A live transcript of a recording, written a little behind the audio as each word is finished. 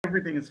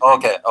everything is fine.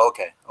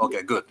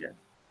 Okay, good.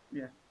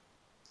 Yeah.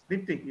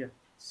 Dipti, yeah.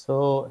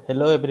 So,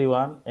 hello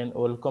everyone and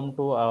welcome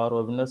to our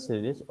webinar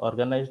series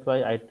organized by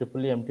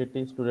IEEE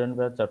MTT Student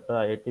Batch Chapter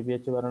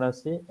IITBHU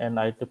Varanasi and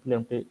IEEE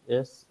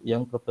MTT-S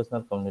Young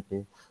Professional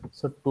Community.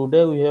 So,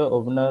 today we have a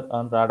webinar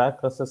on radar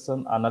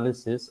cross-section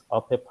analysis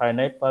of a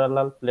finite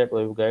parallel plate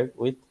waveguide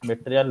with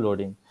material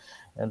loading,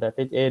 and that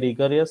is a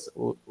rigorous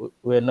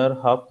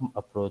Wiener-Hopf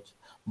approach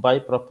by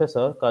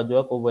Professor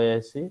Kazuya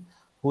Kobayashi,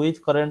 who is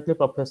currently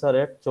professor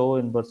at Chuo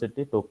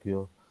University,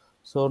 Tokyo.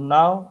 So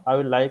now I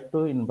would like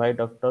to invite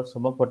Dr.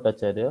 Somak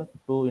Bhattacharya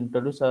to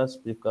introduce our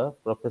speaker,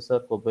 Professor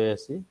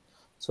Kobayashi.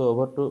 So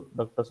over to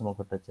Dr. Somak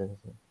Bhattacharya.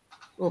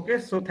 Okay,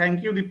 so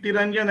thank you, Dipti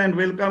Ranjan, and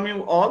welcome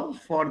you all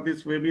for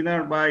this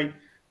webinar by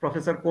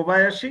Professor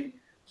Kobayashi.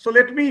 So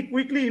let me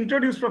quickly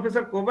introduce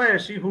Professor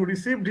Kobayashi, who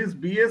received his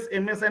BS,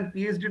 MS, and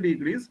PhD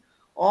degrees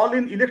all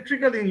in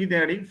electrical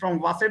engineering from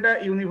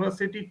Waseda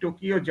University,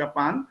 Tokyo,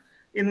 Japan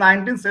in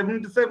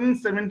 1977,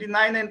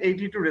 79, and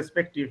 82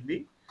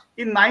 respectively.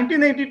 In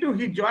 1982,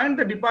 he joined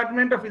the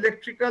Department of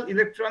Electrical,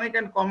 Electronic,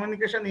 and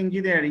Communication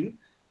Engineering,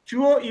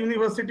 Chuo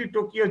University,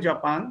 Tokyo,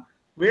 Japan,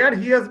 where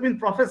he has been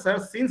professor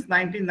since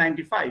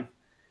 1995.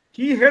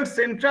 He held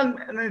central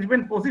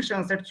management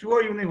positions at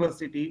Chuo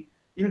University,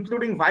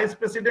 including Vice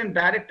President,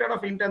 Director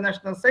of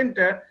International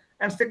Center,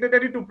 and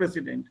Secretary to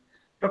President.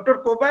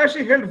 Dr.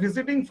 Kobayashi held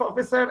visiting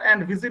professor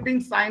and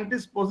visiting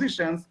scientist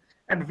positions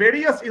at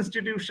various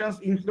institutions,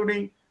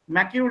 including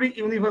Macquarie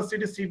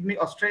University, Sydney,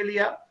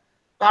 Australia,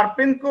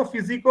 Karpenko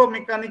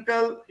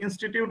Physico-Mechanical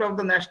Institute of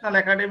the National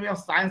Academy of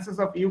Sciences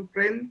of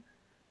Ukraine,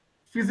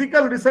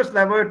 Physical Research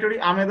Laboratory,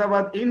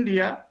 Ahmedabad,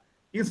 India,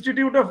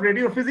 Institute of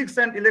Radiophysics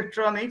and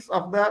Electronics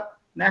of the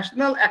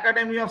National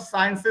Academy of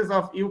Sciences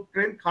of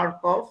Ukraine,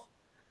 Kharkov,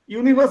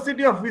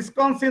 University of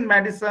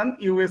Wisconsin-Madison,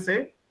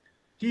 USA.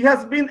 He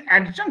has been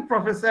adjunct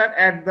professor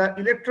at the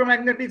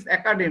Electromagnetics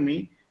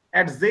Academy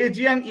at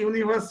Zhejiang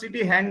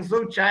University,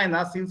 Hangzhou,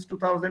 China since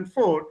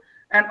 2004,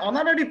 and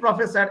honorary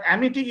professor at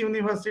Amity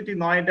University,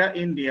 Noida,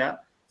 India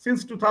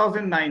since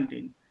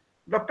 2019.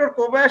 Dr.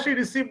 Kobayashi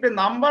received a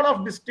number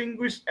of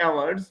distinguished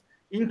awards,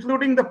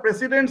 including the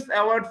President's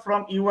Award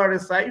from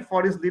URSI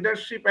for his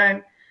leadership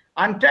and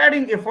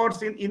untiring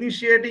efforts in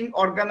initiating,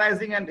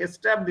 organizing, and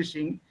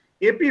establishing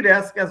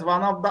APRESC as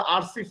one of the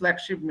RC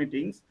flagship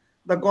meetings,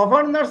 the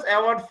Governor's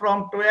Award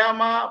from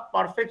Toyama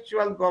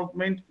Prefectural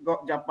Government,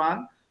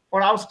 Japan,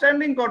 for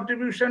outstanding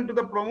contribution to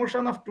the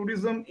promotion of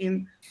tourism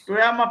in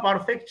Toyama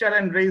Prefecture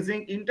and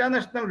raising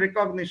international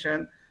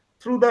recognition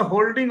through the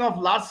holding of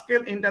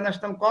large-scale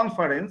international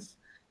conference,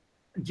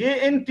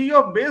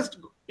 JNTO-based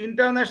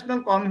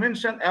International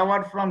Convention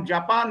Award from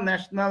Japan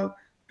National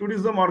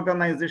Tourism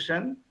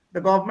Organization,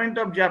 the Government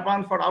of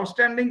Japan for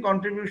outstanding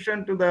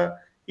contribution to the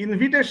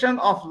invitation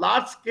of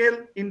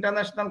large-scale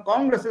international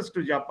congresses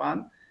to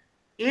Japan,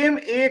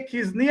 M.A.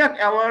 Kizniak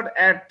Award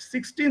at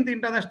 16th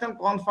International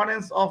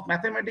Conference of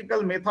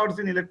Mathematical Methods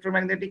in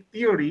Electromagnetic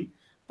Theory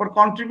for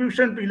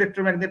contribution to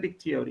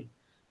electromagnetic theory.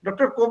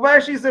 Dr.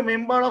 Kobayashi is a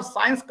member of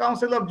Science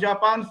Council of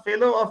Japan,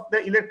 Fellow of the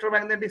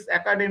Electromagnetics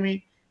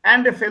Academy,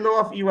 and a Fellow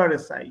of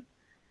URSI.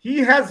 He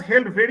has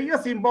held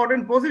various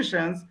important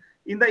positions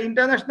in the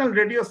international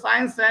radio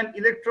science and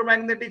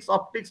electromagnetics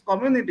optics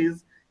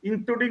communities,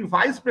 including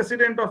Vice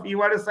President of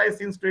URSI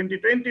since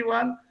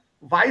 2021,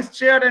 Vice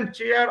Chair and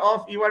Chair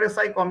of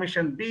URSI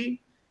Commission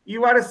B,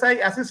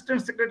 URSI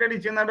Assistant Secretary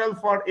General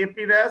for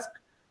APRESC,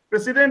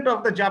 President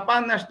of the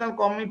Japan National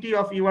Committee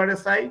of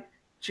URSI,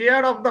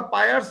 Chair of the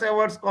Piers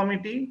Awards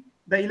Committee,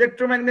 the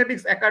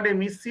Electromagnetics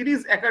Academy,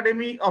 Series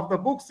Academy of the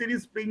book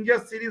series Springer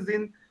Series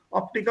in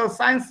Optical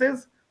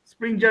Sciences,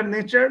 Springer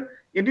Nature,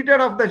 editor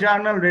of the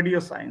journal Radio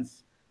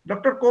Science.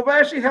 Dr.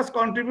 Kobayashi has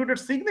contributed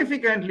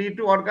significantly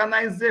to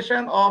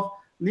organization of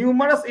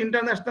numerous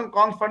international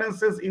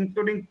conferences,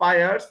 including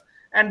Piers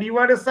and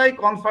URSI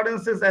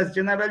conferences as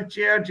General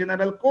Chair,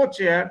 General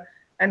Co-Chair,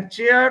 and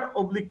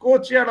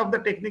Chair/Co-Chair of the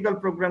Technical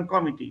Program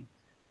Committee.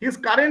 He is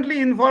currently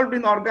involved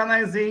in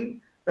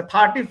organizing the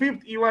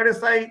 35th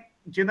URSI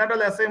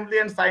General Assembly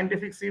and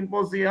Scientific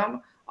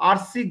Symposium,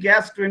 RC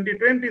GAS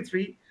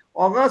 2023,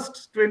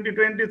 August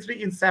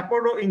 2023 in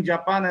Sapporo in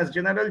Japan as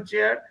General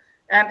Chair,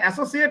 and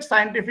Associate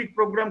Scientific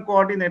Program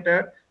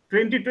Coordinator,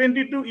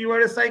 2022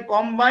 URSI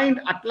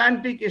Combined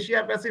Atlantic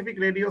Asia Pacific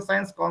Radio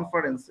Science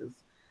Conferences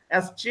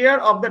as Chair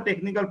of the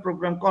Technical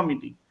Program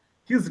Committee.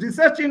 His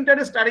research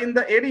interests are in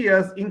the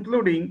areas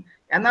including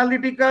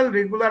analytical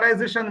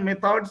regularization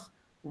methods,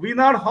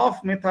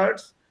 Wiener-Hopf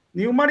methods,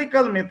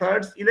 numerical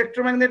methods,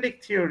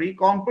 electromagnetic theory,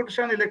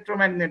 computational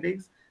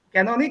electromagnetics,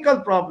 canonical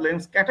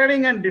problems,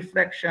 scattering and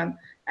diffraction,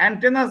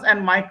 antennas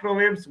and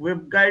microwaves,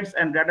 waveguides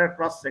and radar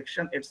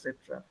cross-section,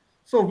 etc.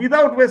 So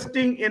without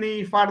wasting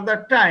any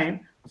further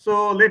time,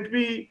 so let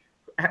me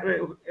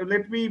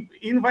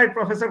invite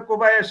Professor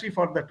Kobayashi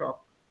for the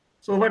talk.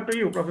 So over to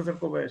you, Professor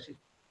Kobayashi.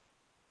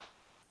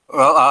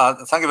 Well,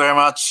 thank you very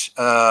much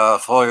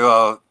for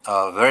your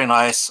very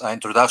nice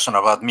introduction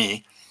about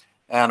me.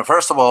 And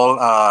first of all,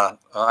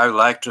 I would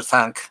like to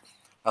thank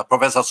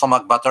Professor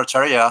Somak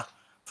Bhattacharya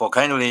for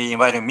kindly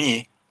inviting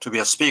me to be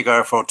a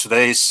speaker for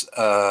today's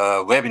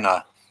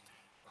webinar.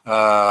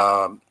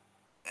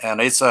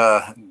 And it's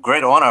a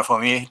great honor for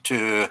me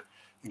to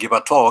give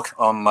a talk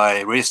on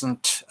my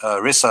recent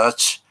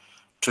research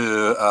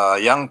to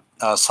young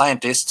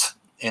scientists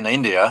in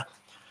India.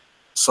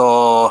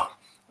 So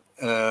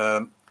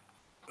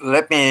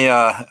let me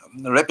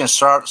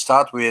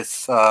start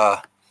with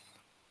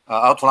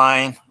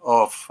outline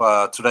of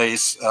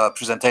today's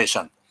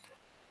presentation.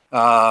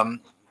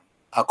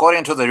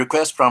 According to the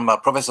request from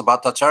Professor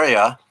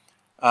Bhattacharya,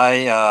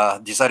 I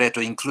decided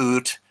to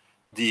include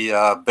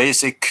the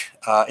basic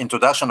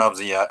introduction of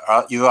the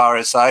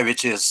URSI,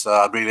 which is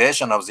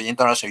abbreviation of the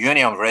International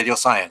Union of Radio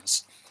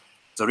Science.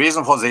 The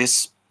reason for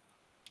this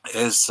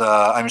is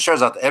I'm sure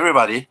that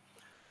everybody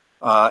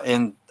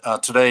in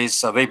today's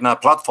webinar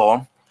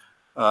platform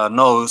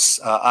knows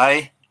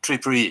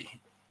IEEE,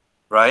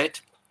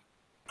 right?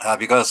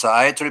 Because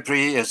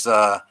IEEE is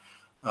a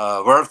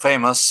world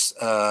famous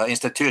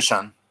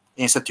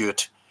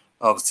institute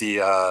of the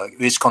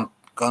which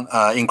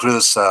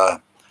includes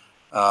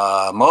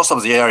most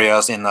of the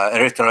areas in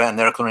electrical and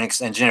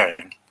electronics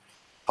engineering.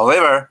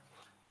 However,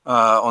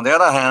 on the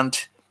other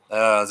hand,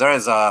 there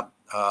is a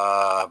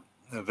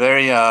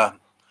very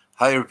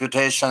high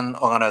reputation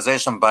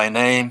organization by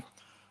name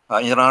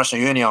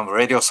International Union of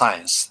Radio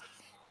Science,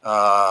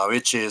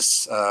 which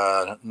is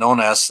known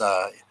as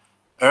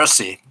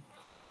IEEE.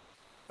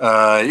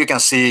 You can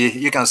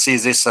see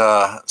this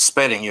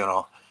spelling, you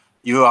know,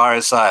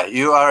 URSI.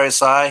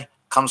 URSI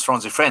comes from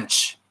the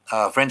French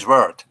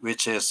word,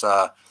 which is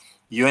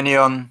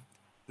Union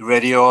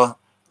Radio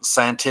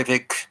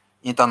Scientifique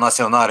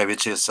Internationale,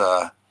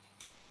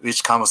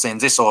 which comes in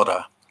this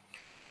order.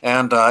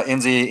 And in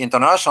the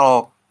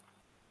international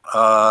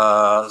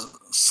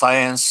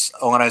science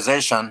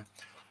organization,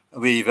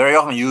 we very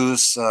often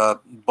use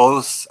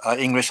both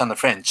English and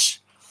French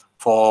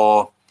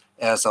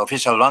as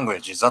official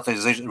languages. That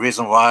is the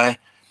reason why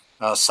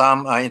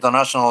some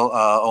international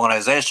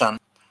organization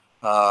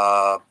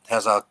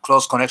has a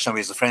close connection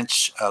with the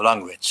French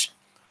language.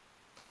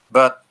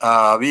 But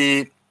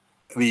we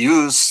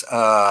use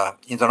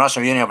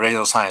International Union of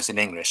Radio Science in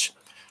English.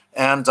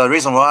 And the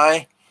reason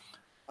why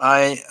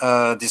I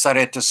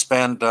decided to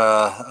spend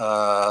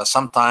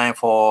some time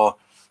for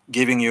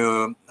giving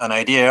you an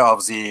idea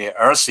of the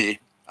IEEE.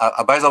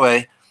 By the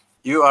way,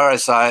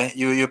 URSI,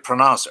 you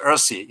pronounce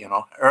IEEE, you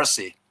know,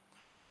 IEEE.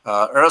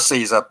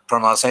 IEEE is a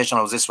pronunciation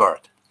of this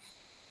word.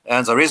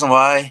 And the reason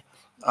why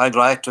I'd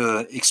like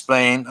to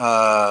explain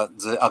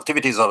the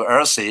activities of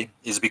IEEE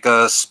is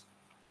because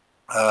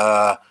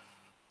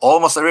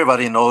almost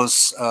everybody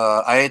knows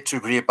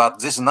IEEE, but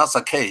this is not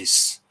the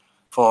case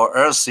for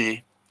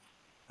IEEE.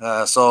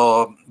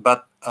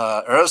 But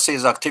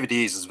IEEE's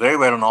activity is very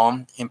well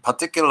known. In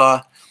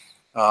particular,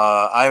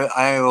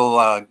 I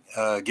will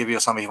give you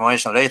some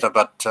information later.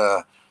 But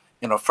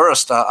you know,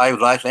 first I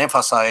would like to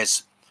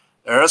emphasize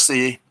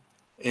IEEE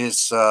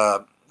is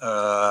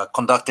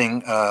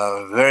conducting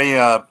very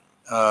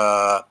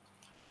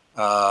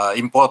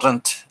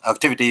important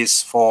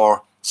activities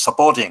for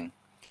supporting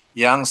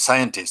young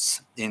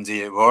scientists in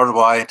the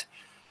worldwide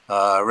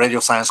radio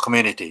science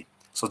community.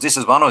 So this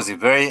is one of the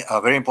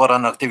very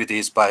important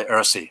activities by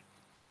IEEE.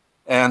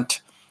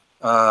 And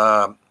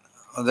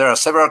there are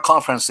several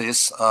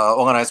conferences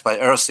organized by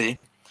IEEE,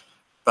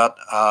 but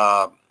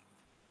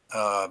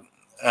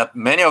at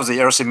many of the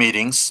IEEE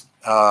meetings,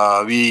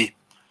 we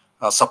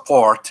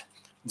support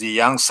the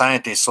young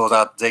scientists so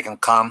that they can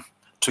come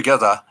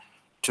together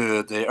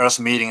to the IEEE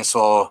meeting,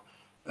 so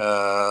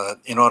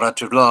in order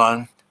to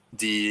learn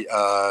the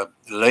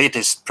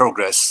latest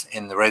progress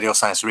in radio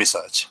science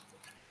research.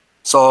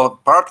 So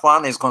part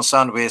one is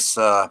concerned with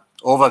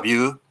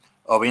overview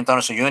of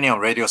International Union of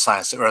Radio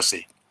Science,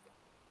 IEEE.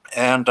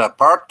 And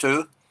part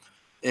two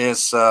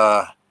is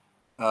what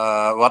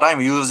I'm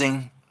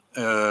using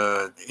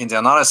in the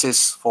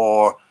analysis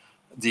for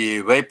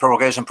the wave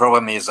propagation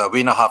problem is a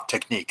Wiener-Hopf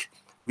technique.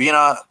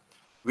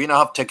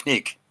 Wiener-Hopf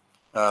technique,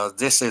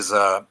 this is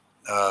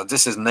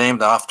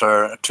named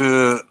after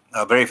two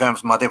very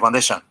famous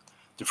mathematicians.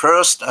 The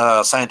first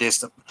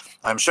scientist,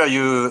 I'm sure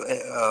you,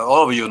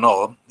 all of you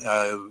know,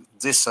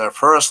 this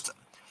first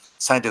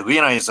scientist,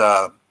 Wiener, is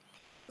a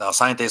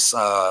scientist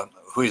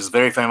who is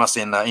very famous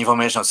in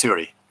information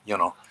theory, you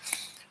know.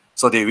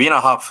 So the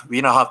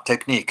Wiener-Hopf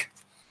technique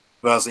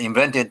was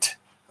invented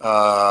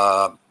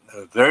a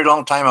very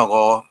long time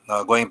ago,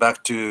 going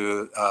back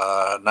to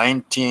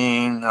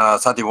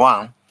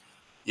 1931,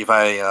 if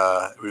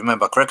I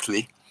remember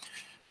correctly.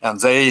 And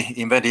they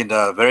invented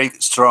a very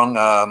strong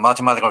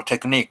mathematical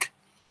technique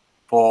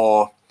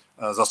for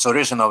the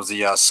solution of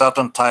the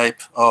certain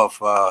type of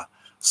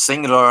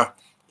singular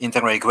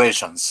integral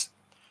equations.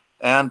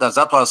 And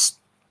that was,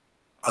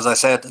 as I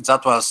said,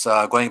 that was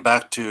going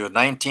back to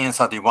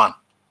 1931.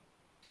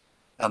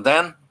 And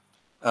then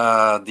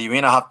the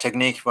Wiener-Hopf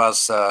technique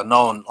was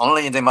known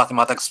only in the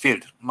mathematics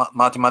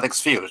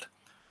field.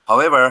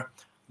 However,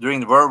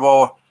 during World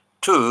War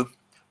II,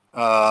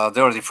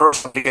 there was the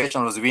first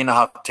application of the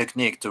Wiener-Hopf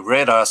technique to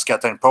radar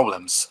scattering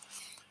problems.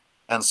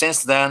 And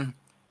since then,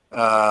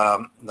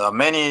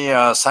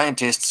 many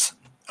scientists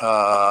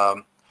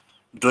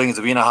doing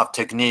the Wiener-Hopf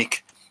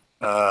technique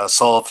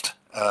solved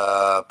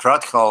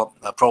practical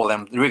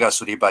problem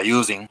rigorously by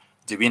using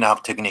the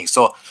Wiener-Hopf technique.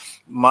 So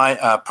my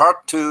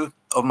part 2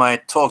 of my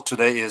talk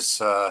today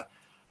is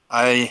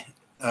I'm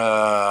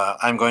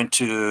going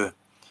to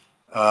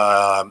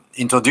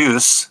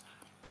introduce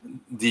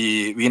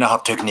the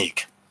Wiener-Hopf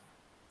technique.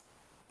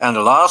 And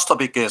the last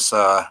topic is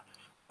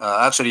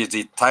actually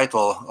the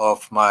title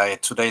of my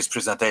today's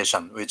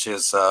presentation, which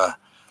is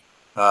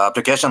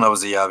application of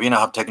the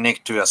Wiener-Hopf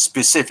technique to a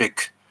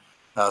specific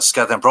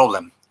scattering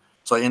problem.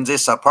 So in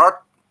this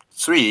part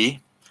 3,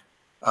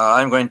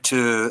 I'm going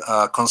to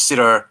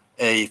consider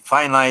a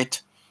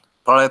finite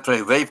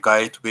polarizations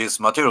waveguide with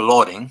material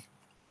loading,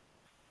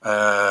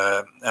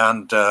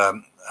 and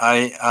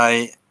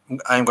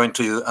I'm going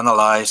to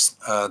analyze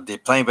the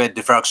plane wave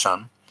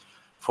diffraction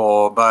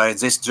by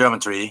this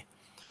geometry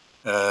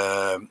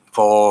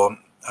for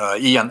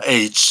E and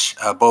H,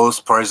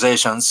 both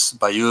polarizations,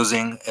 by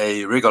using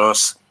a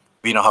rigorous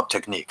Wiener-Hopf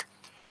technique.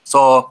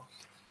 So,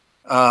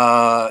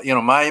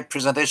 my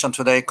presentation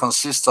today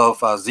consists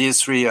of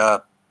these 3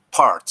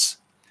 parts,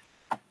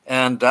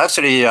 and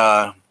actually,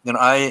 I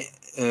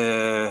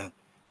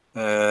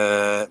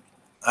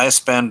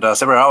spent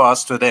several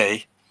hours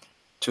today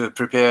to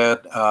prepare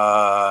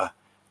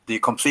the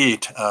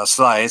complete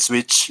slides,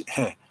 which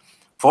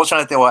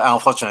fortunately or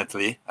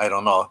unfortunately, I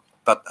don't know,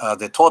 but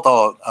the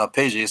total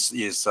pages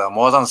is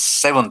more than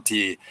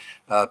 70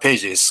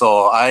 pages.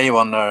 So I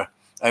wanna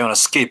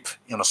skip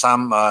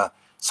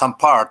some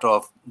part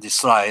of the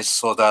slides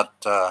so that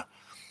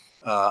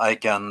I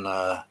can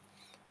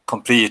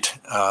complete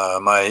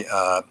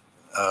my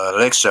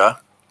lecture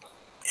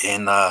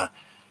in a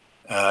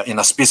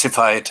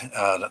specified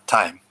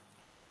time.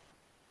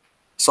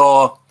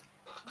 So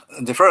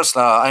the first,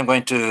 I'm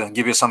going to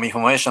give you some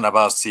information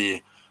about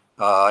the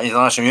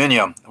International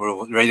Union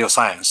of Radio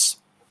Science.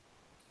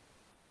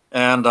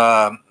 And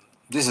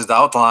this is the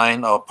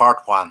outline of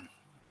part 1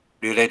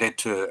 related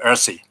to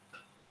ERSI.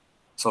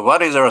 So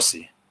what is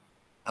ERSI?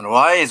 And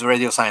why is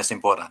radio science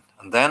important?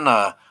 And then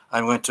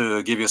I'm going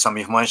to give you some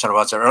information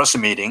about the ERSI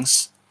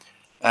meetings.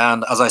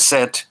 And as I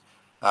said,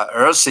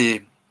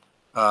 ERSI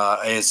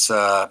is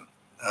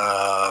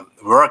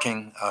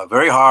working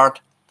very hard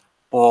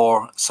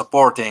for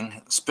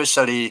supporting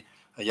especially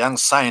young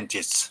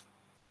scientists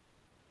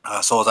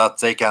so that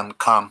they can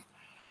come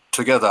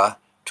together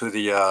to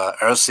the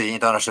ERSI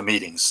international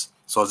meetings.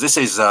 So this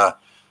is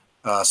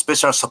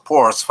special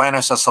supports,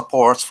 financial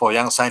supports for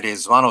young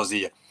scientists, one of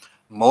the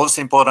most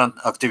important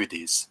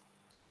activities.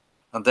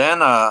 And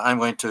then I'm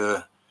going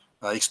to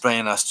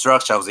explain the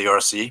structure of the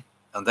ERSI,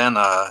 and then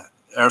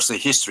ERSI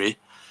history.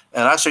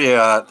 And actually,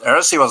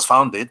 ERSI was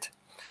founded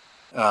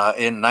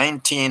in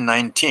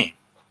 1919,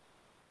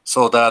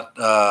 so that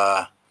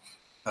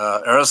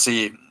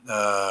ERSI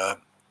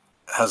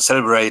has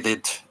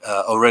celebrated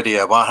already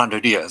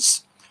 100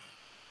 years.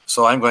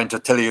 So I'm going to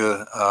tell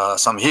you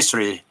some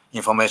history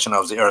information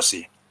of the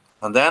ERSI.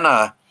 And then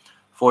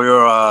for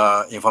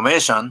your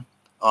information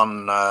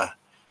on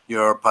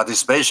your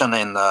participation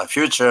in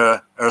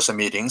future ERSI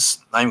meetings,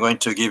 I'm going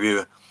to give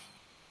you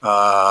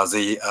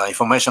the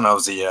information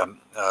of the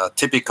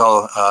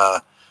typical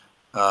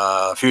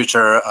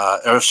future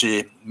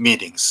ERSI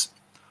meetings.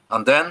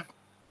 And then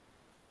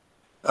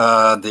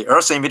the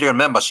ERSI individual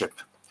membership.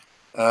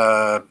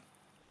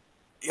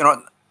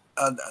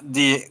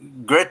 The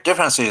great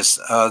difference is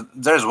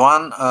there's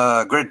one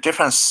great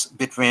difference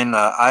between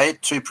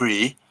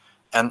IEEE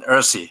and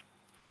ERSI.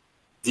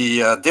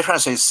 The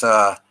difference is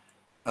for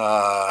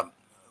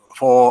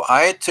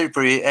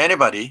IEEE,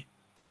 anybody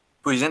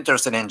who is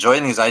interested in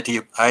joining this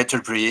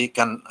IEEE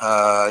can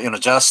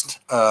just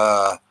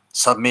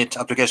submit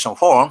application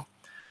form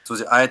to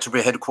the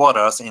IEEE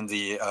headquarters in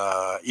the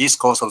East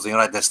Coast of the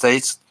United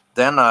States.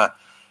 Then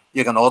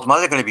you can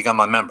automatically become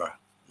a member.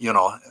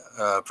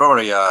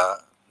 Probably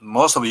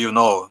most of you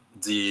know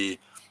the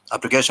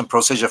application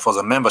procedure for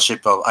the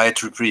membership of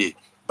IEEE,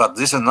 but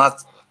this is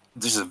not.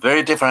 This is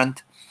very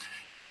different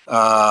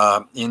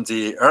in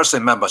the ERSI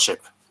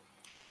membership.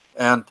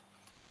 And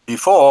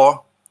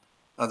before,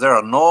 there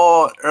are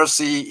no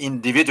ERSI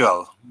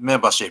individual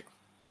membership,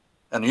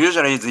 and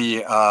usually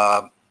the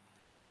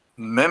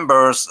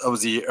members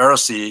of the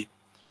ERSI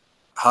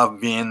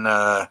have been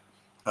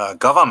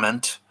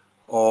government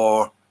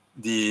or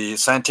the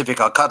scientific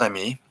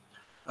academy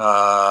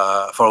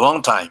for a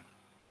long time.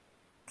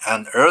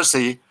 And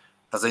ERSI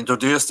has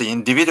introduced the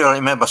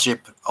individual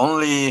membership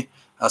only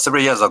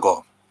several years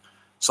ago.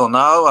 So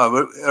now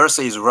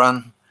ERSI is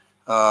run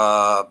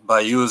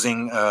by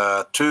using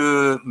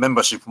 2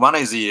 membership. One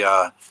is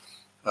the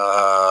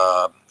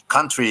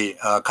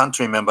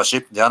country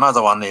membership. The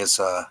another one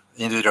is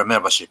individual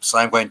membership. So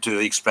I'm going to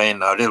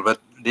explain a little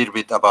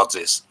bit about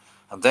this.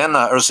 And then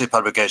ERSI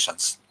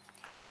publications.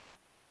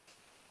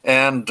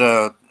 And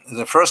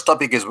the first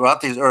topic is,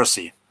 what is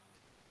ERSI?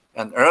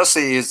 And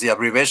ERSI is the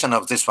abbreviation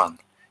of this one,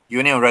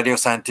 Union Radio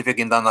Scientifique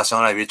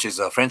Internationale, which is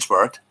a French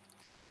word.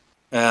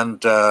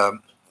 And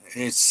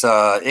its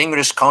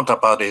English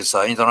counterpart is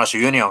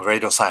International Union of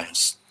Radio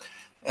Science.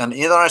 And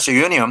International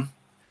Union,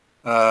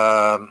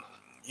 there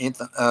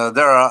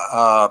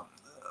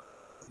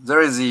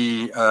is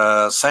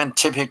a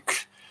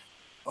scientific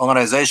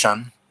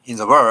organization in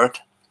the world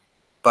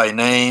by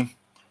name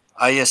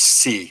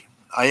ISC.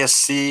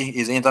 ISC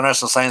is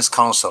International Science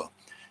Council.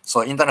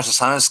 So International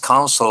Science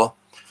Council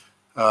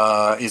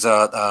is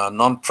a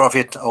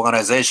non-profit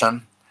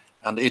organization,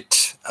 and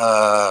it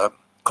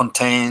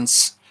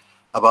contains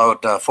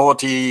about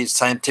 40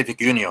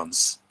 scientific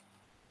unions.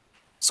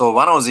 So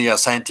one of the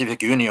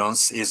scientific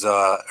unions is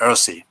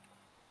ERSI.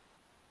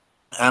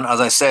 And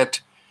as I said,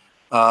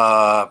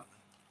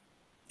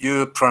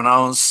 you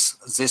pronounce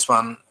this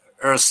one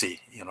ERSI.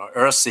 You know,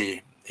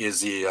 ERSI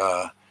is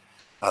the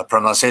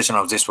pronunciation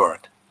of this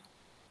word.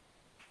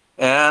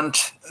 And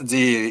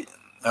the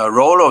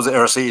role of the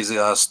ERSI is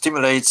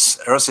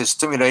ERSI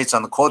stimulates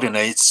and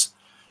coordinates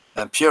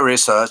peer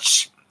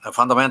research,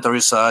 fundamental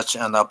research,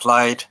 and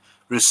applied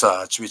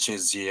research, which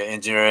is the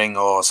engineering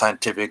or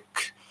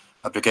scientific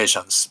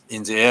applications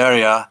in the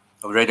area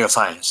of radio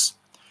science.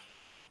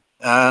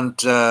 And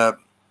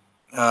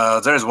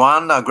there is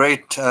one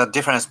great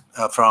difference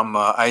from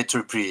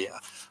IEEE.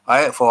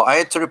 For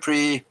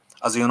IEEE,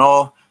 as you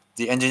know,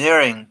 the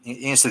engineering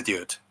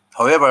institute.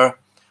 However,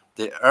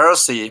 the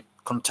ERSI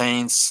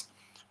contains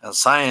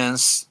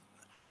science,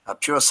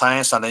 pure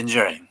science and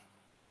engineering.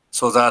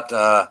 So that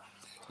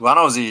one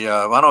of the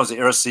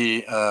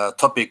ERSI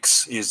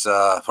topics is,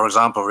 for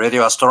example,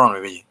 radio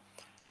astronomy.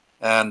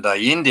 And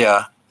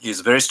India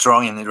is very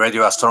strong in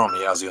radio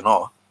astronomy, as you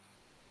know.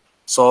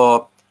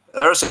 So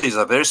ERSI is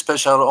a very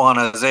special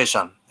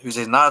organization, which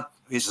is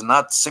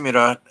not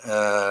similar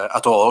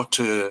at all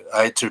to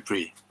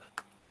IEEE.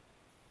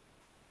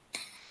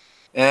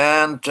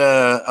 And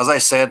as I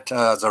said,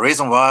 the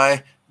reason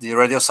why the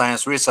radio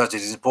science research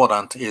is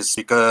important is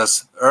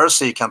because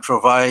ERSI can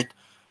provide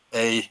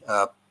a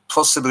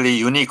possibly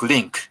unique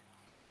link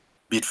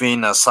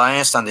between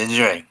science and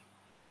engineering,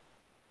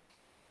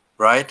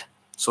 right?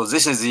 So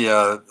this is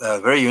the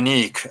very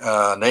unique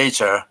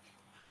nature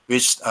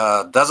which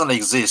doesn't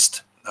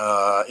exist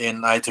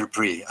in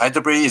IEEE.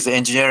 IEEE is the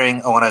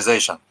engineering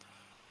organization,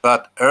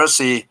 but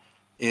ERSI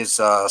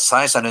is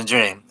science and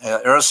engineering.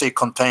 ERSI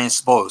contains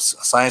both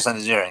science and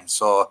engineering,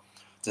 so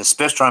the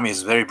spectrum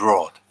is very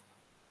broad.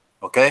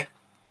 Okay?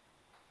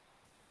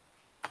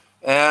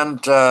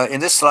 And in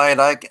this slide,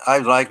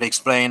 I'd like to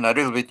explain a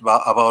little bit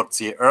about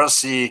the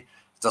ERSI,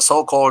 the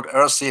so-called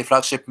ERSI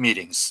flagship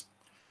meetings.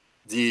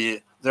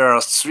 There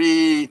are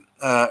 3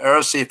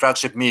 ERSI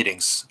flagship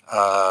meetings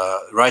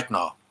right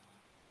now.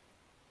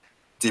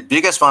 The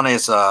biggest one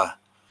is the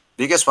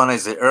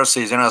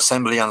ERSI General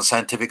Assembly and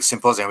Scientific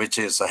Symposium, which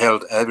is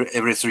held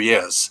every 3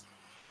 years,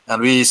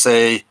 and we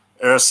say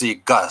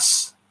ERSI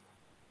GAS.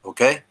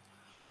 Okay,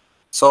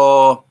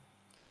 so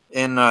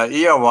in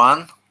year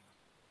 1,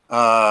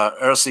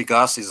 ERSI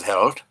GAS is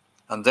held,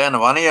 and then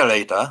 1 year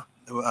later,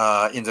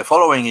 in the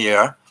following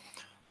year,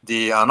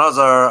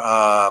 another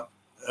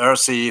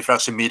ERSI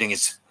flagship meeting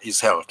is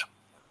held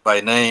by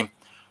name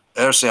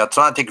ERSI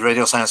Atlantic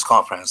Radio Science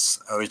Conference,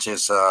 which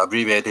is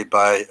abbreviated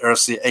by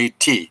ERSI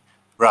AT,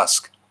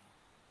 RASC.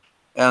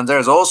 And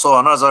there's also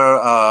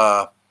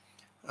another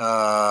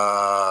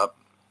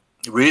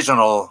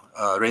regional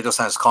radio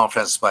science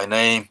conference by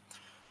name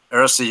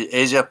ERSI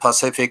Asia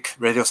Pacific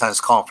Radio Science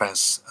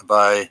Conference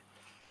by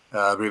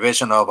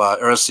abbreviation of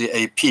ERSI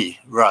AP,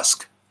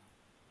 RASC.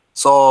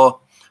 So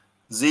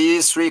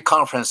these 3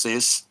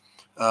 conferences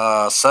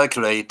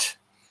circulate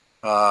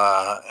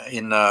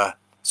in a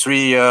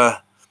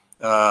 3-year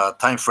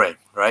time frame,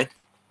 right?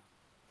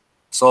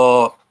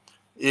 So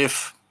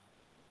if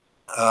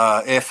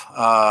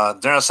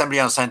General Assembly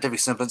and Scientific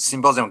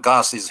Symposium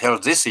GAS is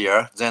held this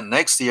year, then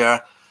next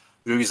year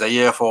will be the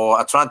year for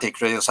Atlantic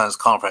Radio Science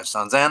Conference,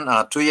 and then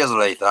 2 years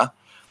later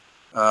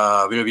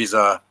will be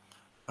the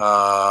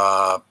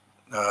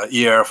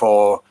year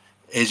for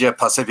Asia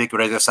Pacific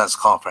Radio Science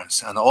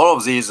Conference. And all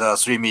of these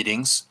 3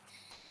 meetings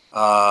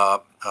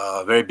are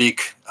very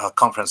big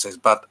conferences,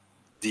 but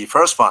the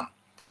first one,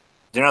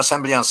 General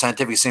Assembly and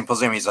Scientific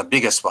Symposium, is the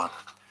biggest one,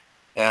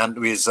 and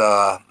with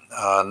a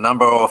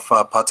number of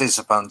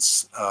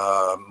participants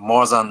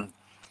more than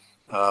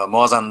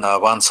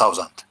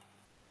 1,000.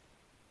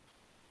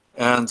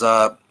 And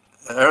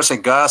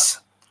ERSI GAS,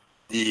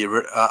 the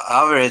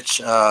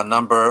average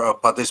number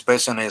of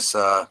participation is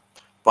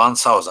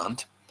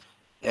 1,000.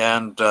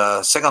 And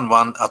second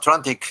one,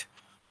 Atlantic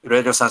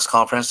Radio Science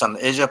Conference and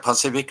Asia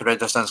Pacific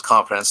Radio Science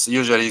Conference,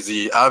 usually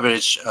the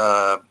average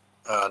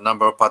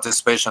number of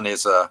participation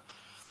is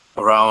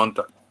around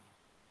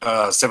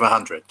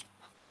 700.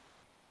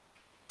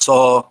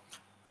 So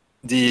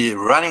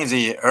running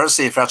the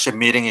ERSI flagship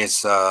meeting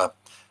is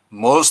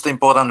most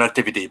important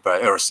activity by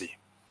ERSI.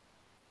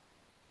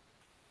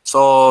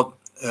 So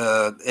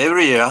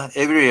every year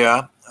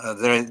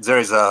there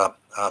is a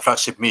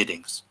flagship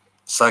meetings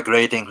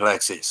circulating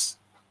like this.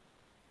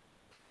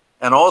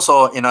 And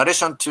also, in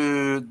addition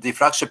to the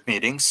flagship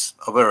meetings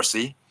of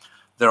ERSI,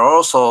 there are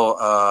also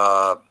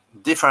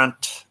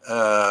different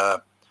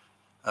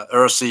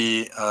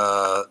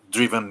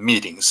ERSI-driven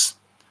meetings.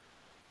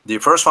 The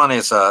first one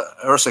is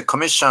ERSI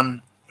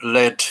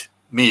Commission-led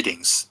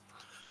meetings.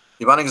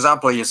 The one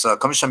example is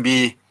Commission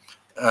B.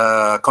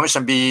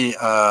 Commission B,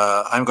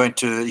 I'm going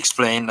to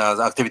explain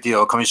the activity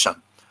of Commission.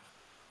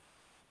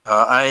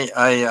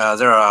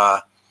 There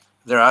are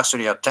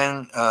actually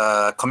 10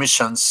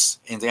 commissions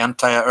in the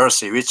entire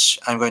ERSI, which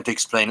I'm going to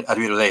explain a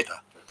little later.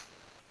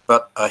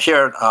 But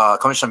here,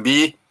 Commission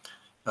B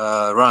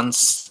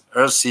runs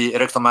ERSI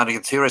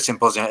Electromagnetic Theory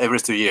Symposium every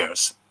 2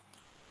 years.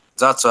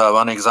 That's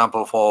one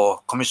example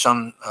for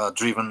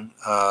commission-driven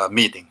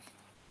meeting.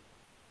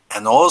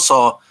 And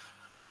also,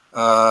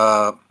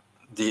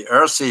 the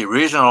ERSI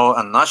regional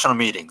and national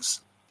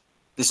meetings.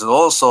 This is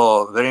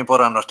also a very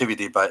important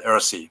activity by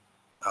ERSI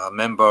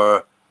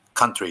member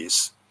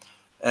countries.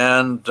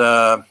 And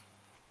one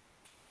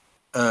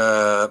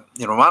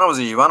of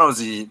the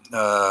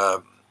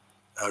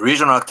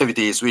regional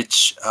activities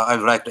which I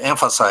would like to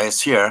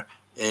emphasize here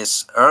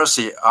is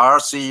ERSI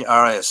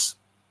RCRS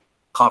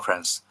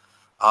conference.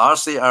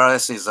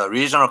 RCRS is a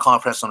regional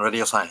conference on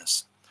radio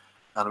science,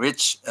 and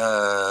which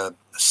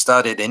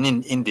started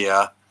in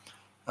India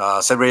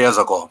several years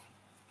ago.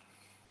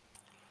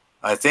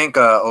 I think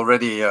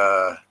already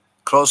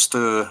close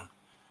to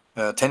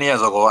 10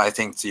 years ago, I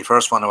think the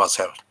first one was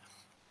held,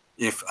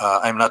 if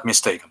I'm not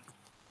mistaken.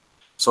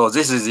 So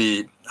this is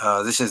the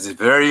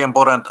very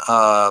important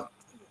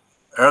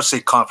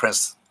ERSI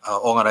conference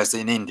organized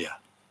in India.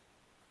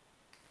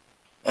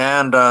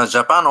 And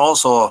Japan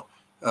also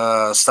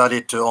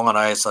started to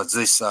organize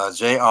this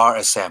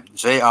JRSM.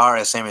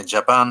 JRSM is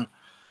Japan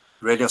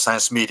Radio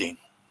Science Meeting.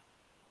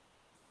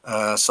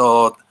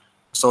 So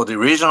the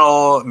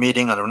regional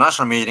meeting and the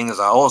national meetings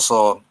are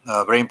also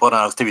very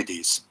important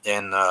activities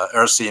in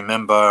ERSI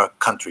member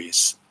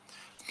countries.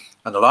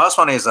 And the last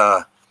one is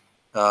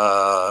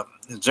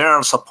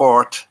general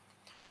support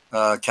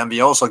can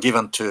be also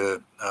given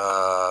to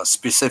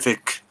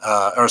specific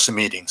ERSI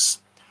meetings.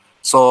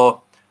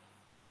 So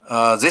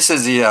this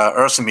is the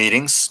ERSI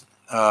meetings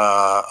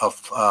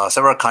of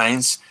several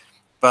kinds,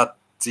 but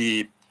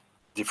the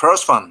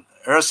first one,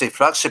 ERSI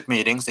flagship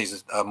meetings,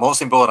 is the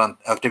most important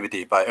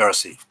activity by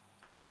ERSI.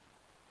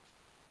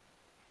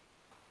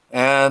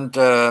 And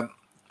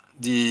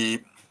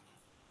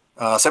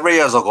several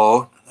years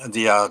ago,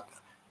 the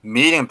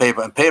meeting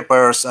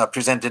papers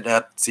presented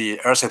at the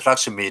ERSI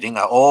flagship meeting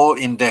are all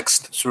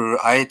indexed through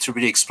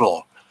IEEE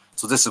Explore.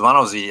 So this is one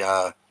of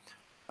the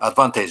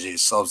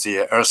advantages of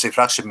the ERSI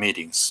flagship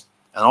meetings.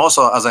 And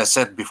also, as I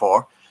said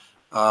before,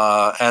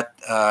 at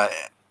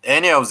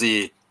any of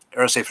the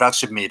ERSI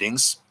flagship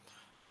meetings,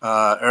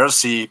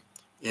 ERSI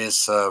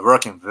is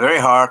working very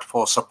hard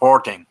for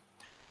supporting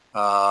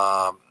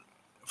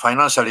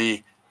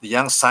financially the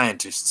young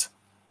scientists,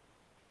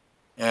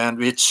 and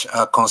which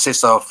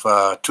consists of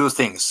two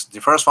things. The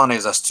first one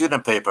is a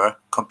student paper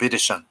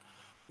competition,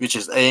 which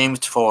is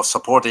aimed for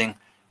supporting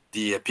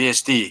the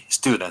PhD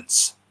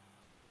students.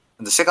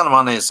 And the second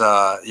one is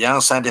a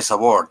Young Scientist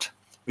Award,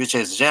 which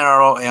is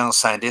general young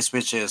scientist,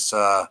 which is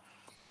who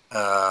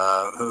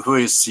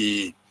is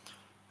the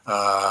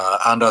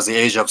under the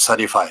age of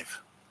 35.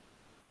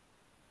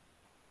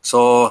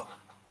 So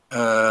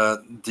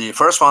the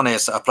first one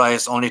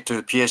applies only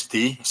to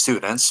PhD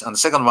students, and the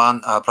second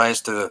one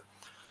applies to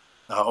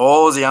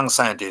all the young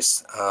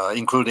scientists,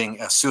 including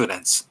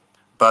students,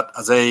 but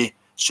they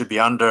should be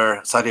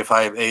under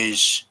 35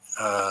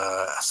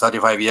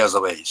 years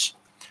of age.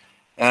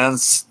 And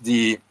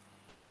the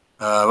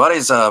what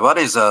is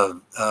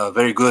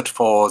very good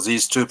for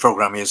these two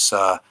programs is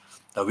the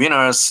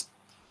winners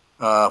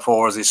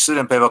for the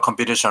student paper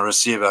competition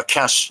receive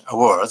cash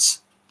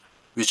awards,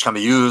 which can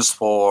be used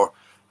for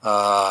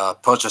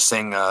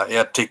purchasing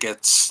air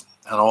tickets,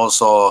 and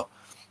also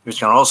which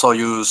can also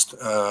used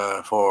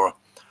for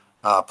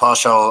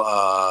partial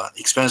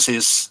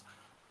expenses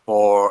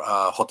for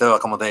hotel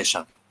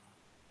accommodation.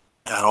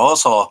 And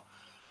also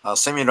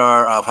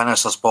similar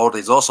financial support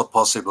is also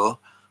possible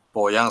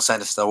for Young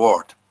Scientist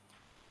Award,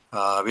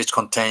 which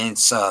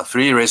contains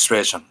free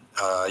registration.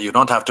 You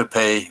don't have to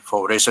pay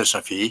for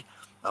registration fee,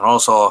 and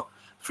also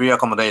free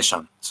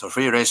accommodation. So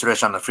free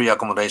registration and free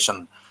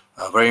accommodation,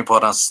 very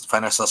important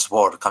financial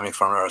support coming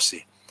from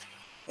ERSI.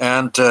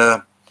 And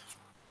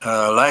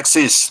like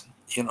this,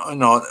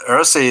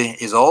 ERSI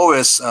is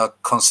always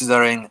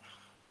considering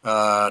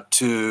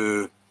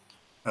to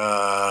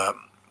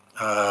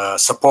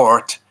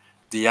support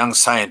the young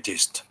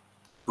scientists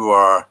who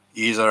are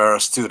either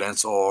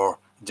students or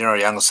general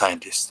young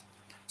scientists.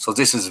 So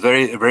this is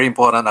very, very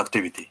important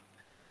activity.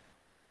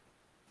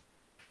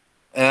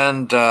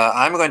 And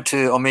I'm going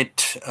to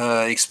omit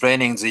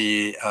explaining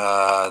the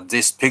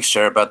this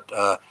picture, but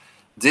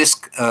this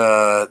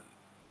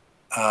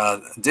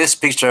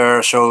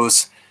picture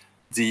shows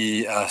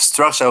the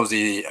structure of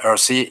the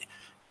ERSI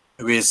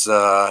with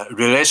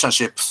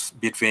relationships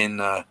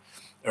between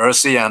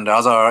ERSI and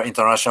other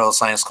international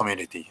science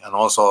community, and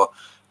also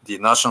the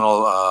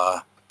national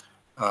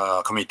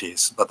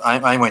committees. But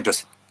I'm going to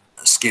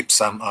skip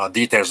some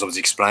details of the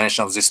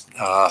explanation of this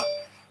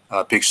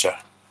picture.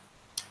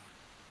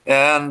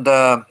 And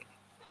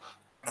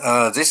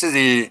this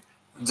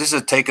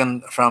is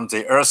taken from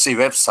the ERSI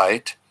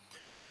website,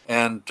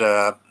 and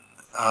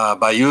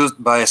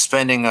by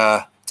spending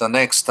the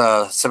next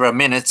several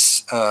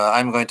minutes,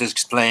 I'm going to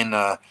explain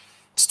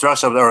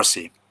structure of the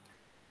ERSI.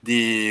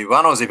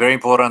 One of the very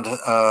important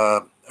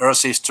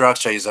ERSI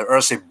structure is the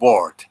ERSI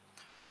board.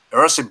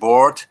 ERSI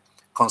board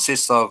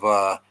consists of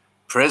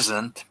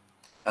president,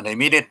 an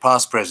immediate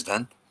past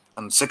president,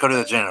 and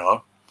secretary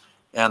general,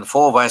 and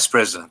 4 vice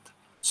president.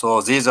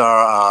 So these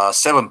are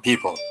 7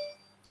 people.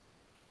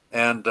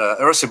 And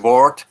ERSI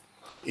board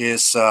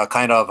is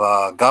kind of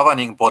a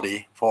governing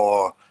body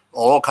for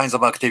all kinds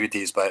of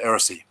activities by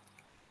ERSI.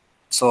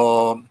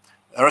 So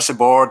ERSI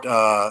board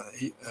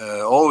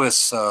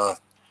always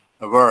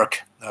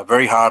work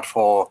very hard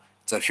for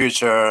the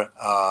future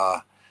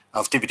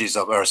activities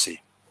of ERSI.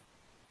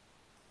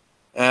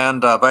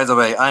 And by the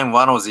way, I'm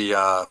one of the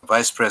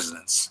vice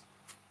presidents.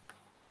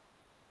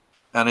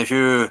 And if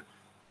you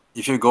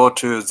go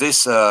to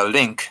this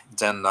link,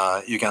 then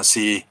you can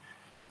see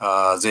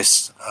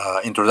this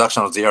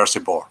introduction of the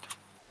ERSI board.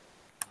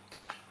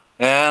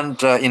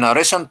 And in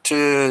addition to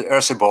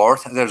ERSI board,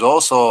 there's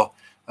also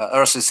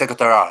ERSI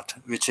Secretariat,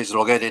 which is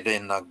located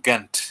in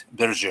Ghent,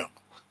 Belgium.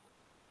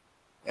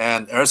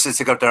 And ERSI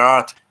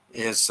Secretariat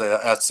is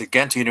at the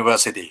Ghent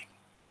University.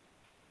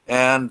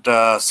 And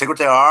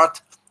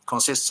Secretariat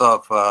consists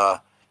of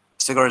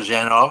Secretary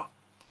General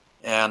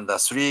and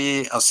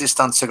 3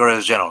 Assistant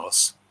Secretary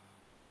Generals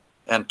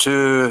and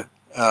 2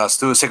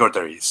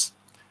 secretaries.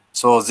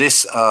 So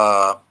this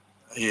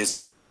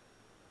is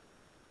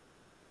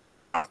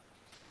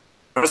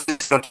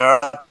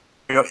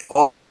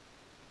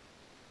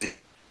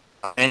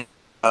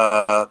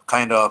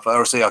kind of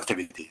ERSI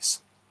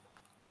activities.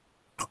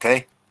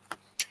 Okay,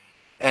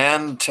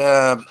 and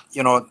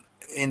you know,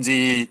 in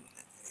the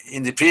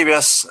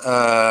previous 2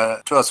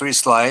 or 3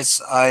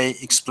 slides, I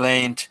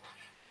explained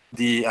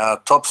the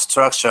top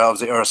structure of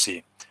the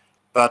ERSI.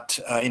 But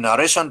in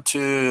addition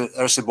to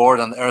ERSI board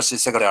and ERSI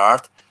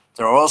Secretariat,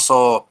 there are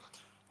also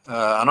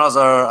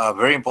another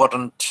very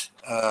important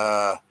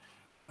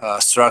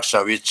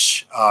structure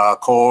which are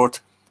called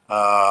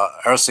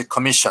ERSI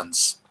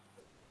commissions.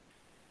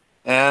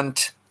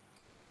 And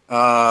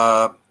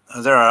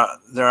there are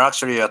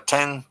actually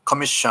 10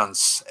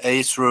 commissions,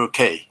 A through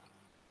K.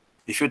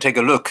 If you take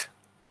a look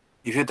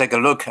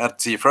at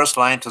the first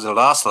line to the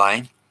last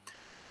line,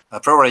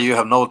 probably you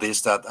have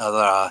noticed that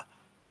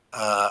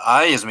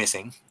I is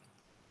missing.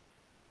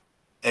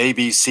 A,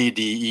 B, C,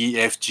 D, E,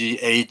 F, G,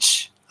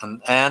 H,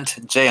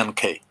 and J and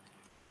K.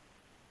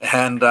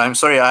 And I'm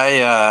sorry,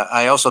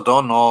 I also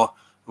don't know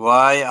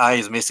why I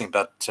is missing,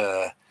 but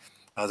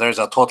there's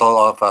a total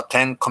of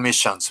 10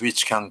 commissions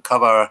which can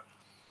cover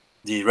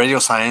the radio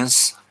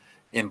science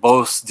in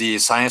both the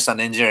science and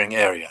engineering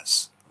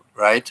areas,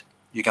 right?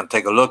 You can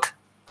take a look.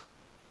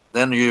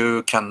 Then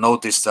you can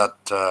notice that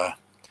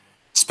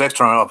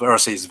spectrum of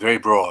ERSI is very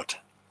broad.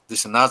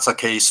 This is not the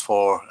case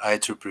for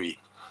IEEE.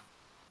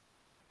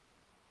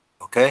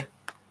 Okay?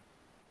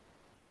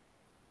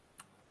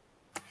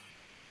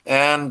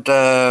 And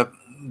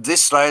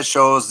this slide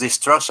shows the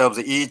structure of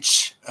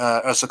each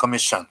ERSI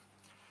commission.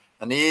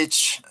 And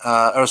each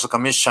ERSI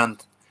commission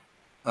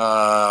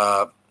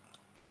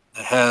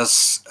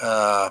has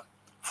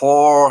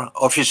 4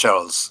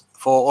 officials,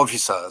 4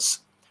 officers.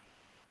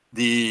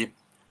 The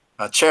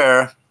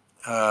chair,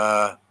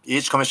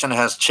 each commission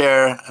has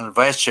chair and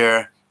vice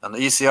chair and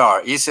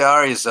ECR.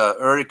 ECR is an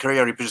early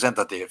career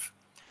representative.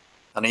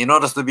 And in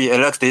order to be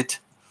elected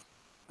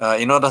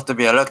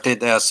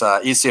as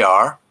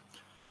ECR,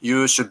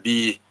 you should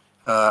be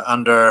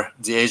under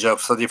the age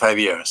of 35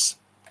 years.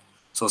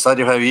 So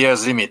 35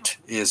 years limit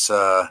is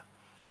the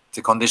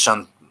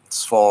condition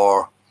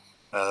for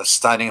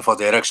standing for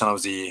the election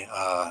of the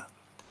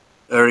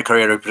early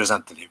career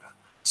representative.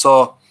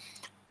 So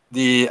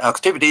the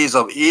activities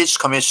of each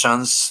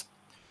commissions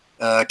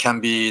can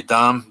be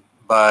done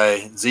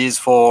by these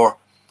 4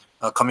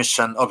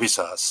 commission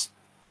officers.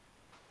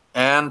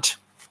 And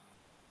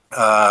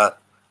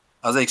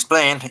as I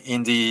explained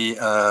in the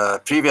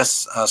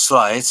previous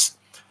slides,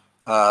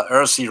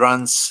 ERSI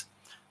runs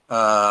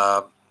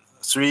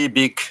 3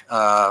 big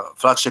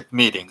flagship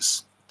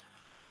meetings: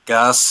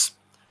 GAS,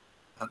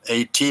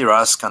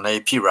 AT-RASC, and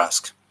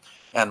AP-RASC.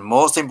 And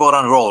most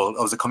important role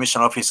of the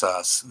commission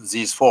officers,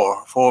 these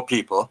four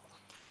people,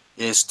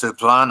 is to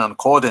plan and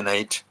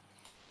coordinate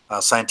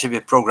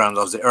scientific programs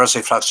of the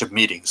ERSI flagship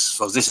meetings.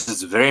 So this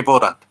is very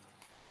important.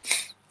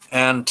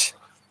 And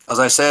as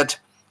I said,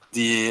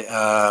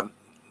 there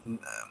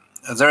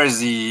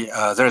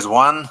is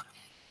one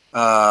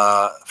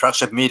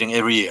flagship meeting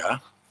every year.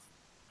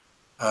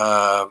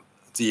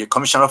 The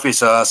commission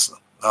officers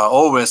are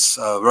always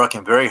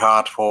working very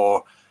hard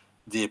for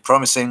the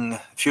promising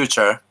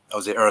future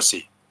of the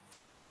ERSI.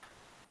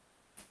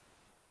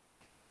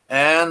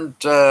 And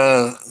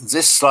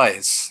this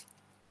slide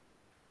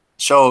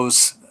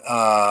shows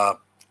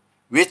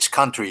which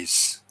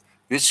countries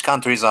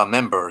are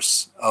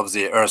members of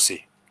the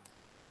ERSI.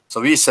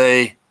 So we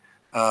say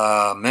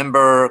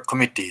member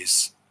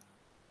committees.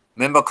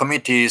 Member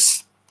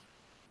committees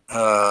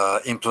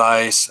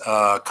implies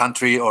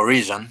country or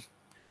region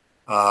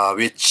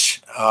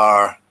which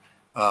are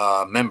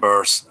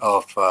members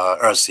of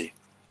ERSI.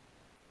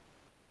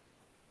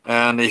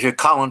 And if you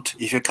count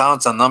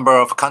the number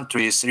of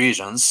countries,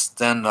 regions,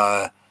 then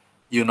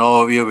you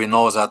will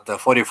know that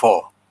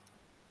 44.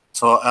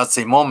 So at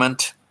the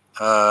moment,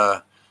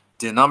 the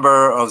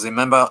number of the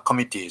member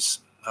committees,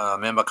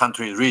 member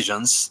country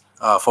regions,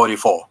 are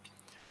 44,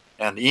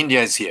 and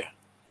India is here.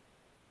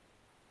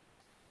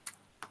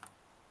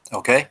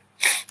 Okay,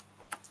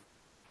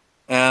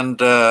 and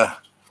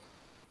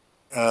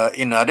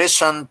in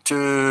addition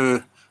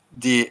to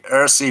the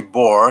ERSI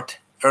board,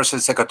 ERSI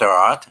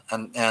secretariat,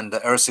 and the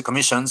ERSI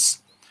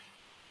commissions,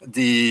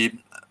 the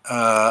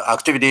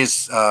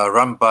activities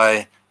run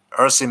by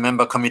ERSI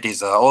member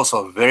committees are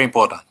also very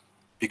important,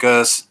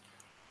 because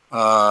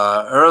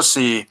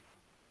ERSI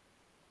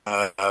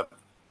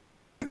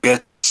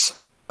gets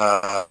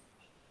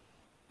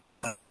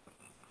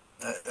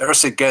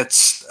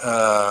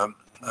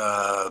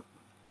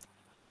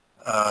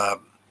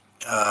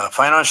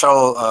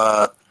financial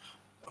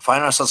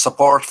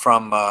support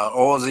from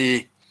all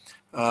the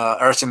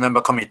ERSI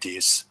member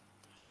committees.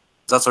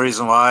 That's the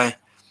reason why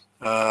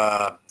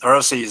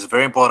ERSI is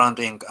very important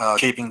in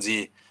keeping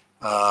the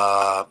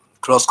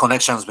close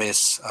connections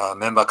with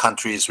member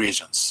countries,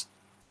 regions.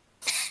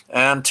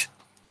 And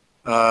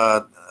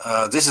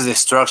this is the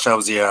structure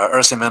of the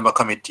ERSI member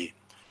committee.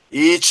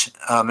 Each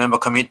member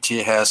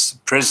committee has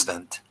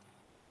president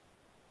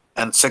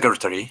and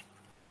secretary.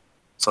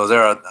 So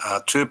there are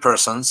 2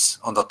 persons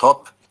on the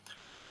top.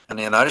 And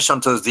in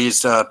addition to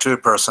these 2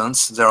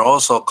 persons, there are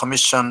also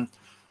commission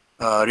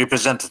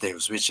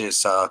representatives, which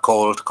is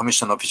called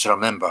commission official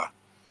member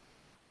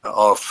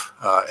of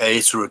A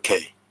through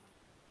K.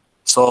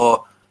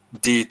 So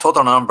the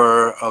total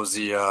number of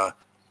the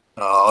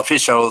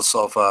officials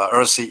of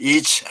ERSI,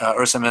 each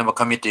ERSI member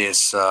committee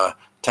is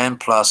 10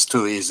 plus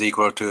 2 is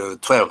equal to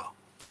 12.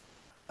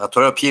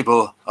 12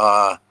 people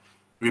are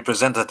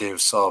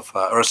representatives of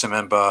ERSI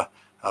member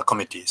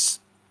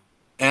committees.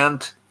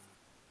 And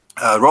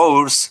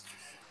roles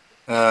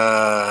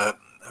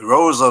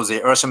of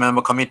the ERSI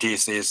member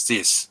committees is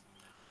this.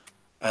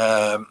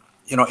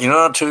 In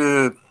order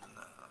to,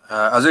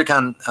 as you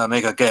can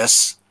make a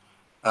guess,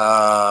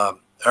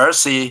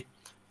 ERSI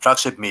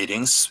flagship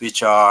meetings,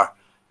 which are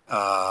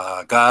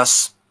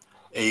GAS,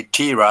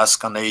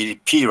 AT-RASC, and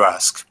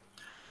AT-RASC.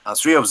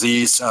 3 of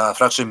these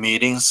flagship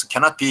meetings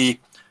cannot be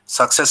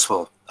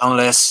successful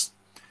unless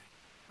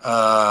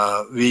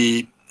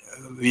we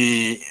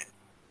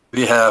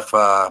have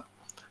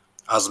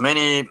as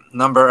many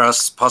number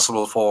as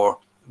possible for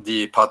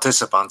the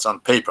participants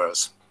and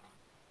papers.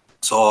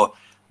 So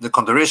the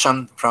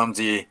contribution from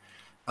the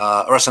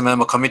ERSI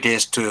member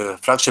committees to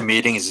flagship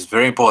meeting is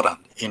very important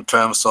in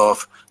terms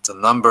of the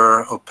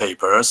number of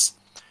papers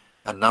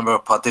and number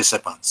of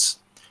participants.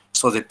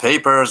 So the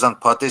papers and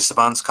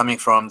participants coming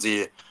from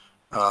the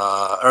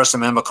ERSI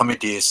member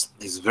committees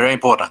is very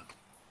important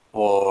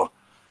for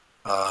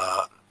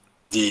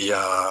the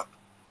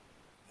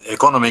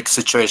economic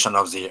situation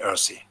of the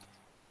ERSI.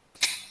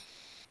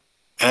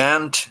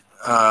 And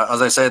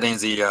as I said in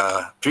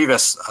the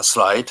previous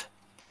slide,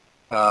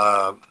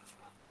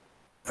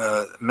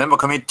 member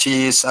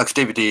committees'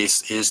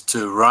 activities is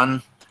to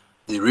run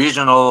the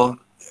regional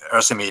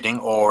ERSI meeting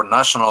or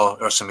national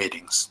ERSI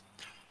meetings.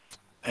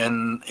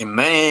 And in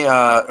many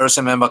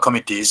ERSI member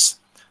committees,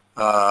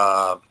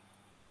 the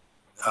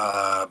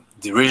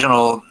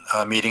regional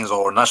meetings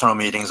or national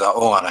meetings are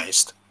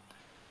organized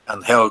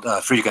and held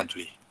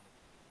frequently.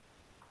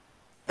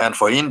 And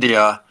for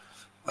India,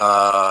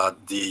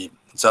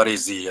 that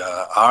is the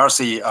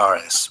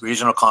RCRS,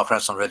 Regional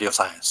Conference on Radio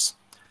Science.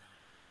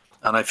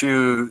 And if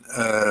you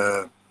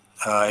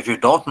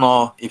don't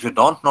know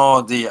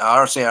the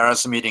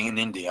RCRS meeting in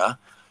India,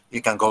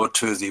 you can go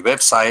to the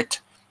website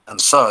and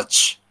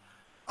search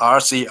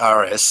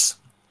RCRS.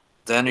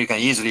 Then you can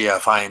easily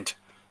find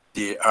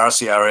the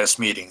RCRS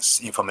meetings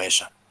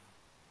information.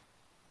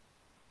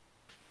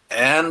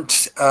 And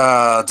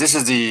this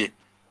is the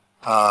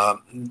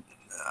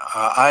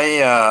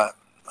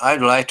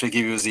I'd like to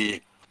give you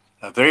the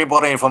very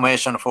important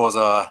information for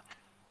the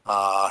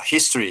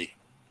history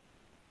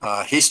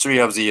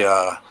of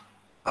the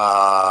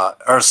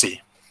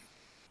ERSI.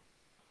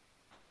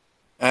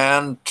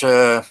 And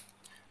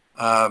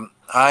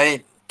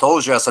I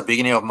told you at the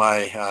beginning of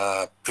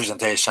my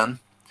presentation,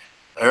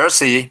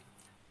 ERSI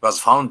was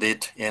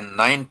founded in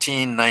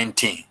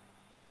 1919.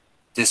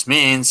 This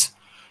means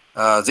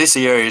this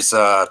year is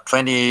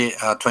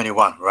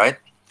 2021, right?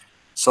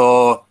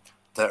 So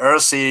the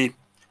ERSI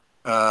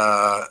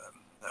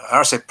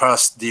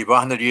passed the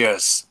 100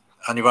 years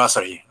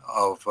anniversary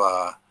of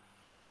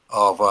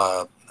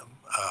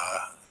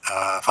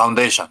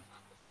foundation.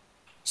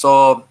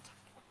 So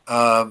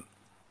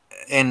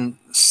in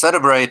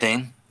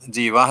celebrating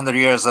the 100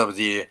 years of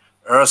the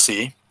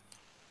ERSI,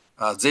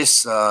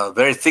 this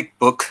very thick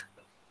book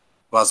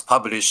was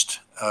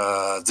published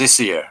this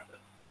year.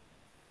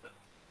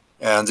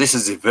 And this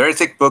is a very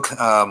thick book,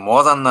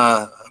 more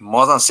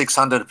than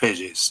 600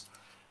 pages.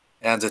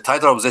 And the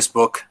title of this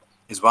book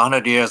is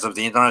 100 Years of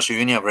the International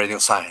Union of Radio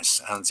Science.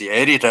 And the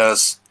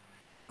editors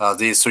are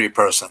these three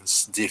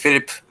persons. The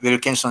Philip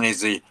Wilkinson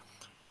is the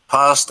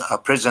past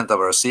president of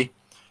ERSI,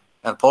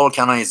 and Paul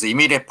Cannon is the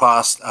immediate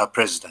past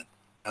president.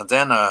 And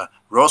then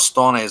Ross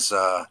Stone is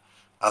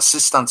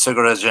assistant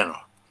secretary general.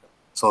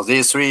 So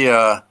these three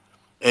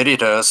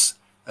editors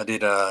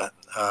did a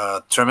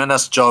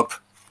tremendous job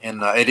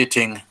in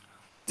editing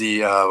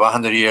the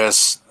 100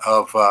 years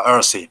of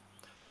ERSI.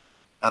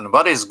 And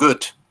what is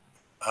good,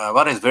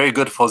 what is very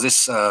good for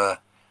this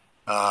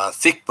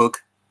thick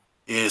book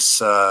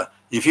is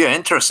if you're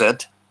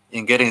interested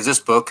in getting this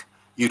book,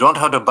 you don't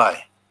have to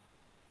buy.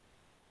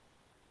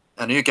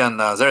 And you can,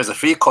 there is a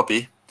free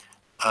copy,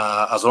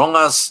 as long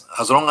as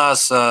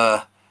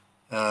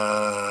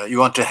you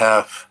want to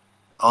have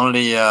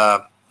only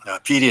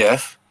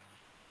PDF,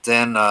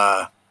 then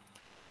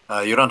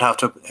you don't have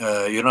to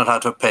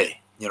pay.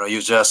 You know,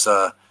 you just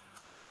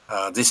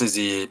this is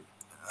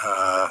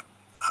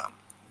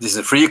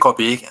a free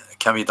copy,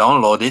 can be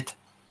downloaded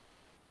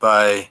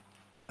by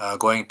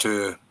going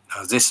to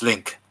this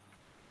link.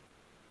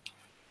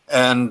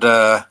 And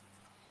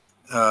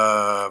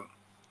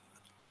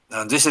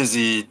this is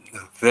the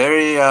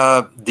very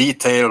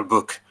detailed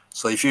book.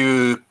 So if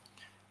you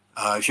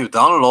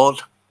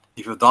download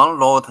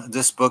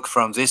this book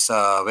from this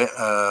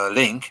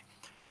link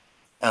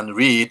and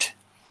read,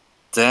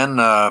 then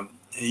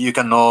you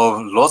can know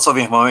lots of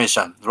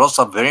information, lots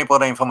of very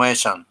important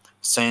information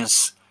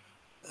since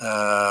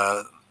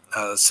the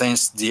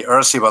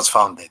ERSI was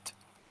founded.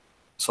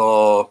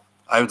 So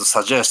I would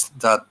suggest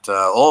that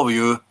all of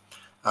you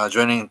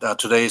joining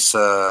today's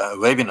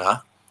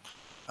webinar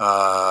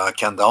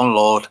can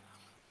download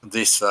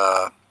this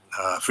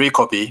free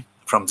copy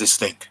from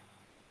this link.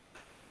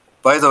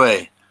 By the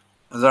way,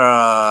 there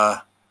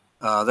are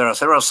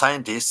several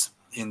scientists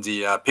in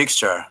the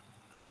picture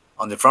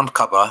on the front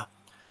cover,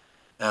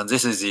 and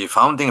this is the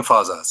founding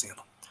fathers. You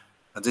know,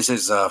 and this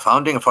is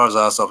founding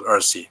fathers of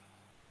ERSI,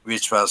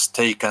 which was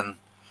taken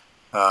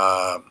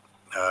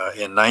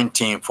in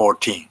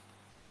 1914.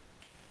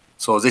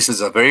 So this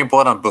is a very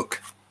important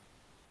book.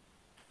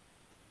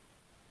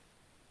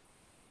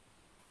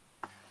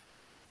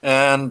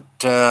 And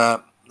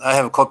I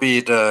have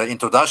copied the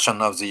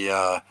introduction of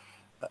the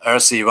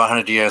ERSI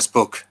 100 Years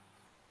book.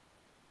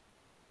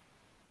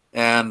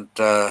 And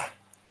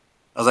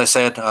as I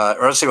said,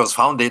 ERSI was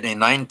founded in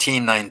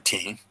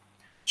 1919,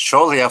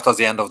 shortly after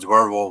the end of the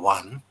World War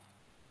I.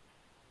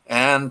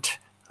 And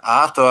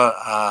after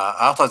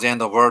the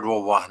end of World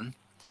War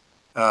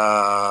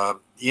I,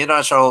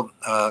 international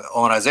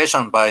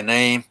organization by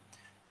name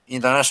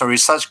International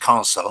Research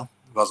Council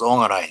was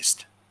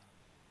organized.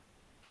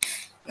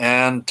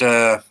 And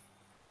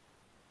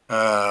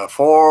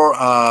four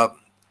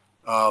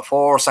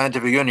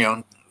scientific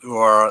unions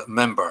were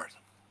members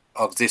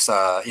of this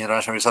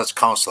International Research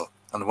Council.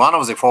 And one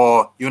of the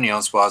four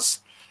unions was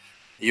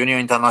Union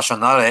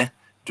Internationale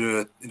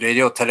de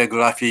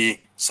Radiotelegraphie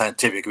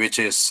Scientifique, which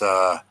is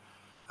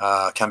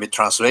can be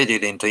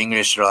translated into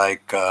English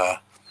like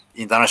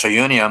International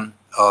Union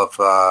of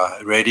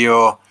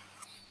Radio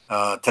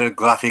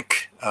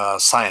Telegraphic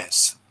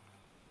Science.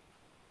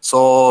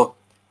 So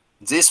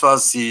this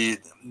was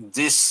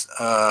this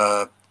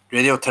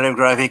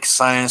Radiotelegraphic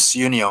Science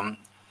Union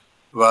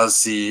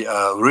was the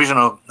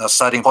original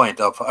starting point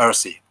of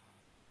ERSI.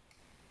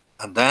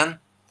 And then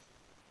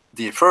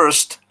the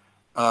first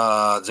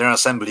General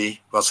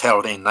Assembly was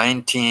held in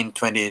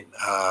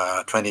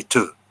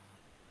 1922.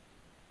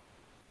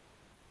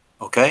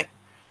 Okay?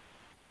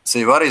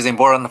 See, what is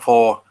important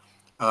for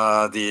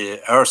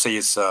the ERSI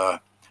is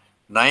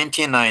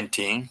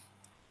 1919,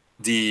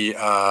 the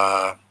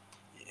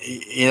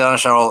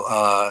International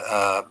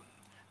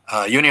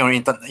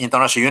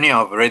International Union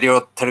of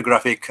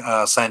Radiotelegraphic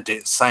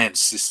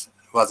Sciences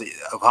was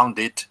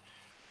founded,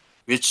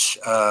 which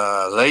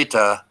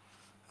later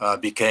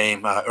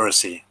became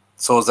ERSI.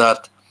 So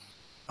that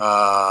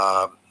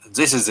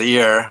this is the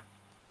year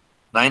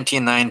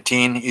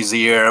 1919 is the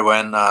year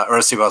when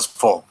ERSI was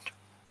formed.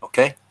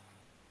 Okay,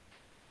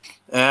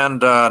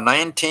 and then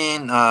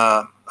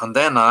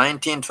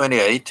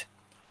 1928.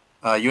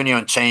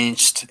 Union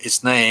changed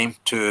its name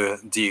to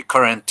the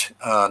current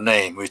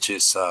name, which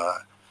is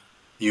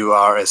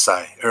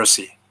URSI,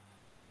 ERSI.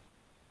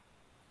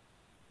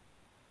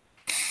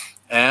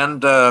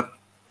 And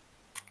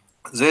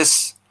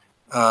this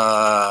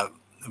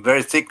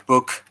very thick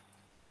book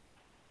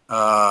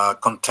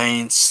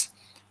contains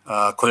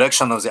a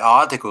collection of the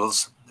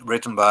articles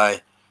written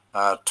by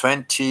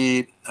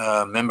 20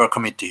 member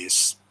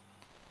committees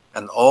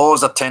and all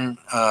the 10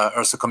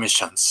 ERSI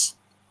commissions,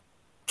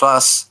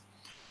 plus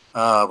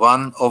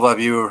one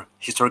overview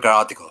historical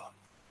article.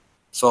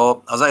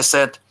 So, as I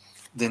said,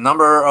 the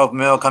number of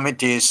member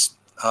committees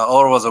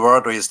all over the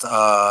world is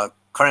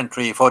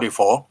currently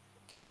 44,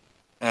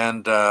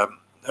 and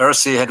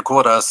ERSI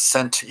headquarters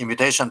sent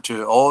invitation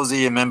to all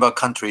the member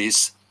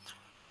countries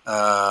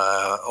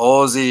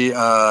all the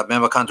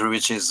member country,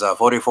 which is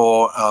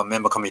 44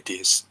 member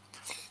committees.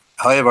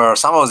 However,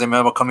 some of the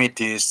member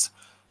committees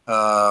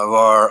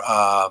were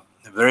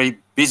very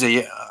busy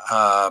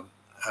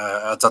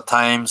at the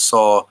time,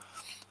 so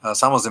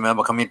some of the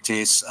member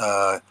committees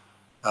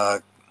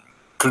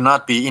could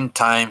not be in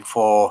time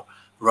for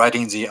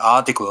writing the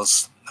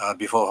articles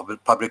before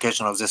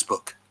publication of this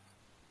book.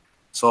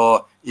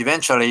 So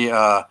eventually,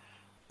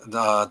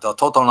 the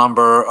total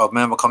number of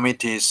member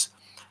committees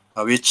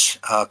which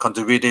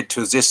contributed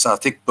to this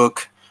thick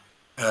book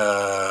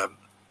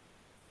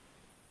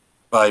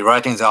by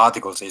writing the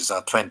articles is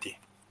 20.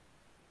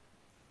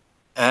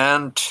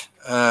 And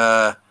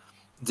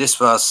this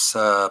was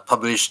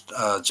published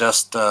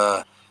just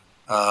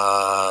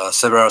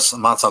several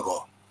months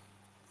ago.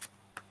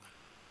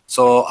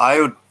 So I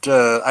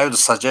would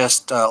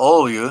suggest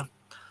all of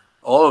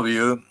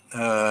you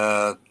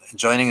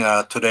joining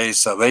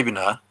today's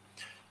webinar,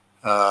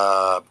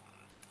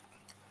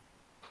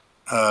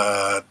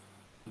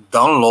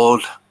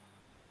 download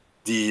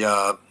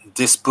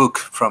this book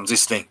from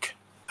this link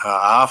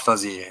after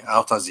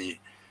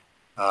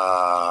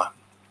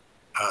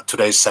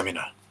today's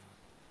seminar.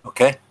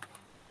 Okay.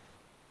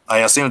 I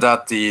assume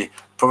that the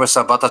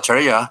Professor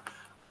Bhattacharya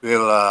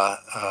will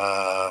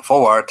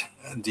forward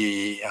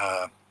the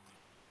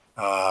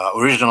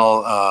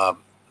original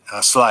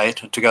slide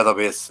together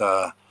with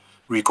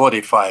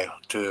recorded file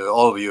to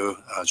all of you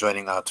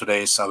joining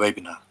today's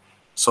webinar,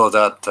 so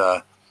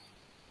that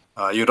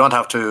you don't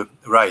have to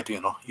write.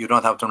 You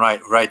don't have to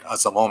write at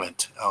the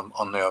moment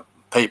on your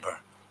paper.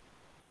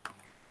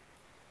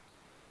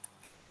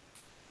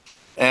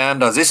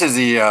 And this is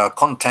the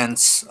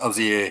contents of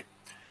the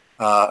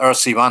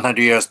RC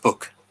 100 Years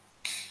book.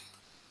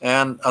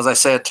 And as I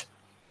said,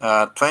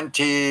 a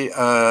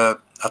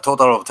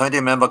total of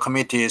 20 member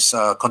committees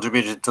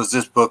contributed to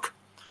this book,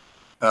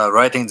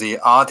 writing the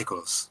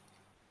articles.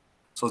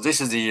 So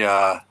this is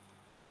the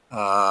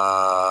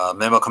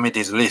member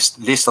committees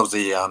list of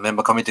the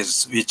member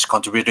committees which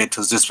contributed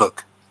to this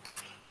book.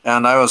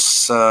 And I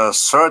was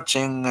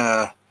searching.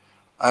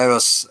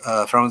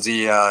 From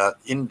the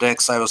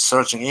index, I was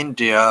searching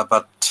India,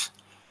 but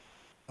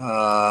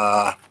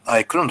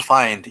I couldn't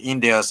find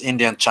India's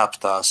Indian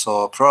chapter.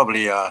 So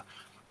probably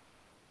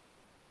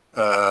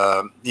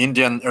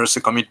Indian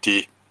RC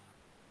committee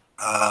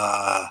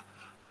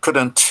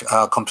couldn't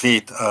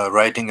complete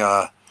writing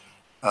a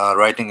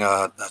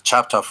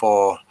chapter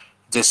for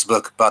this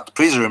book. But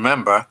please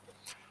remember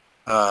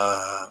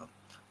that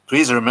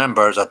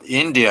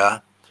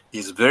India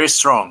is very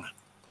strong.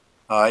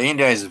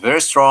 India is very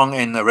strong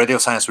in radio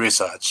science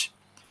research,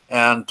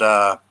 and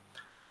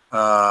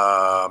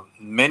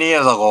many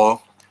years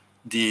ago,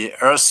 the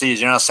RC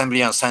General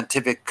Assembly and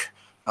Scientific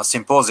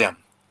Symposium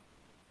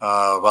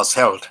was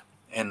held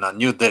in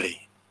New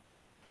Delhi.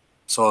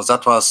 So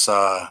that was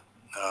a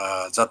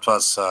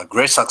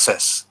great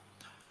success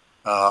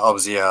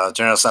of the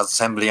General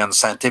Assembly and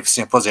Scientific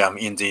Symposium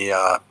in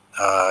the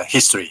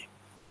history.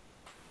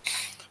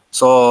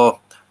 So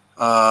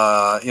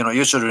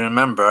you should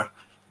remember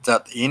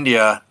that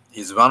India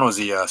is one of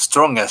the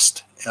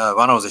strongest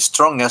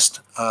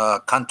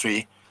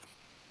country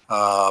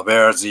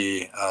where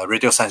the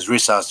radio science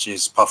research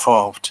is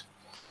performed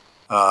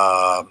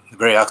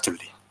very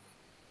actively.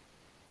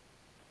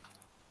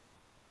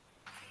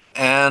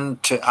 And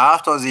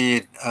after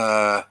the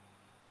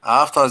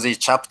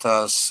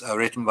chapters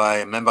written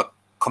by member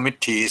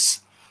committees,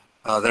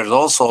 there's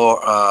also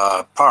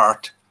a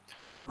part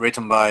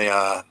written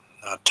by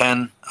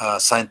 10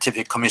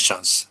 scientific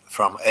commissions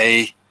from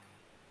A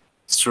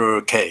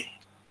through K.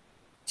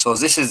 So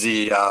this is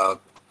the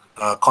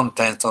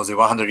content of the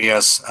 100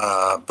 Years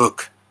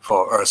book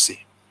for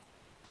RC.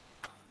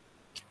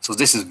 So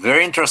this is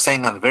very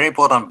interesting and very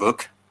important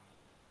book.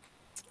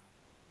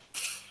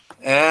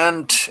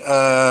 And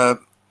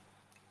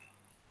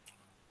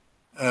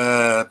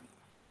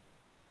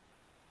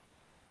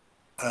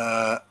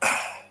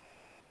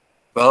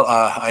well,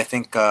 I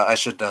think I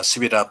should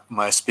speed up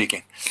my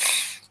speaking.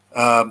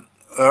 In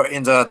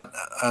the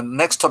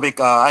next topic,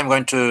 I'm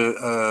going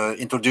to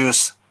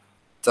introduce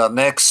the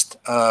next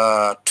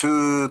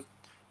 2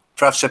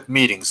 flagship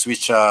meetings,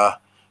 which are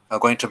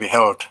going to be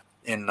held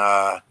in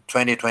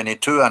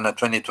 2022 and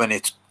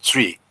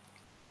 2023.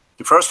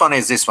 The first one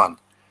is this one,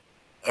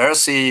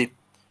 RC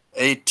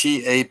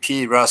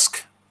ATAP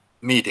RASC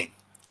meeting.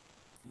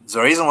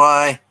 The reason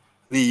why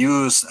we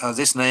use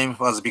this name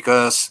was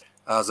because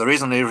the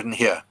reason is written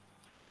here.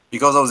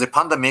 Because of the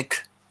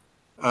pandemic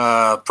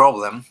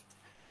problem,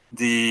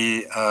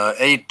 the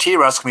AT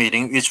RASC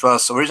meeting, which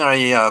was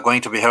originally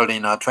going to be held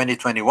in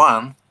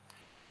 2021,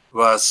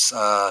 was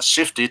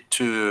shifted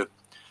to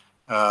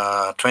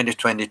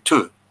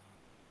 2022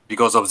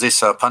 because of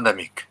this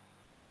pandemic.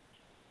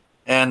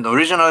 And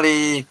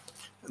originally,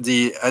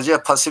 the Asia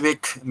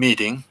Pacific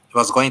meeting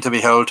was going to be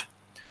held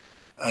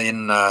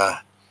in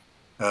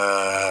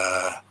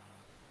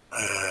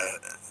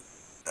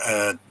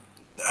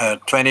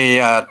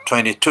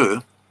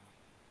 2022.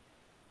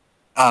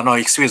 No,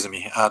 excuse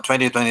me,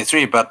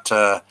 2023. But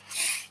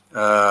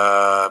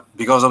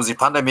because of the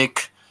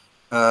pandemic,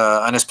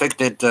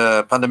 unexpected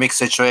pandemic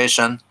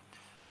situation,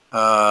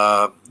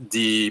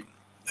 the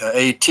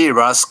AT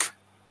RASC,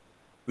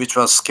 which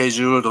was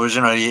scheduled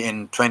originally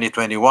in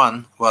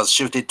 2021, was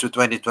shifted to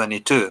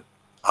 2022.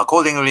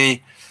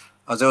 Accordingly,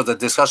 there was a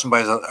discussion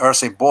by the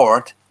RC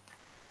board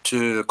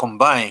to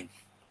combine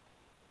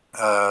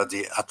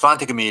the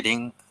Atlantic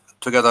meeting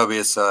together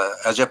with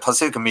Asia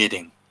Pacific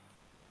meeting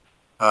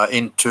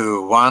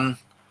into one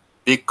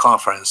big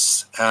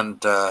conference. And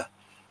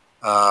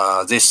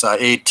this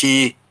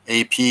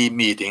AT-AP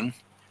meeting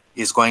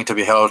is going to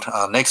be held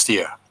next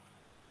year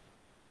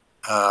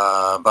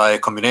by a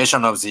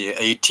combination of the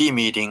AT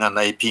meeting and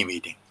AP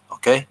meeting,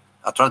 okay?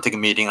 Atlantic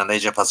meeting and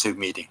Asia Pacific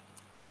meeting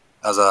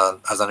as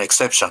an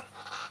exception.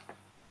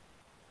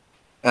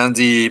 And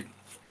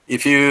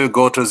if you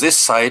go to this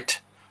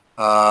site,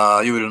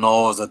 you will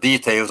know the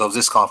details of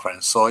this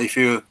conference. So if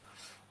you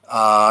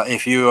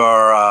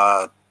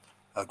are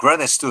a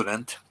graduate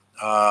student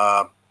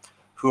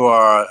who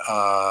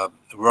are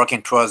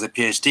working towards a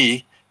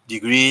PhD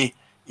degree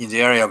in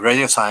the area of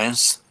radio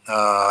science,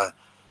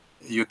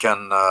 you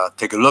can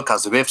take a look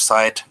at the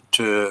website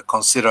to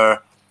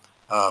consider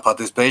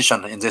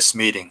participation in this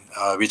meeting,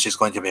 which is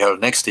going to be held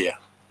next year.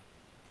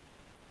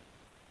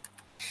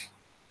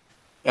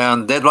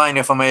 And deadline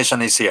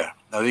information is here.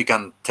 Now we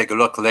can take a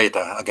look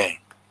later again.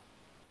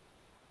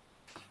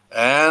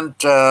 And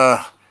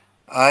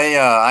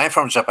I'm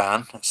from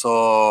Japan,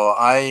 so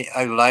I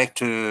would like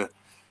to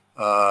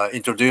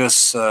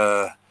introduce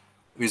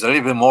with a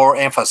little bit more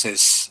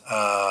emphasis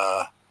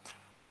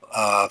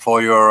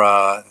for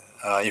your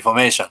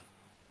information.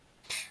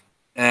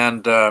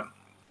 And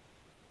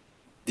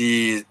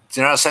the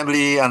General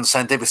Assembly and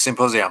Scientific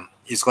Symposium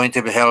is going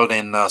to be held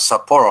in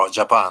Sapporo,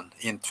 Japan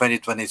in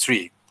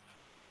 2023.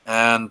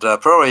 And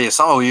probably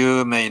some of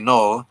you may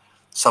know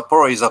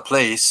Sapporo is a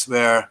place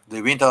where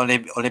the Winter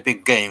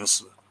Olympic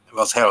Games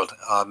was held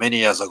many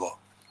years ago.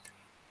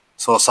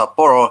 So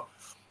Sapporo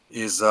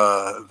is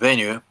a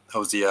venue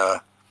of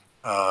the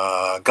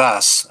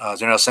GAS,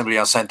 General Assembly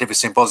and Scientific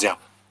Symposium,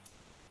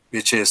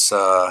 which is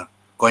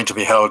going to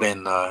be held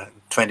in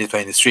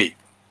 2023.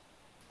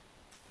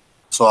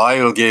 So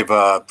I will give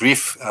a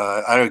brief.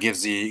 I will give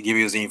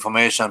you the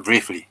information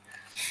briefly.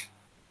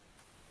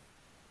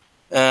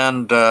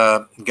 And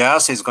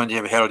GAS is going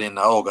to be held in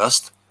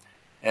August,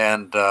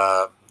 and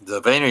the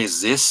venue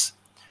is this,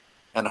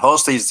 and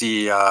host is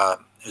the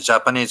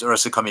Japanese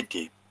Earth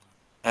Committee,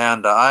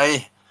 and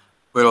I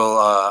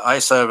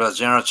serve as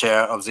general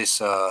chair of this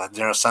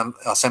General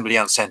Assembly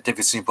and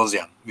Scientific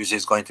Symposium, which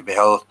is going to be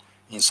held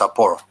in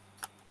Sapporo.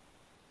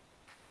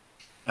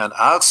 And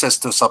access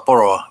to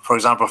Sapporo, for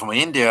example, from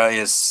India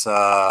is,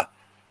 I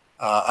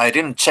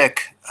didn't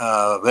check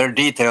very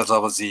details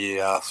of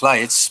the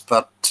flights,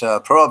 but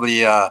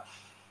probably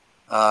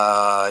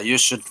you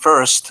should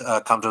first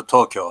come to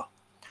Tokyo,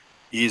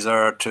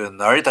 either to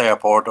Narita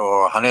Airport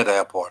or Haneda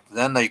Airport.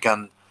 Then you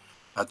can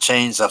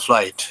change the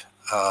flight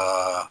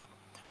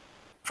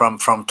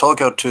from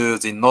Tokyo to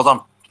the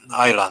northern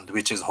island,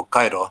 which is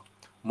Hokkaido.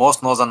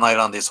 Most northern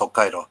island is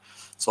Hokkaido.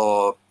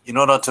 So in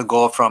order to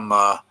go from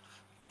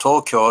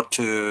Tokyo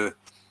to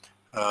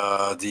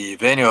the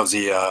venue of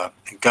the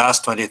GAS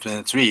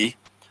 2023,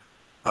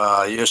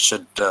 you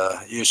should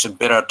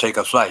better take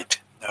a flight,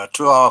 a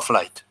 2-hour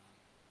flight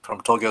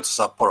from Tokyo to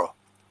Sapporo.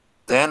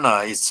 Then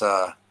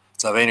the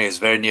venue is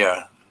very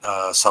near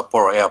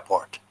Sapporo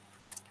Airport.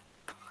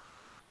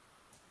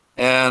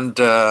 And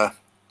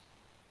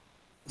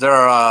there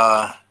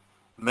are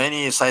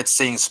many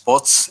sightseeing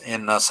spots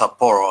in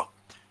Sapporo,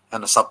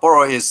 and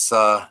Sapporo is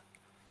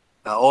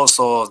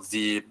also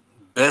the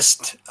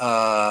best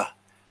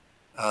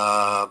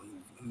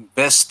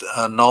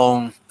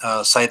known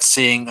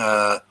sightseeing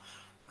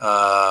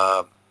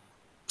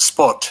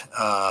spot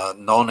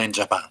known in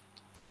Japan.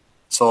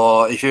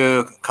 So if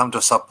you come to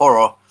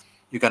Sapporo,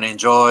 you can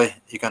enjoy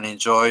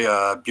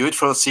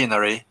beautiful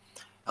scenery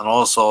and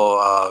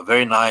also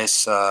very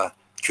nice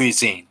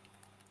cuisine.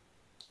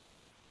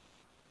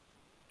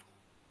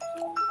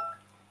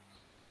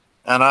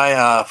 And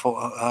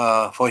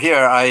for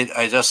here,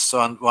 I just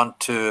want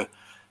to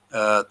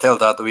tell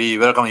that we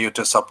welcome you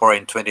to Sapporo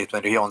in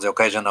 2020 on the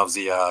occasion of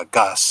the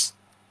GAS.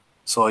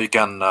 So you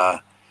can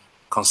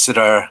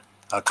consider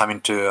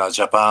coming to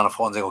Japan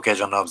on the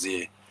occasion of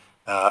the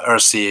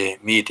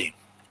RC meeting.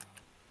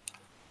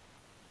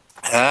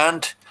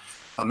 And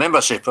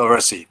membership of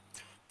RC.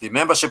 The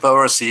membership of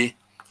RC,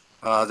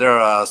 there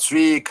are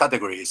 3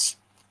 categories.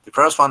 The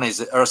first one is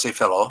the RC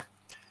Fellow.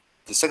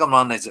 The second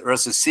one is the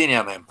RC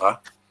Senior Member.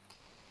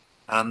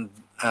 And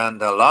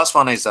the last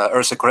one is the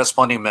RC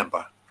Corresponding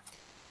Member.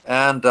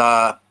 And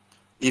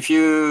if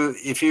you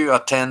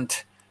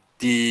attend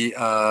the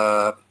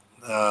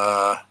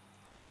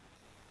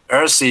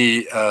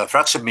RC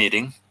flagship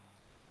meeting,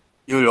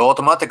 you will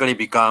automatically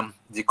become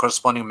the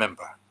corresponding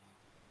member.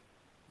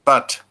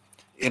 But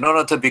in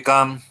order to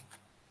become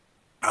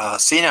a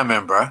senior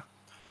member,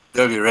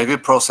 there will be a review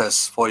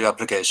process for your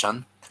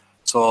application.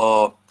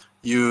 So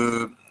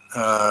there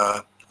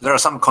are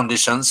some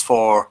conditions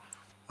for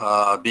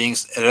being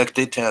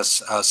elected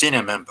as a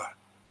senior member.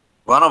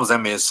 One of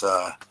them is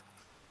that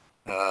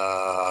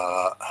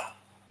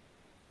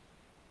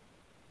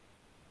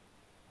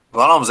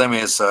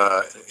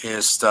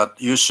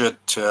you should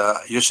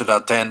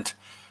attend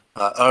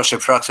Earth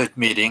refractive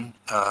meeting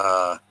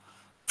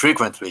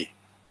frequently,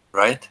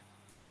 right?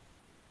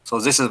 So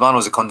this is one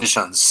of the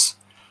conditions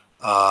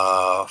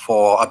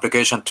for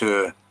application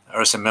to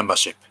ERSI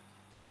membership.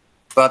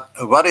 But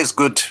what is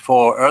good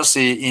for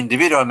ERSI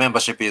individual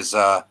membership is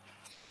unlike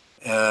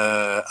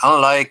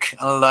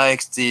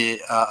the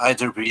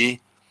IEEE,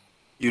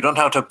 you don't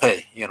have to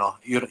pay. You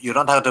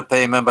don't have to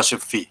pay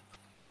membership fee.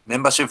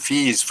 Membership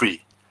fee is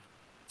free.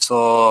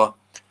 So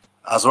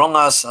as long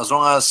as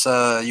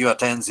you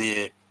attend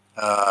the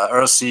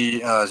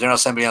ERSI General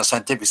Assembly and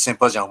Scientific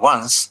Symposium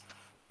once,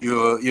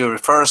 you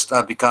first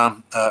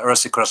become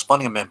ERSI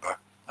corresponding member,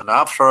 and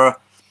after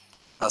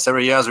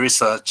several years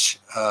research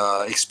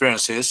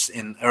experiences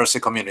in ERSI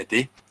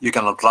community, you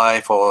can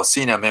apply for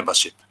senior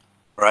membership,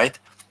 right?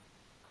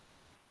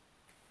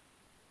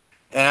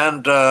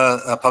 And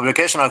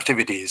publication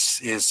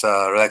activities is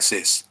like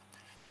this.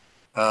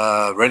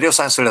 Radio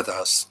science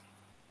letters.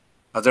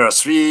 There are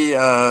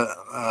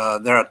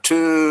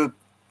two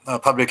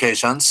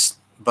publications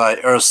by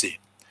ERSI.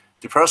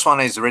 The first one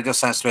is radio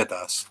science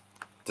letters.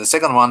 The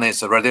second one is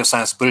the radio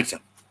science bulletin.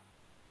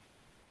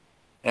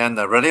 And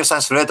the radio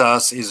science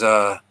letters is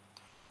a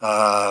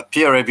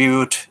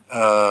peer-reviewed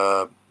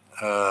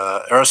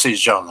ERSI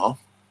journal,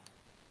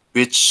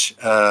 which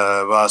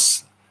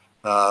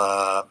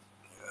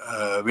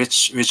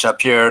which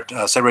appeared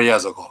several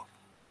years ago.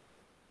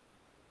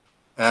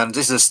 And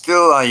this is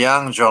still a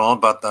young journal,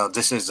 but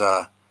this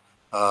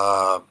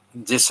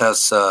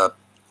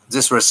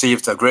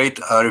received a great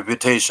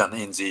reputation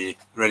in the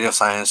radio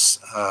science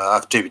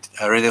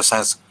radio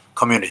science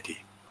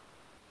community.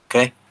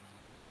 Okay.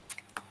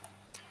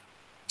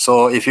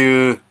 So if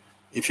there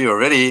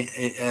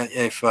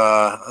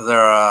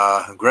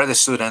are graduate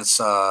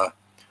students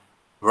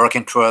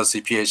working towards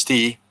the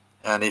PhD,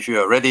 and if you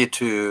are ready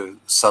to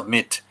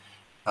submit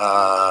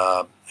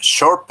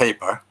short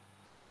paper,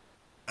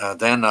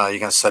 then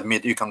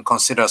you can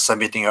consider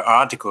submitting your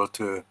article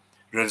to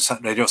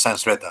radio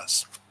science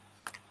letters.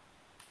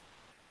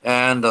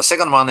 And the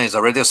second one is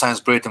a radio science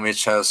bulletin,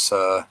 which has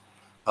a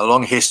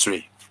long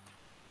history.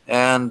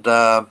 And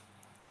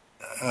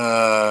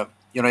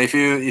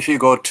if you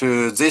go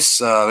to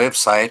this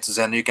website,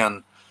 then you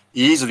can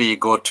easily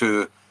go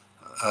to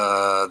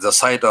the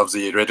site of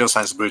the radio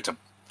science bulletin.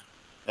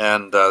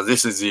 And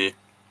this is the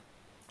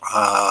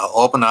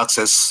open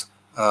access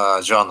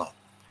journal.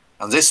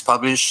 And this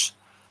publishes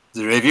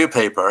the review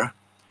paper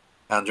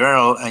and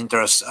general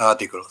interest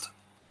articles.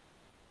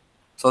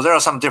 So there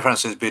are some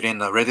differences between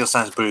the radio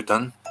science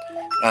bulletin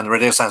and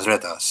radio science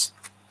letters.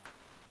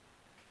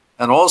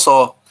 And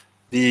also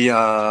the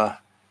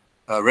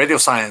radio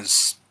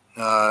science,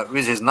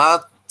 which is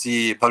not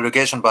the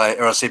publication by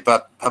ERSI,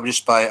 but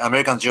published by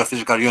American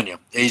Geophysical Union,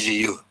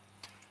 AGU.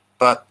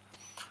 But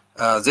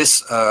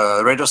this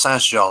radio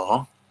science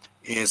journal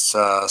is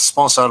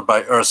sponsored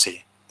by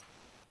ERSI,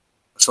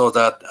 so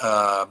that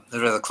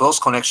there is a close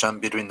connection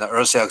between the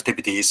ERSI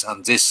activities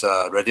and this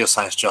radio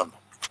science journal.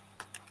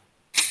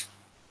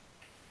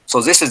 So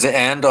this is the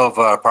end of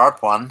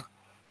part one.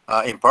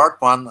 In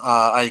part one,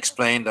 I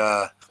explained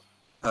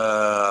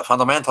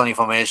fundamental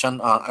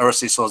information on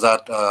ERSI, so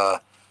that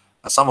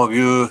some of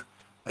you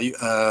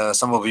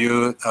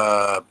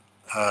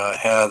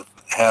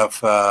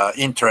have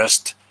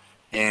interest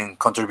in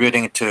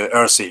contributing to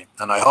ERSI,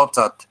 and I hope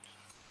that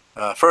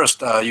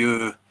first I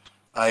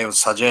would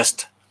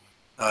suggest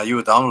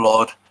you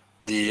download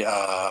the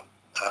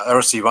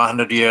ERSI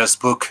 100 Years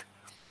book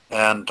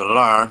and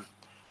learn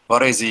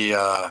what is the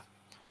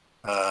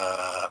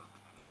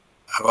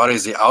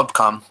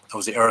outcome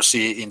of the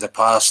ERSI in the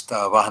past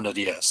 100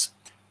 years.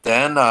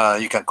 Then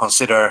you can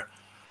consider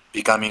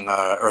becoming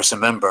an ERSI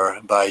member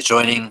by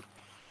joining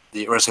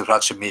the ERSI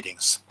flagship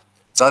meetings.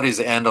 That is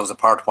the end of the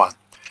part one.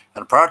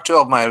 And part two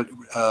of my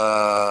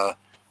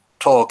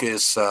talk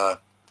is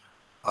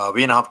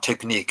Wiener-Hopf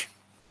technique,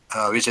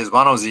 which is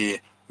one of the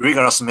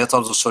rigorous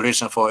methods of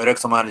solution for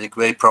electromagnetic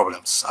wave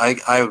problems.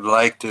 I would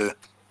like to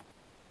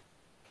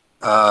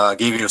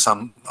give you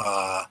some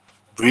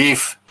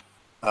brief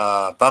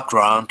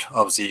background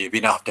of the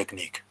Wiener-Hopf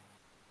technique.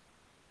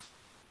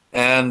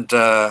 And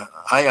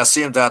I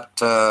assume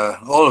that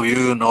all of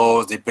you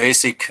know the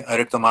basic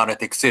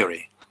electromagnetic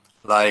theory,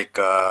 like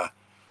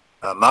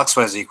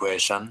Maxwell's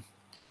equation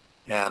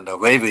and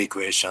wave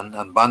equation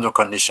and boundary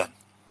condition.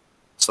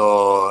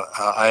 So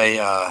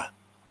I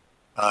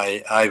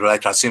would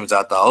like to assume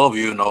that all of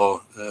you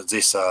know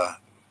this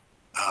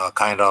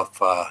kind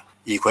of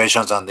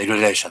equations and the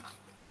relation.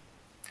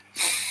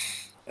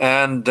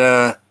 And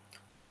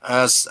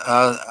as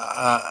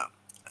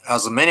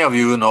many of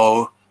you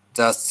know,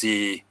 that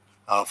the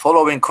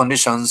following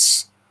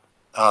conditions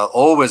are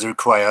always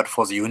required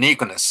for the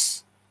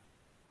uniqueness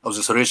of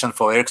the solution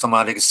for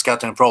electromagnetic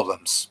scattering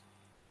problems.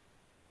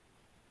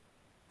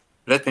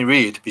 Let me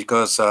read,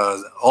 because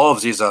all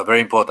of these are very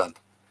important.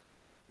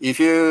 if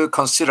you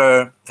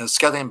consider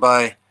scattering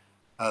by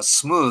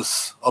smooth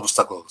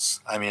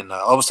obstacles, I mean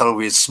obstacle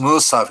with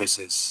smooth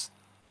surfaces.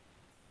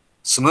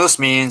 Smooth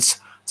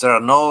means there are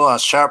no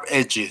sharp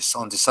edges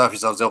on the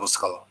surface of the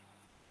obstacle.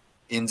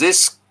 In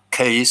this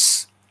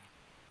case,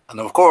 and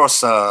of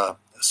course,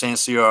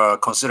 since you are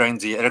considering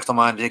the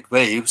electromagnetic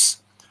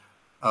waves,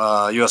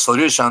 your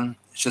solution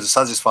should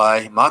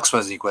satisfy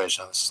Maxwell's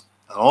equations.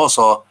 And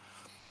also,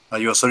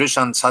 your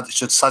solution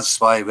should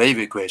satisfy wave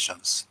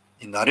equations.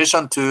 In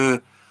addition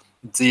to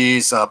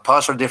these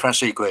partial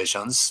differential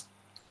equations,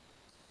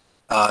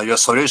 your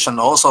solution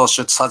also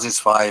should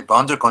satisfy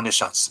boundary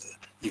conditions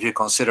if you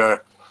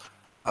consider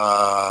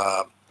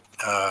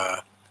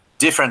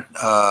different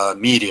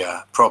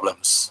media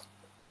problems.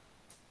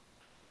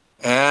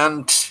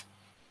 And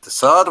the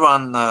third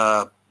one,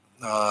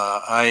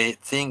 I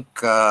think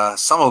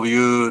some of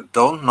you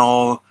don't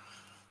know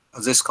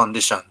this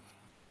condition,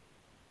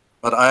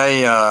 but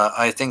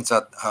I think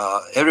that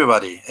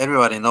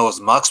everybody knows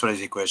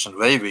Maxwell's equation,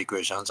 wave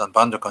equations, and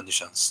boundary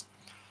conditions.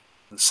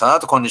 The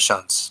third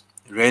conditions,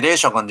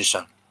 radiation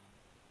condition.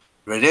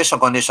 Radiation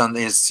condition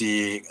is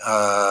the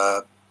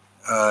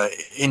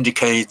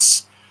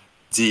indicates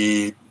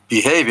the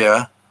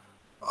behavior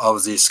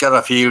of the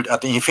scalar field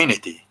at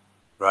infinity,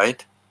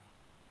 right?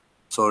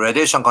 So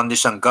radiation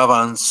condition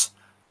governs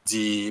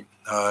the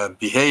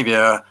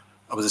behavior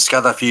of the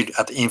scalar field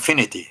at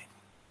infinity.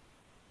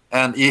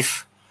 And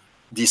if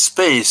the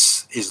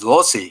space is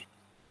lossy,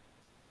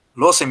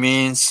 lossy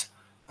means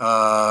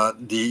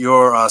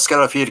your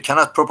scalar field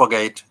cannot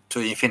propagate to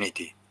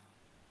infinity,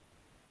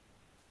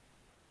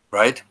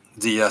 right?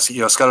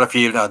 Your scalar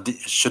field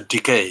should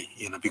decay,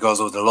 because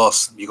of the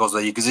loss, because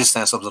of the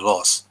existence of the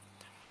loss.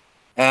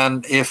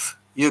 And if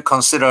you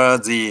consider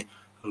the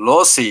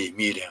lossy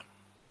medium,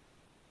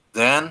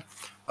 then,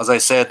 as I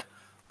said,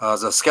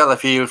 the scalar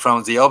field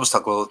from the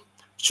obstacle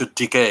should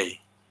decay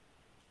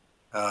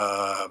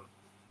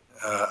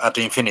at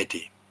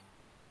infinity.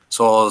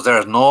 So there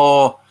are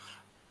no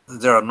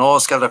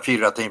scalar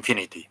field at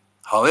infinity.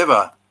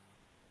 However,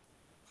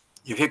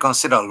 if you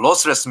consider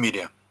lossless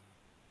medium,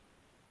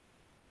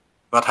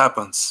 what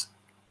happens?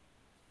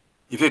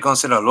 If you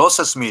consider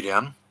lossless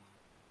medium,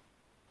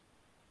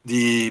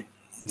 the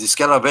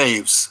scalar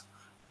waves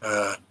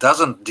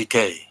doesn't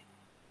decay.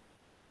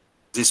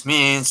 This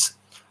means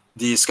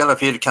the scalar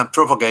field can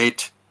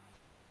propagate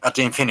at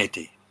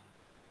infinity.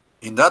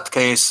 In that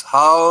case,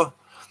 how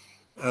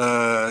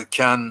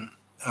can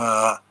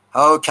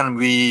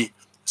we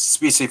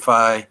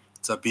specify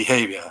the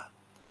behavior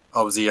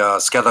of the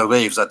scalar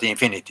waves at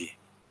infinity?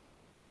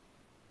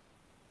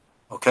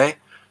 Okay,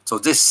 so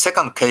this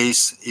second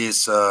case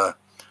is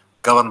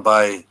governed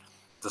by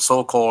the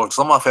so-called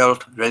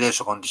Sommerfeld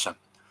radiation condition.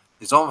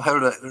 The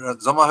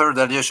Sommerfeld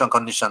radiation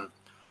condition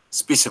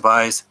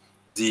specifies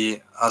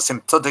the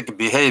asymptotic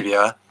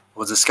behavior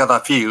of the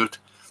scalar field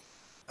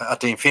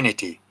at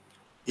infinity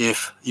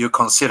if you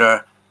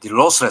consider the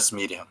lossless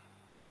medium.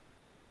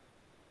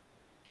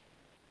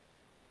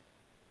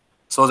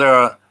 So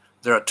there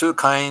are two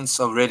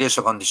kinds of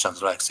radiation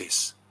conditions like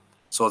this.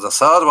 So the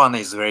third one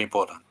is very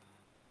important.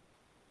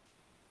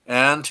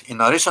 And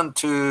in addition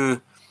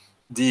to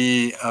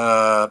these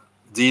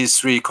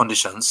three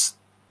conditions,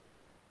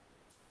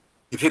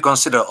 if you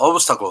consider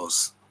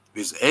obstacles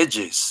with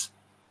edges,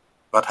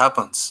 what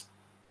happens?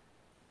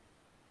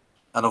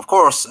 And of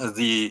course,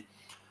 the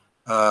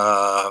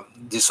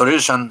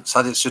solution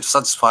should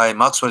satisfy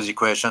Maxwell's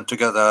equation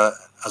together,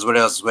 as well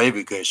as wave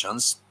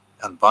equations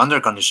and boundary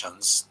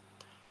conditions,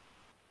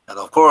 and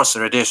of course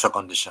radiation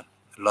condition,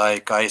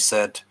 like I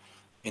said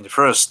in the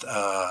first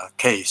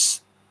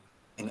case.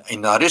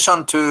 In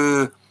addition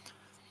to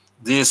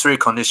these three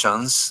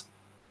conditions,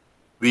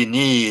 we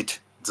need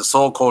the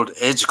so-called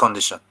edge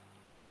condition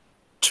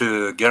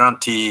to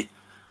guarantee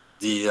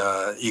the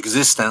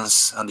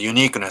existence and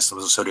uniqueness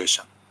of the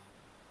solution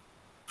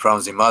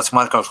from the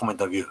mathematical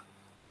point of view.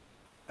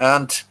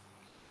 And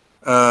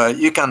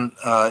you can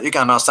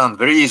understand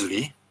very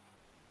easily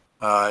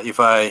if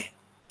I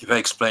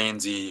explain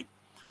the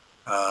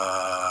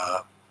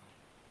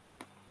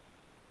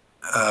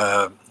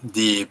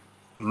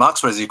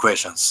Maxwell's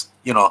equations.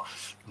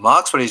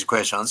 Maxwell's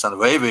equations and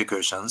wave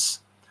equations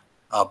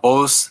are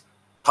both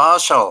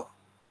partial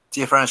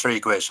differential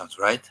equations,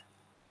 right?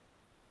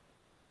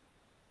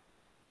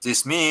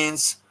 This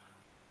means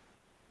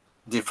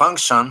the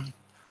function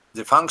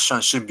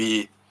should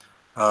be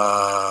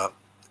the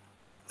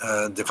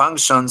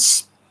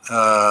functions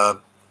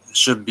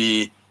should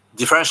be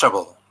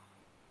differentiable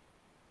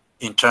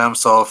in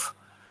terms of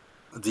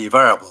the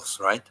variables,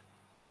 right?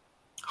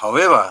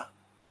 However,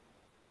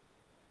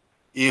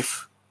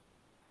 if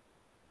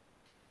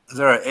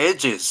there are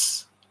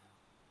edges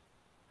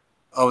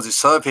of the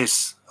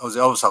surface of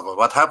the obstacle,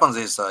 what happens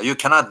is you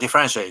cannot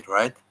differentiate,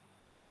 right?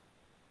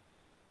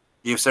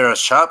 If there are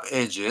sharp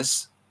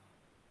edges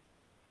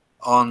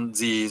on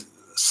the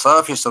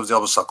surface of the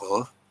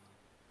obstacle,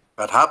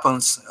 what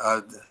happens,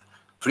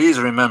 please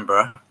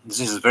remember, this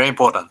is very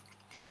important.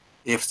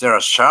 If there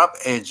are sharp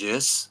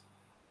edges,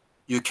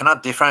 you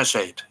cannot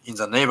differentiate in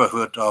the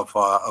neighborhood of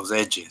the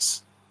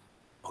edges.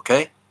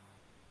 Okay.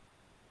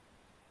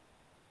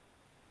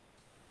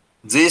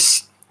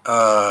 This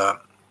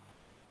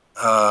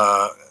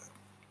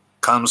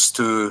comes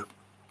to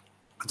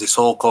the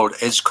so-called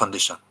edge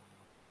condition.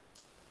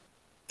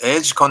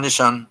 Edge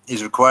condition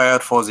is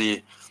required for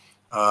the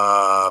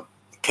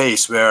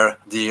case where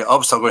the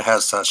obstacle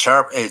has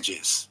sharp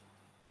edges.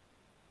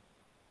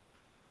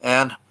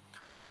 And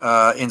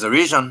in the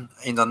region,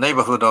 in the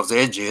neighborhood of the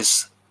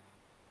edges,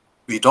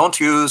 we don't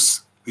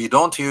use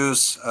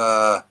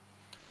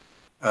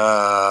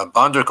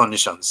boundary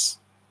conditions.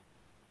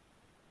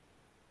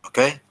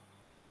 Okay.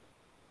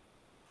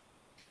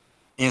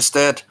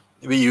 Instead,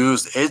 we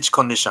use edge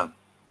condition.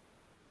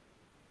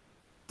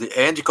 The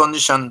edge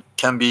condition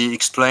can be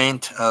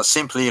explained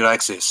simply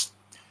like this.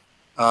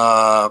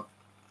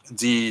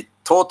 The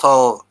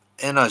total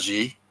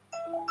energy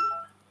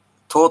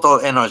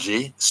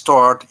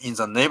stored in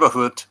the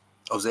neighborhood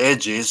of the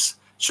edges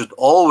should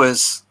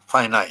always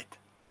finite.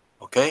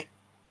 Okay?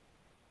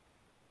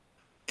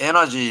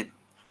 Energy,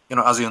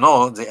 as you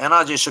know, the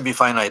energy should be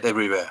finite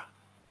everywhere.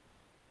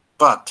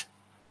 But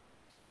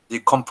the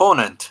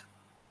component,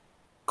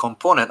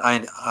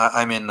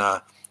 I mean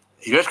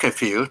electric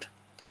field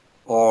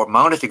or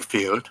magnetic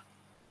field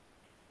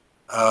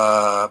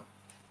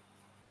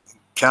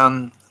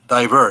can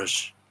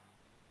diverge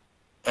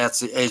at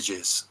the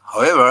edges.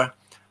 However,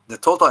 the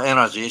total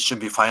energy should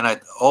be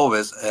finite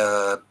always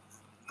in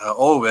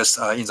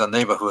the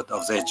neighborhood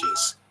of the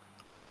edges.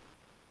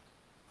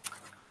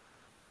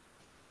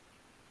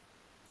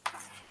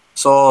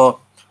 So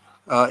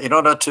in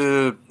order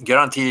to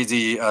guarantee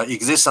the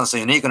existence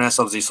and uniqueness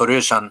of the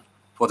solution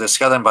for the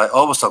scattering by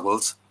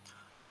obstacles,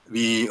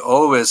 we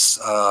always,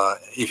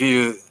 if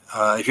you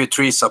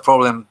treat a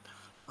problem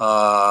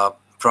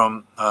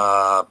from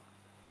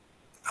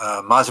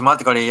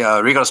mathematically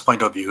rigorous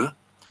point of view,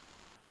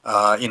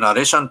 in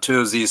addition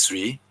to these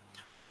three,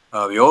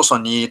 we also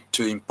need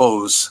to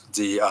impose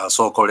the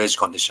so-called edge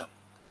condition.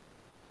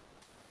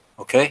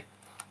 Okay.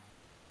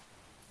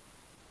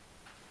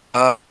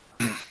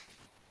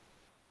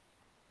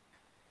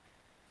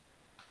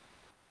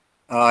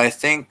 I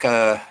think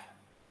I'd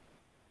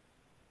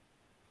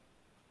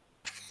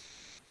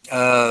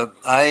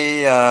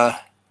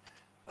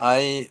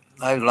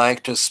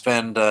like to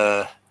spend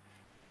 10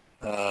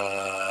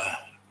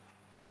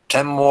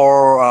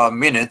 more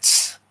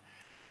minutes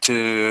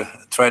to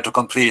try to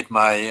complete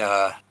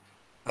my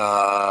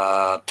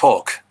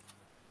talk.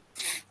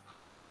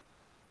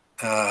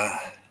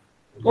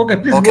 Okay,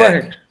 please go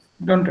ahead.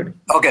 Don't worry.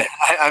 Okay,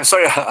 I'm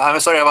sorry.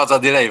 I'm sorry about the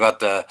delay,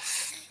 but no,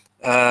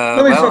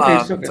 it's okay.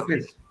 It's okay.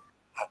 Please.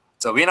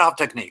 The Wiener-Hopf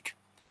technique.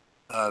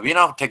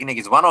 Wiener-Hopf technique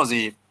is one of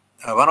the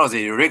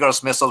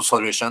rigorous method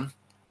solution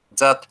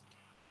that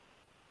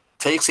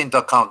takes into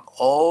account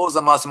all the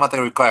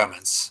mathematical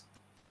requirements,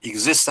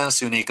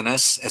 existence,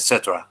 uniqueness,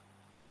 etc.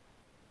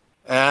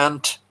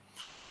 And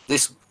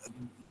this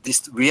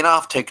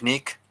Wiener-Hopf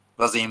technique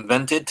was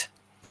invented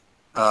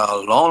a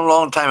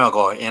long time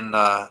ago in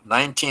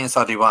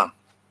 1931.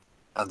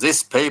 And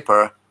this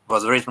paper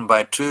was written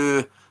by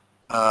two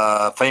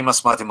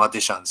famous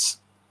mathematicians.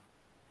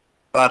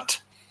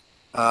 But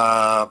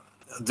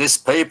this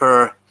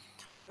paper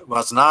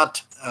was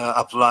not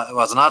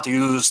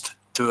used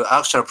to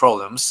actual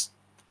problems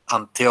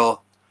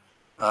until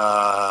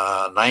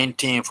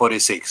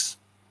 1946.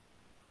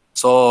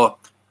 So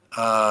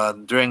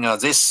during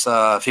this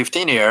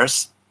 15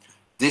 years,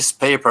 this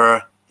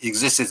paper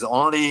existed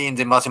only in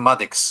the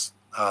mathematics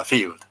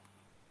field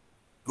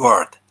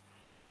world.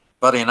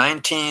 But in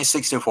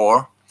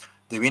 1964,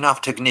 the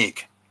Wiener-Hopf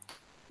technique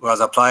was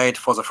applied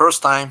for the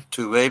first time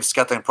to wave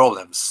scattering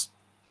problems,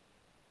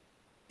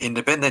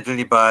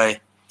 independently by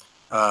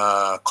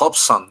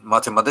Kopson,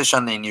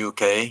 mathematician in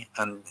UK,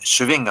 and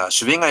Schwinger.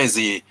 Schwinger is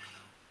the,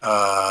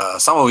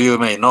 some of you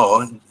may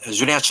know,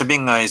 Julian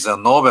Schwinger is a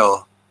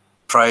Nobel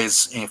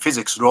Prize in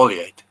Physics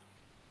laureate.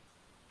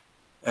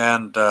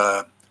 And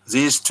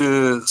these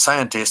two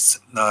scientists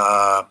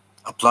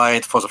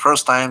applied for the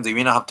first time the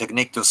Wiener-Hopf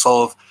technique to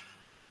solve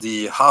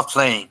the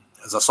half-plane,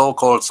 the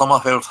so-called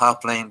Sommerfeld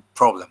half-plane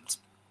problems,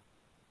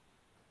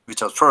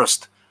 which was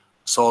first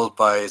solved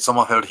by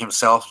Sommerfeld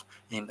himself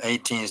in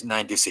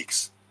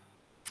 1896.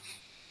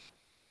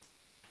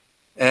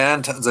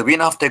 And the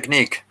Wiener-Hopf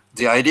technique,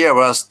 the idea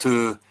was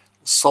to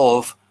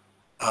solve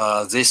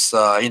this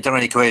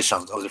integral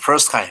equations of the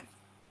first kind.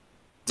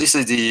 This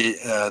is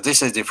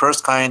the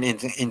first kind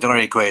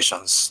integral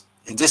equations.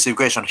 In this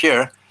equation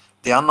here,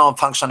 the unknown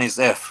function is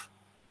f,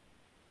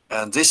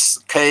 and this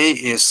k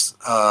is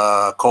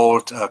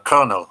called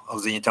kernel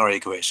of the integral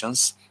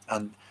equations,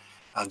 and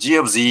g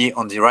of z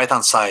on the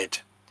right-hand side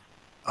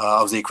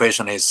of the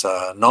equation is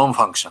a known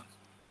function.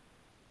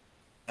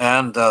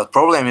 And the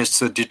problem is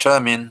to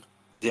determine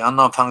the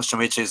unknown function,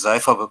 which is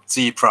f of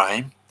z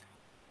prime,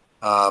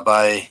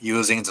 by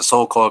using the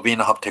so-called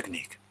Wiener-Hopf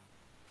technique.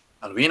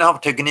 And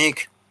Wiener-Hopf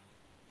technique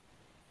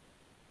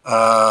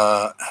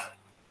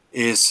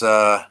is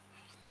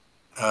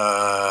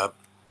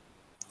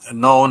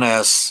known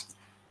as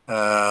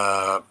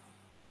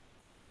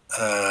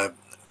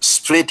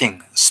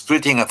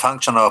splitting a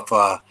function of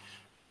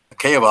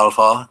k of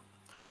alpha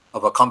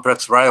of a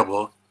complex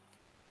variable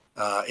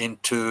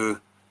into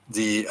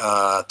the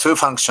two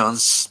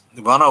functions,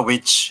 one of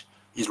which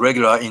is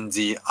regular in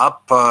the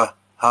upper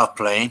half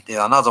plane,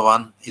 the another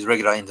one is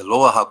regular in the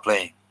lower half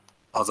plane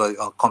of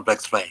the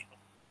complex plane.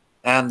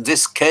 And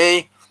this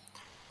k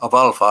of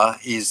alpha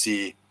is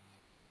the,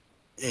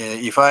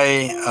 if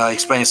I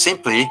explain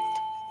simply,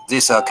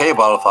 this k of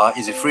alpha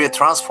is a Fourier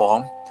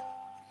transform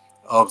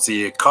of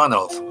the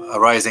kernel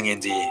arising in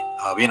the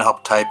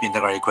Wiener-Hopf type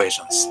integral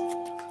equations.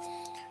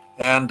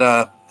 And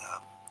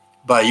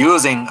by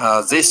using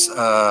this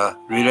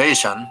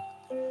relation,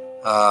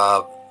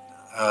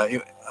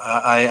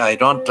 I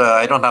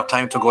don't have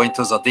time to go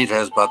into the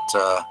details, but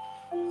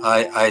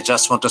I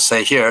just want to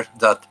say here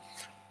that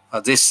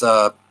this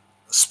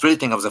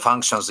splitting of the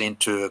functions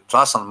into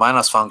plus and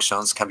minus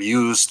functions can be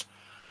used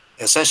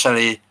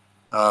essentially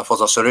for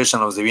the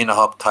solution of the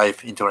Wiener-Hopf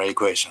type integral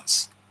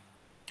equations.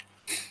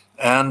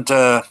 And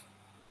there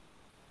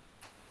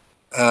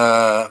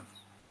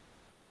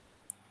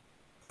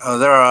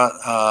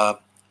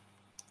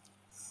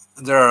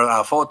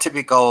are four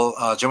typical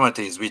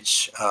geometries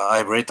which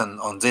I've written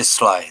on this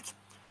slide.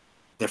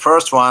 The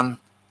first one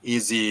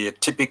is the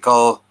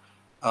typical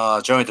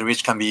geometry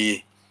which can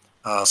be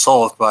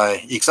solved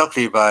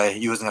exactly by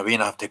using a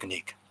Wiener-Hopf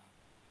technique.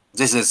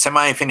 This is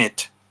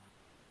semi-infinite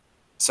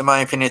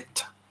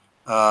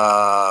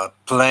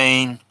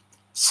plane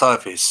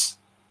surface,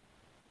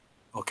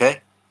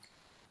 okay,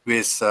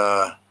 with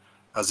a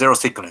zero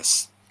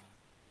thickness.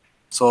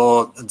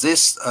 So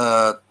this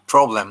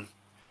problem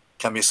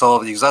can be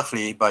solved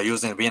exactly by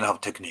using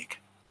Wiener-Hopf technique.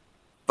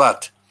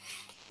 But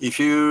if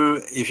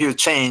you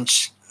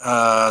change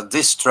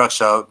this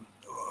structure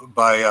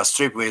by a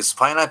strip with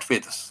finite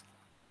width,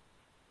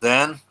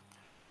 then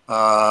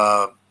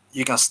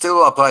you can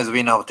still apply the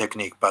Wiener-Hopf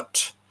technique,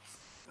 but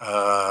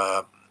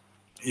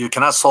you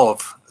cannot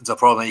solve the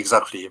problem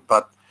exactly.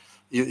 But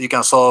you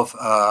can solve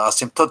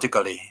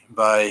asymptotically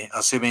by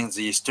assuming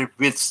the strip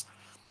width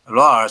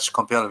large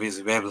compared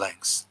with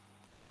wavelengths.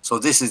 So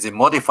this is the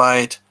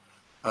modified.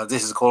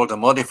 This is called the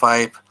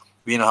modified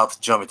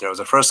Wiener-Hopf geometry of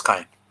the first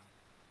kind.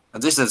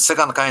 And this is the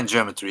second kind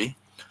geometry.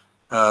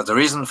 The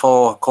reason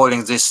for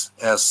calling this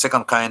as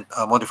second kind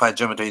modified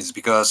geometry is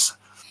because,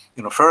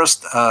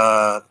 first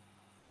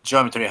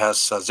geometry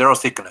has zero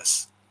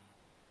thickness,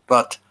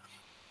 but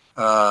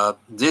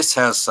this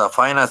has a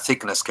finite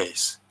thickness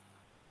case.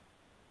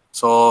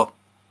 So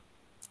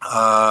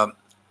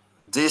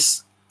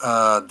this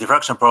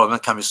diffraction problem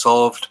can be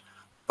solved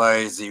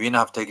by the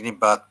Wiener-Hopf technique,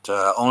 but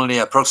only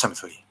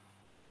approximately.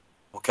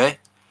 Okay,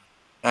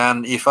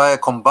 and if I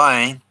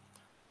combine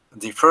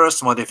the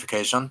first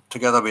modification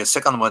together with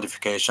second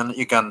modification,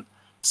 you can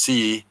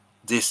see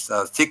this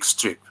thick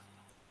strip,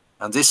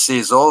 and this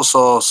is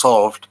also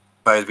solved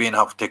by the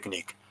Wiener-Hopf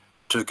technique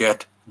to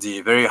get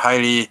the very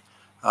highly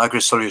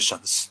accurate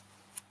solutions.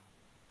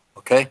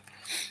 Okay,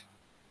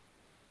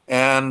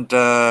 and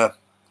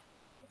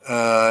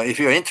if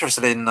you're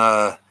interested in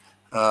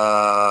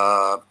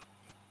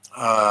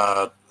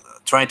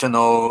trying to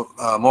know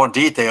more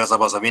details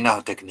about the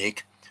Wiener-Hopf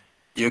technique,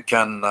 you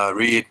can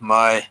read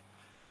my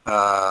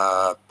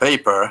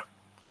paper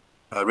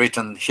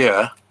written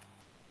here,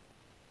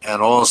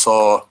 and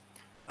also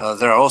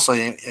there are also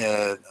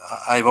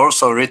I've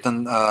also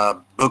written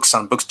books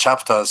and book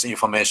chapters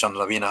information on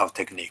the Wiener-Hopf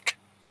technique.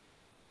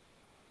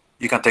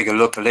 You can take a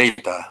look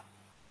later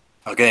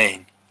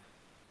again.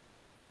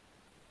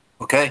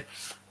 Okay,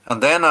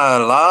 and then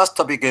last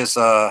topic is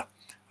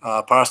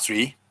part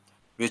 3,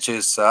 which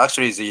is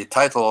actually the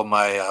title of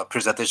my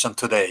presentation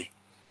today: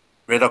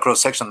 radar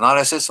cross-section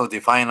analysis of the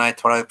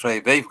finite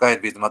arbitrary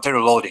waveguide with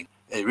material loading,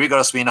 a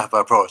rigorous Wiener-Hopf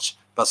approach.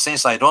 But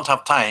since I don't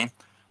have time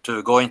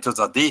to go into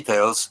the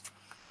details,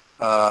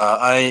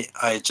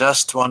 I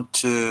just want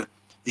to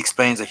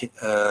explain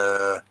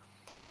the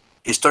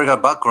historical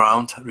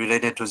background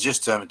related to this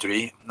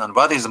geometry and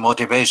what is the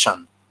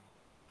motivation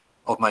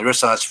of my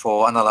research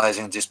for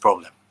analyzing this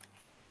problem.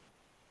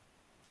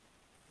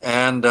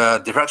 And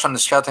diffraction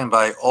scattering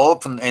by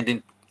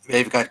open-ended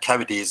waveguide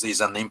cavities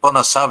is an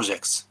important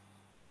subject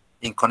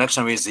in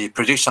connection with the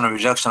prediction and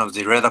reduction of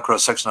the radar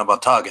cross-section of a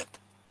target.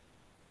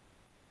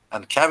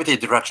 And cavity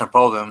diffraction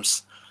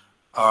problems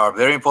are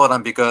very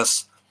important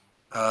because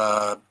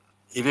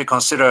if you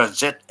consider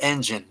jet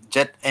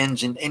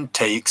engine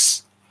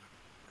intakes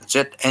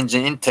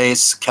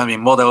can be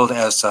modeled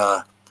as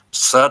a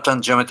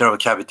certain geometry of a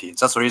cavity.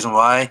 That's the reason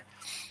why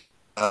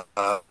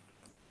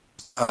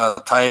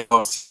type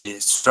of the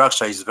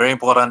structure is very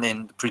important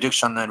in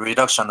prediction and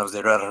reduction of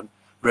the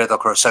radar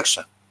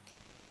cross-section.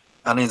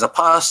 And in the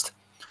past,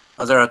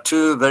 there are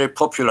two very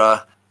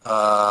popular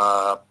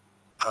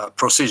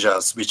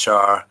procedures, which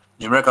are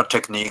numerical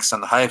techniques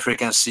and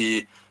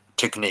high-frequency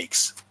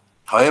techniques.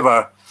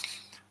 However,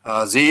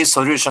 these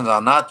solutions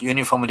are not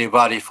uniformly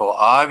valid for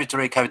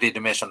arbitrary cavity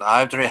dimension,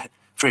 arbitrary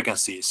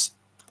frequencies.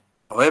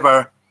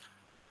 However,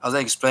 as I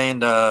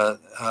explained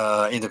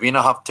in the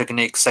Wiener-Hopf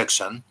technique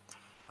section,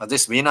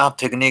 this Wiener-Hopf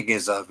technique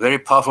is a very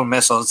powerful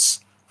method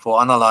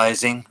for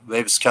analyzing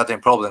wave scattering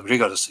problem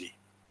rigorously.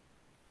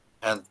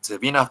 And the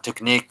Wiener-Hopf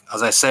technique,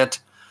 as I said,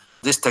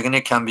 this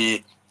technique can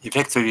be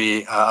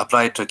effectively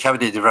applied to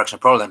cavity diffraction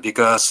problem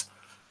because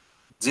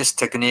this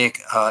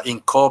technique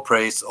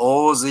incorporates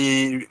all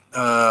the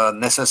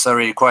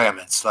necessary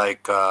requirements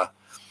like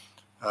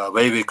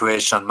wave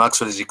equation,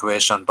 Maxwell's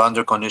equation,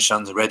 boundary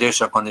conditions,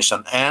 radiation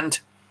condition, and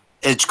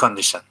edge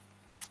condition.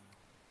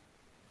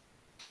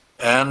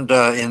 And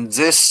in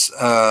this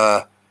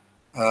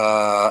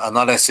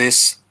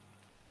analysis,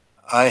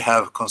 I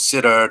have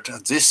considered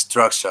this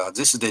structure.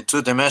 This is the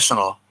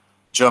two-dimensional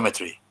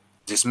geometry.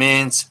 This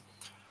means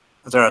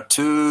there are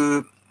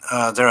two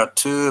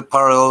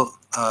parallel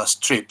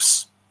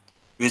strips,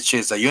 which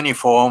is a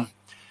uniform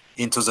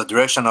into the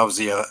direction of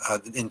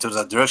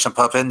the direction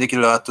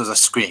perpendicular to the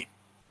screen.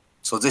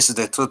 So this is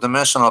the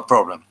two-dimensional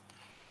problem,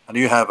 and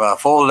you have a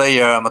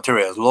 4-layer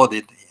material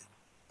loaded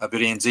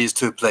between these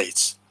two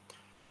plates.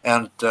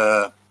 And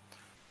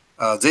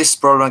this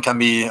problem can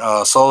be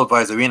solved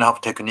by the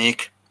Wiener-Hopf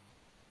technique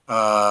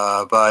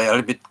by a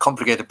little bit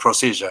complicated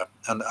procedure.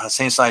 And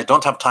since I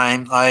don't have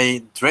time,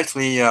 I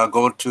directly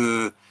go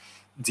to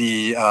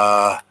the,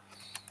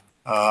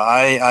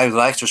 I would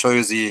like to show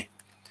you the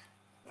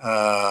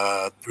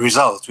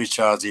results, which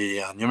are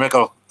the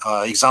numerical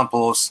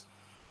examples,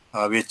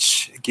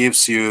 which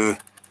gives you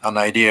an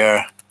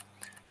idea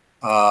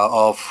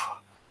of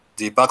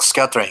the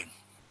backscattering.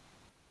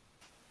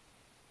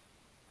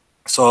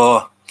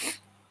 So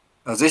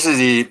this is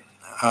the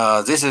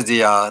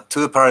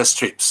two parallel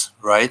strips,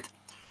 right?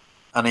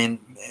 And in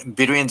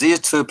between these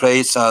two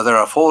plates, there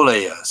are 4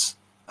 layers.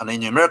 And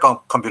in numerical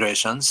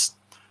computations,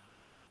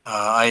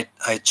 I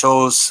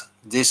chose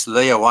this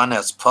layer 1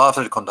 as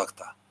perfect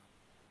conductor.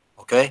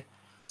 Okay,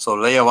 so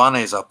layer 1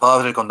 is a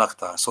perfect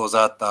conductor, so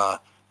that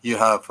you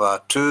have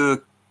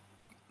 2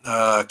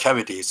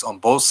 cavities on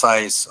both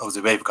sides of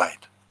the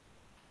waveguide.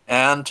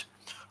 And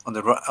on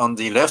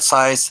the left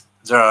side,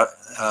 there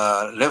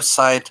are left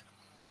side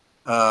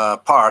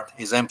part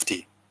is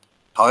empty.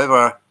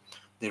 However,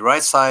 the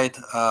right side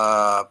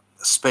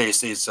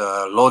space is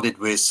loaded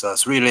with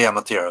 3-layer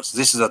materials.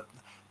 This is a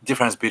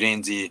difference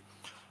between the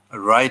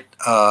right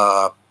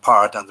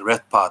part and the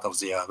left part of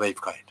the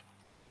waveguide.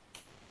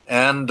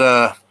 And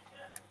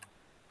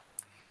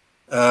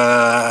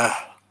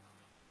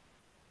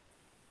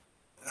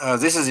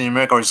this is the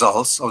numerical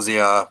results of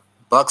the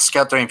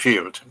backscattering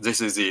field.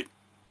 This is the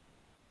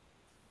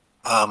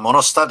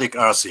monostatic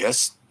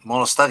RCS.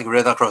 Monostatic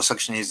radar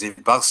cross-section is the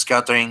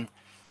backscattering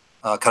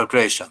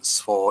calculations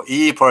for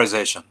E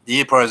polarization.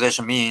 E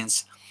polarization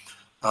means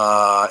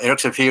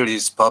electric field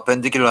is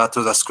perpendicular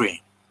to the screen.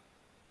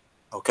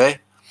 Okay,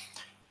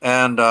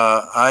 and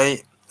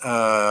I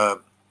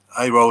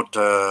wrote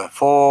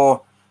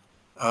 4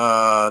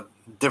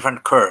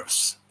 different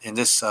curves in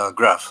this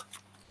graph.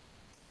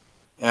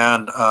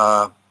 And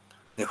the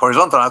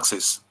horizontal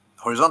axis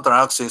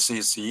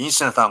is the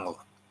incident angle,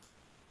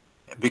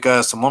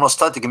 because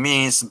monostatic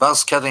means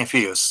backscattering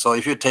fields. So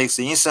if you take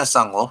the incidence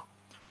angle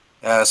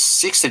as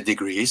 60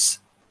 degrees,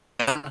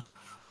 then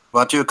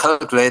what you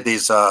calculate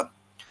is a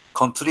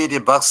completely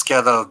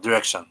backscatter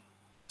direction.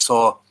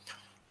 So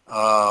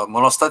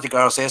monostatic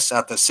RCS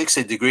at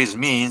 60 degrees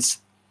means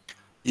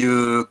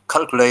you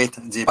calculate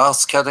the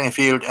backscattering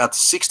field at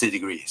 60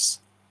 degrees.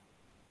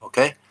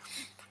 Okay?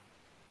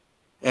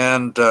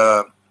 And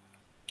 0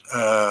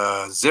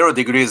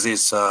 degrees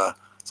is the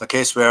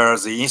case where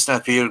the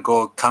incident field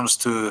comes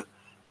to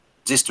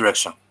this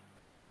direction.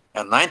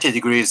 And 90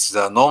 degrees is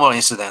the normal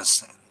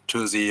incidence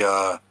to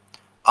the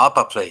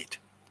upper plate.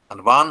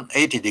 And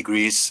 180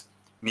 degrees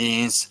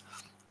means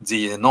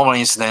the normal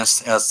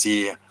incidence as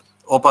the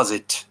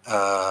opposite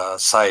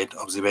side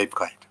of the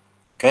waveguide.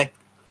 Okay?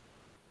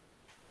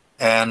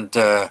 And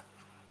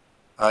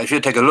if you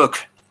take a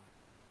look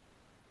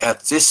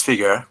at this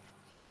figure,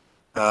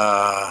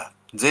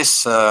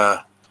 this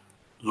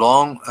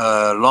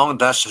long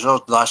dash,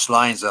 short dash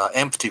lines are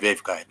empty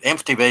waveguide.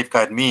 Empty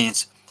waveguide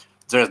means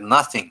there's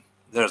nothing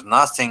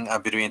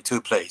between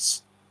 2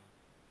 plates.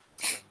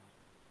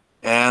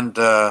 And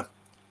the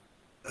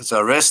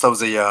rest of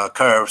the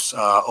curves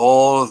are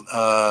all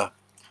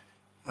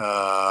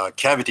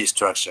cavity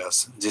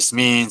structures. This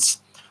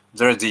means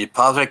there's the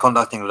perfect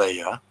conducting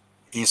layer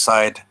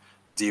inside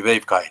the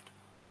waveguide.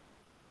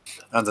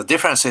 And the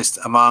differences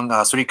among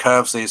 3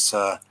 curves is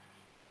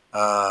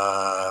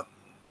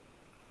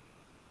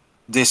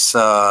this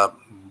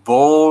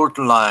bold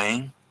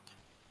line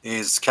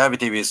is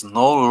cavity with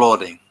no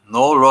loading.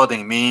 No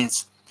loading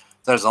means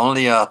there's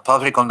only a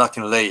perfectly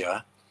conducting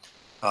layer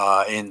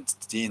in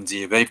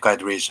the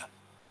waveguide region,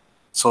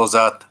 so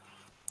that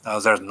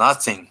there's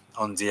nothing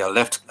on the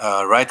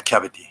right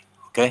cavity.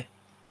 Okay,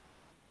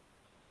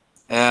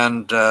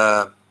 and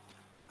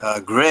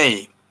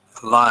gray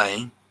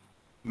line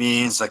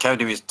means a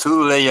cavity with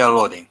 2-layer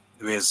loading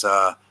with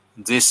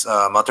these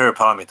material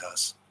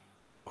parameters.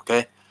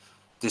 Okay,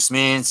 this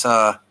means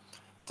the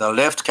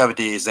left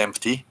cavity is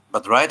empty,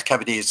 but right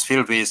cavity is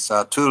filled with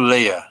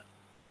 2-layer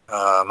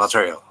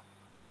material.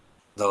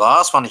 the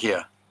last one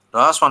here. The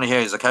last one here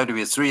is a cavity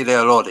with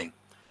 3-layer loading.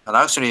 And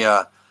actually,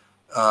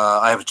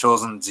 I have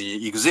chosen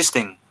the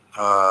existing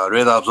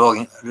radar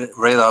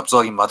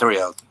absorbing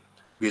material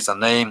with the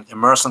name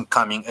Emerson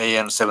Cumming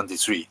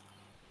AN73.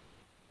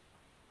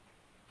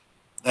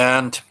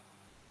 And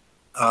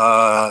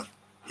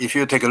if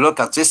you take a look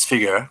at this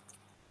figure,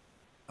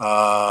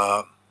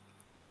 for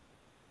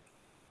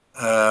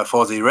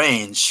the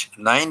range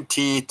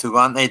 90 to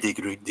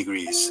 180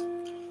 degrees,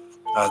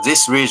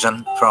 this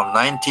region from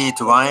 90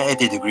 to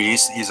 180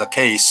 degrees is a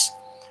case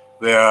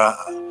where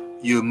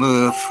you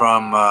move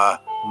from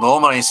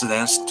normal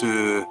incidence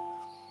to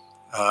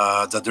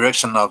the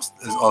direction of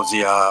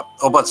the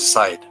opposite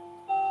side.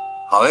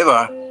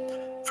 However,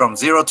 from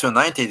 0 to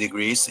 90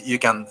 degrees, you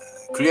can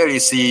clearly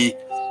see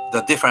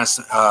the difference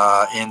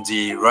in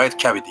the right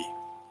cavity.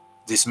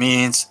 This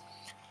means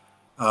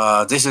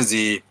this is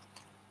the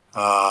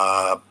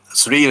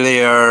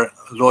 3-layer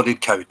loaded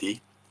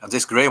cavity, and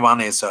this gray one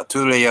is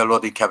 2-layer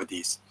loaded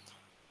cavities,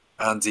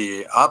 and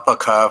the upper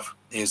curve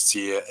is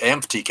the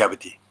empty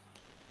cavity.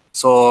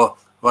 So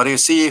what you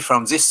see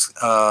from this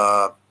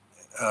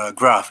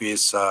graph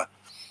is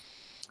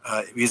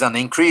with an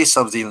increase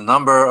of the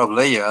number of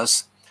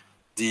layers,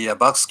 the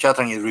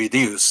backscattering is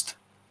reduced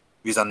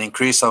with an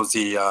increase of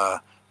the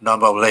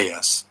number of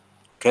layers.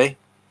 Okay,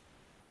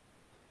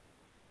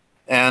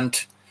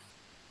 and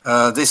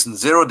this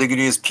 0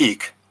 degrees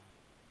peak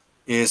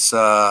is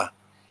the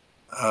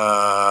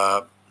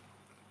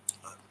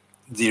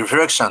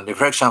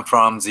refraction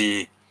from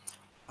the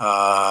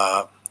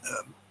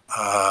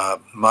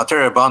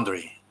material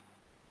boundary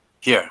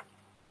here.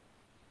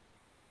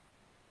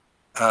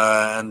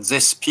 And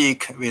this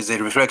peak is a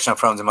reflection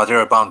from the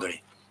material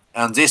boundary.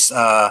 And this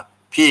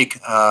peak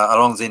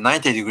along the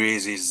 90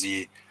 degrees is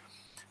the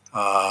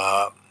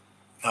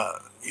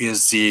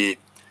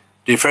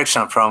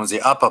reflection from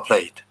the upper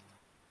plate.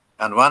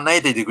 And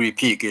 180-degree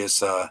peak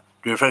is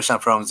reflection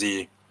from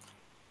the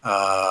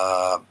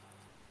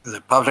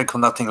perfect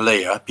conducting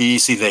layer,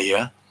 PEC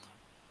layer,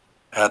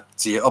 at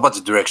the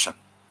opposite direction.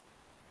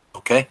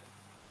 Okay,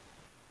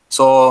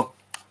 so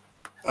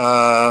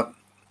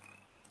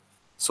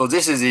so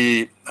this is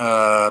the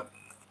 10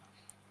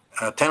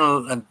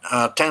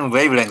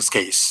 wavelengths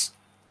case.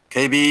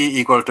 KB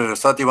equal to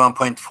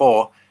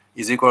 31.4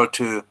 is equal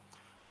to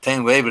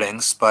 10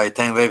 wavelengths by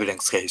 10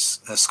 wavelengths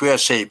case, a square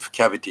shape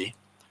cavity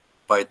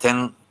by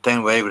 10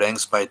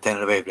 wavelengths by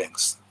 10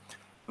 wavelengths,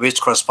 which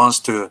corresponds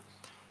to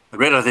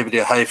relatively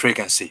high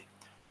frequency.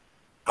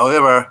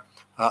 However,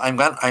 I'm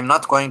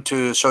not going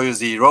to show you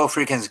the low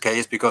frequency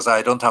case because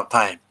I don't have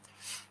time.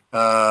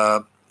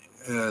 The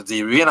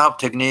Wiener-Hopf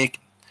technique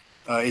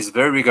is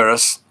very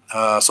rigorous,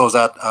 so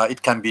that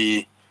it can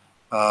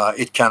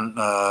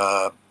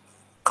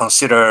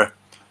consider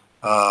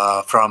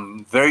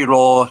from very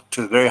low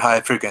to very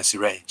high frequency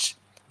range.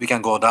 We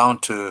can go down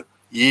to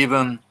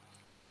even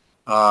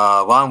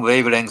 1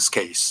 wavelength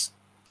case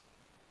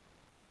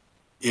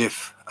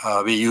if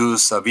we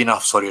use a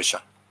Wiener-Hopf solution.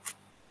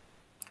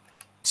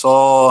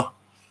 So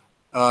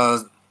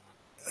I'm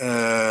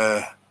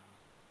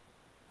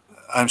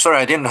sorry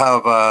I didn't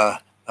have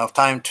enough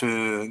time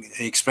to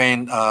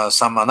explain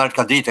some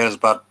analytical details,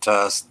 but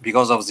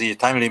because of the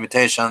time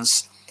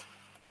limitations,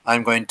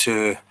 I'm going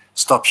to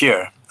stop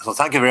here. So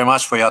thank you very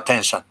much for your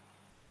attention.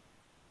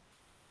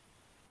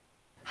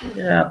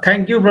 Yeah,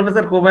 thank you,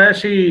 Professor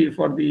Kobayashi,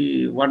 for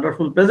the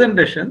wonderful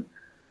presentation.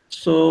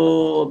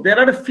 So there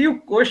are a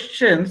few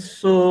questions.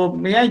 So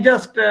may I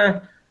just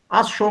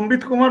ask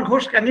Shambit Kumar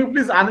Ghosh, can you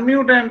please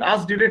unmute and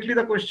ask directly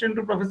the question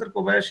to Professor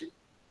Kobayashi?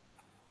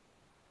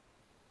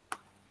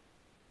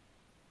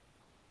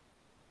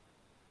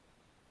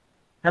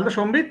 Hello,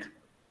 Shambit.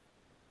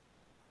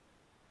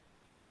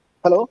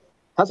 Hello.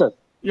 Hi, sir.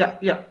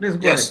 Yeah, please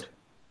go ahead.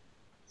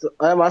 So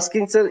I am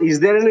asking, sir, is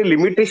there any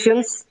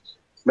limitations,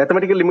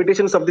 mathematical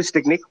limitations of this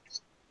technique?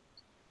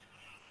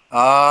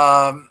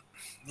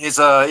 It's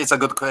a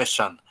good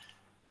question.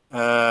 You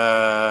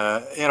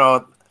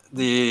know,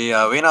 the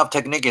Wiener-Hopf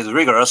technique is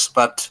rigorous,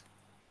 but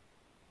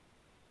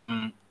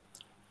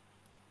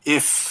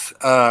if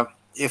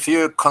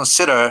you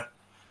consider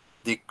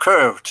the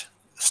curved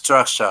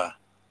structure,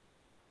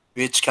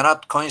 which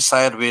cannot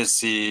coincide with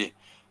the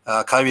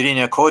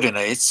curvilinear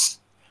coordinates,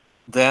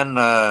 then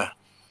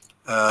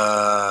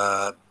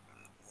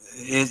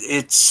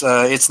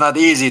it's not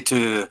easy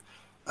to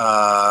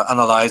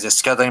analyze the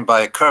scattering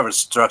by curved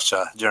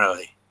structure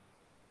generally.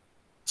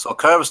 So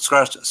curved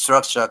structure,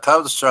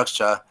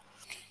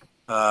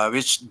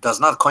 which does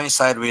not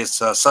coincide with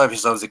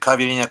surface of the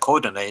curvilinear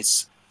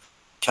coordinates,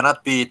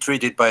 cannot be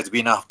treated by the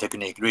Wiener-Hopf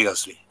technique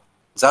rigorously.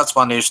 That's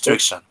one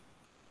restriction.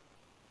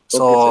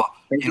 So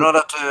in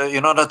order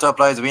to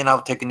apply the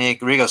Wiener-Hopf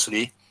technique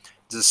rigorously,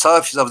 the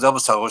surface of the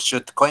obstacle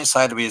should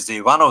coincide with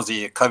one of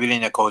the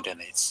curvilinear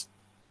coordinates.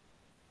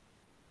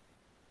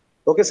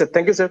 Okay, sir.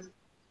 Thank you, sir.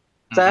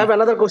 So I have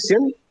another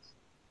question.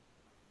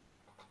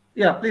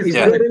 Yeah, please. Is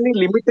there any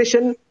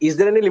limitation? Is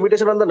there any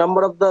limitation on the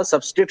number of the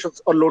substrates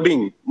or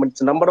loading?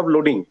 Number of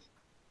loading.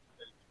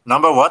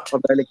 Number what?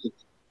 Of dielectric.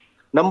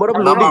 Number of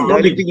Number loading, of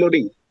loading. dielectric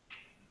loading.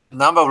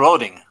 Number of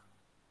loading.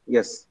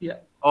 Yes. Yeah.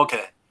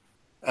 Okay.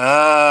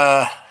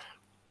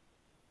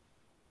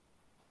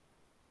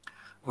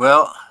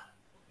 Well,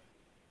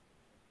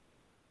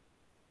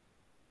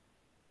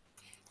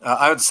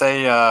 I would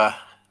say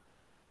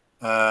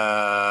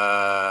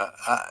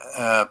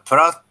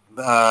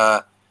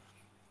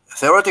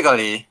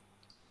theoretically,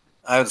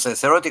 I would say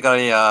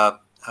theoretically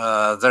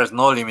there is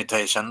no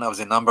limitation of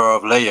the number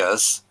of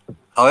layers.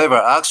 However,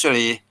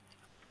 actually,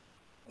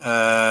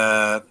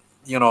 I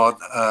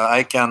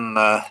can.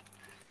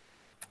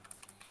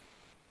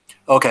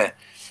 Okay,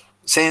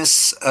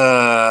 since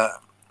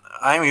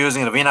I'm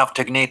using the Wiener-Hopf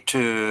technique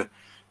to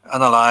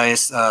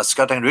analyze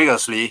scattering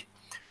rigorously,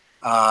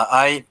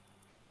 I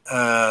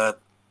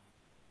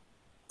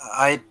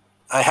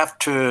have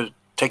to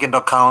take into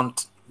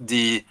account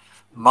the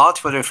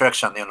multiple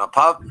reflection,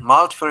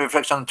 multiple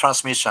reflection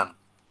transmission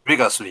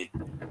rigorously.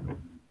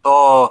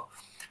 So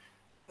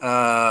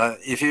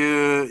if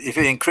you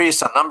increase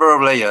the number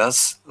of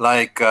layers,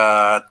 like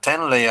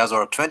 10 layers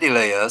or 20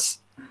 layers,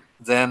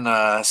 then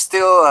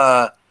still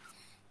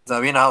the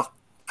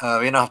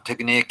Wiener-Hopf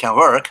technique can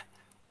work.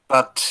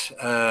 But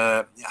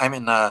I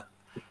mean,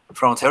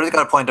 from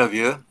theoretical point of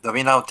view, the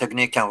Wiener-Hopf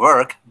technique can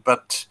work,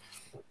 but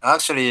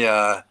actually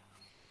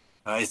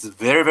it's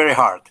very, very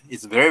hard.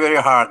 It's very,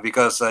 very hard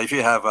because if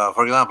you have,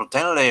 for example,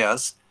 10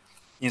 layers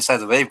inside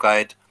the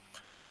waveguide,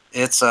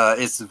 it's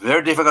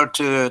very difficult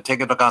to take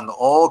into account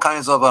all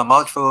kinds of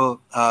multiple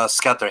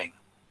scattering.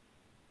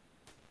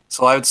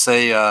 So I would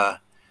say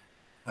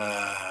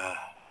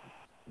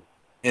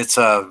it's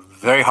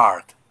very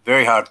hard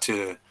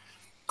to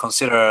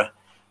consider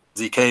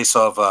the case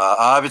of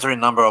arbitrary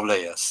number of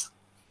layers.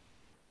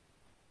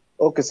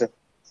 Okay, sir.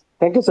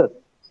 Thank you, sir.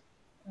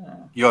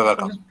 You're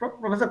welcome.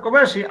 Professor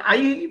Kobayashi,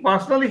 I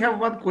personally have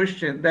one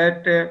question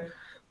that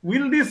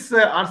will this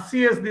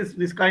RCS,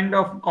 this kind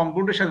of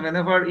computation,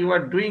 whenever you are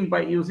doing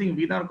by using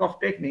Wiener-Hopf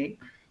technique,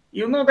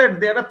 you know that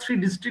there are 3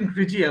 distinct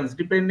regions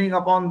depending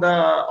upon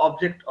the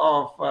object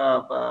of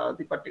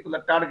the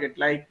particular target.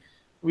 Like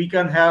we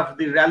can have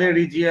the Rayleigh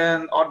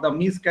region or the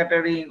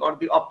mis-scattering or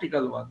the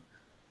optical one.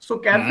 So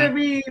can they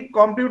be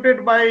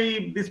computed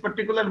by this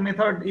particular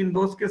method in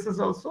those cases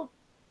also?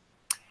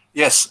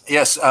 Yes.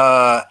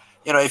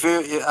 If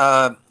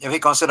you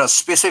consider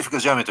specific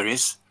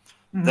geometries,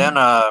 then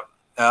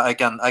I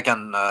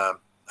can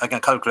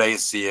calculate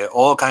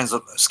all kinds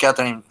of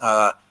scattering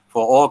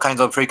for all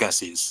kinds of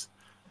frequencies.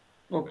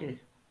 Okay.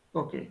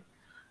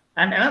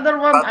 And another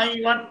one, I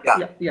want.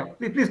 Yeah.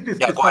 Please.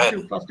 Go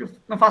ahead.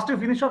 First you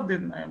finish off,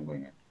 then I am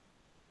going ahead.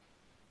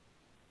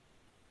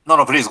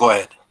 No, please go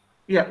ahead.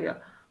 Yeah.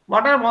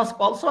 What I was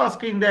also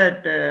asking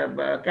that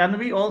can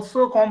we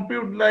also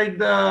compute like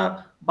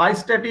the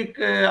bistatic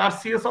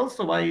RCS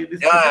also by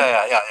this?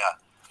 Yeah.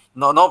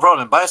 No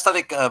problem.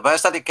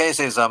 Bistatic case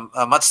is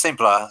much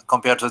simpler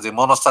compared to the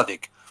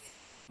monostatic.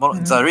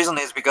 The reason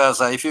is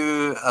because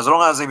as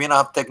long as the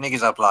Wiener-Hopf technique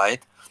is applied,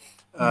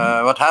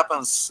 what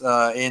happens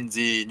in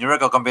the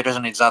numerical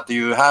computation is that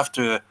you have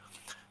to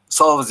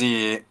solve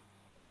the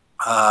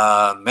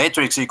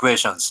matrix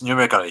equations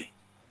numerically.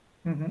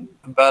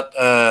 But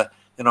for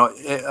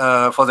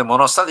the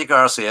monostatic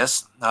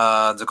RCS,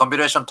 the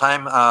computation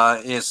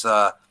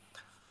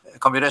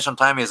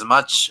time is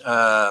much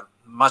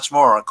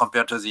more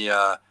compared to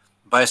the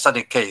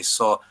bistatic case.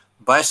 So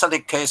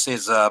bistatic case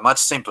is much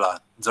simpler.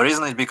 The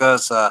reason is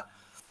because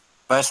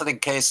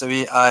bistatic case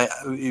we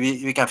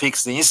can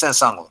fix the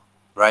incidence angle,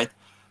 right?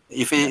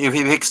 If we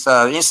fix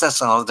the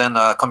incidence angle, then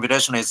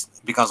computation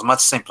becomes much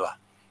simpler.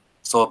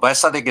 So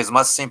bistatic is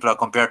much simpler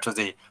compared to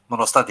the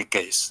monostatic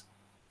case.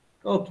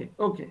 Okay.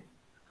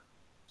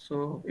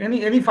 So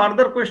any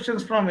further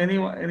questions from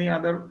any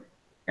other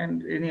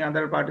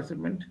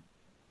participant?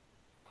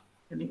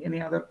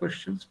 Any other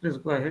questions? Please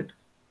go ahead.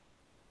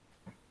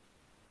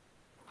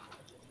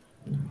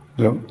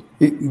 Hello.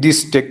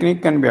 This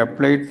technique can be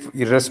applied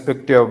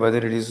irrespective of whether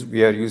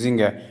we are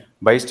using a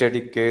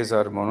bistatic case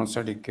or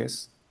monostatic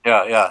case.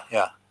 Yeah.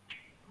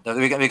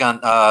 We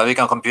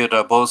can compute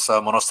both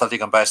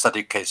monostatic and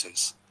bistatic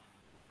cases.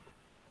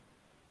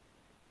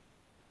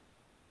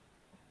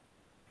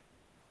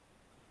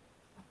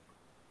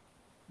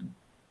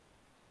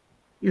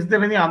 Is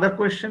there any other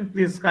question?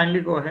 Please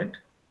kindly go ahead.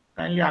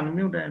 Kindly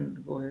unmute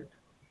and go ahead.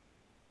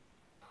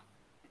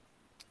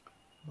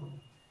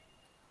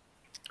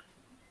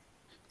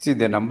 See,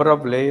 the number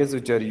of layers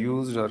which are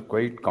used are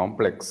quite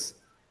complex.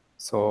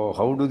 So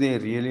how do they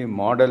really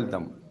model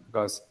them?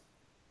 Because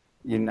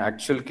in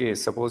actual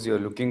case, suppose you're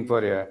looking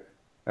for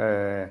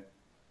a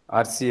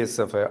RCS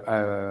of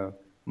a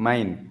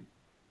mine,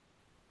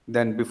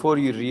 then before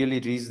you really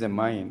reach the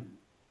mine,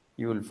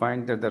 you will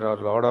find that there are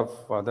a lot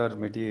of other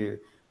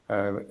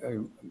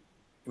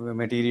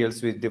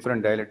materials with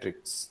different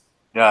dielectrics.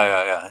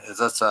 Yeah.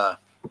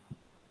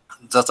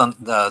 That's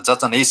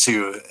an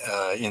issue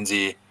in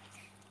the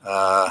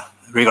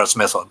rigorous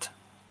method.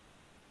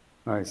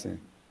 I see.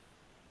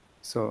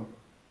 So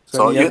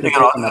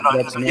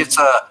it's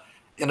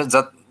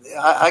that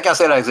I can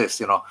say like this.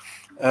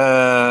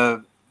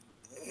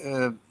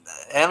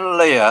 n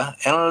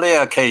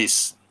layer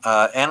case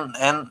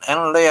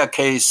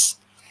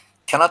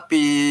cannot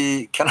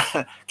be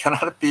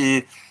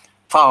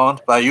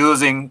found by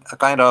using a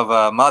kind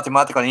of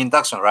mathematical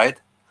induction, right?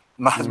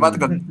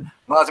 Mathematical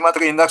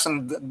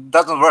induction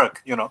doesn't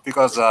work, you know,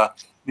 because of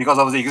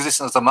the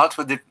existence of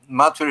multiple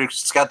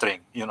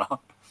scattering, you know.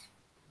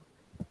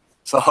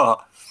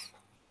 So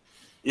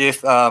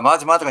if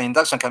mathematical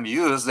induction can be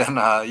used, then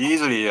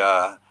easily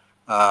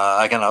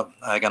I can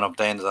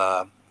obtain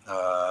the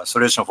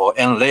solution for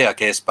n layer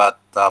case. But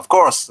of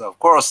course,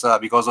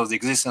 because of the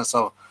existence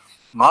of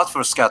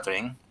multiple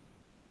scattering,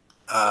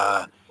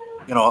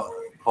 you know,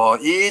 for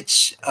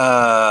each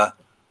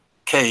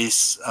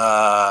case,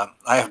 I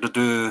have to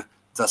do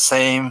the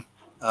same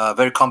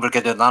very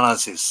complicated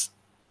analysis.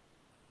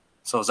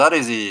 So that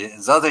is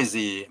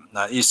the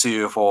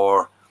issue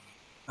for.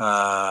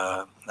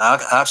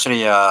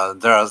 Actually,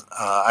 there are,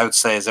 I would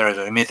say there is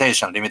a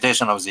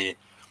limitation of the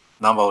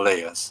number of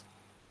layers.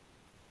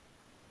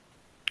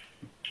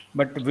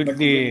 But with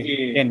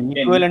an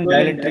equivalent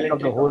dielectric of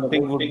the whole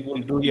thing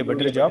would do a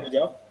better job?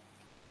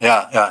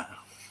 Yeah.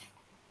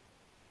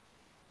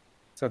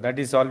 So that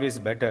is always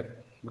better,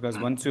 because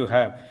once you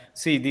have,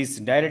 see, this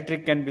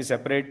dielectric can be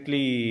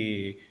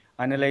separately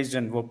analyzed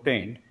and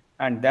obtained,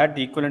 and that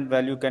equivalent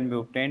value can be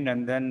obtained,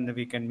 and then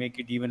we can make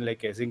it even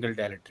like a single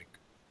dielectric.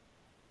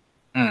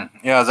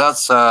 Yeah,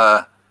 that's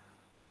I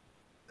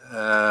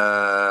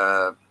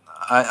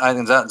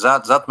think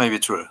that may be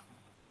true.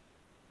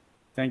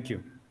 Thank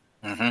you.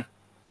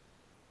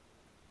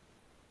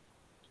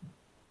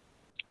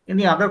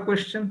 Any other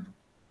question?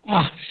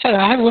 Sir,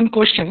 I have one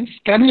question.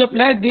 Can we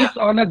apply this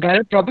on a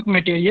gyrotropic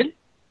material?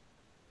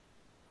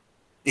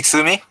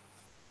 Excuse me?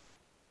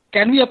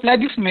 Can we apply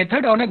this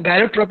method on a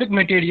gyrotropic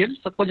material?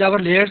 Suppose our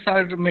layers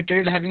are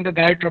material having the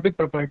gyrotropic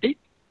property.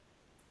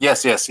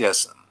 Yes.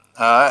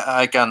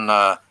 I can.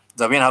 The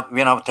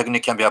Wiener-Hopf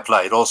technique can be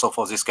applied also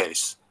for this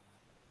case.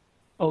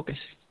 Okay,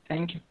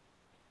 thank you.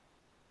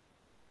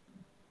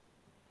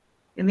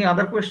 Any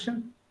other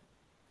question?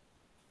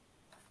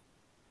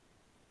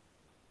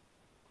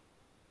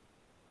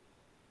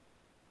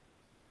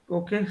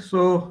 Okay,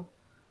 so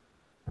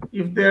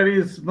if there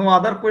is no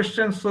other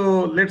question,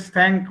 so let's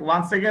thank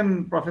once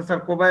again Professor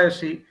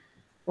Kobayashi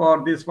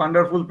for this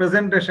wonderful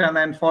presentation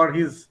and for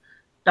his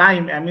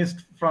time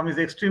amidst from his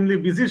extremely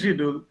busy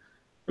schedule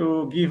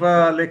to give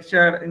a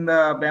lecture in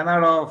the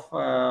banner of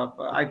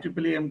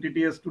IEEE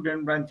MTT-S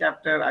Student Branch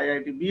Chapter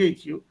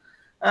IITBHU.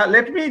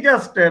 Let me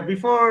just,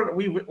 before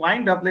we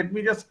wind up, let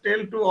me just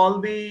tell to all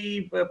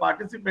the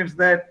participants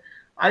that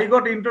I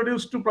got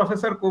introduced to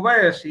Professor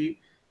Kobayashi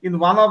in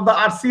one of the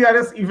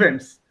RCRS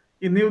events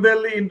in New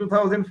Delhi in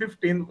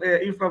 2015,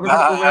 if Professor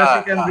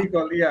Kobayashi can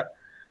recall. Yeah.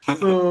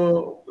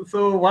 So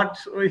what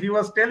he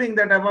was telling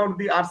that about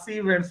the RC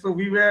events, so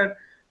we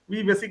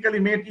basically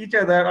met each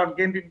other or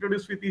get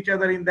introduced with each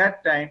other in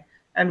that time,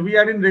 and we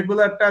are in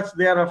regular touch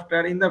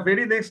thereafter. In the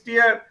very next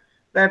year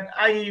that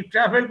I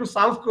traveled to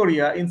South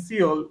Korea in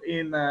Seoul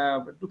in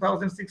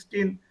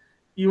 2016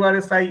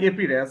 URSI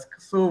EPIDESC,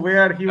 so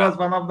where he was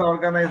one of the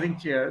organizing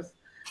chairs.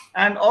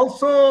 And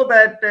also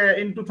that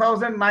in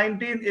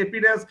 2019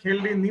 EPIDESC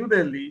held in New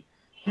Delhi,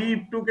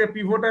 he took a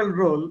pivotal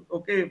role,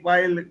 okay,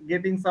 while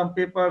getting some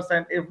papers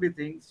and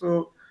everything.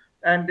 So,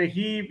 and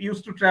he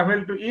used to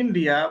travel to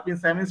India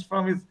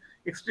from his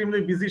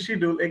extremely busy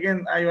schedule.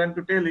 Again, I want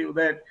to tell you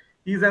that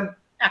he's an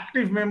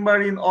active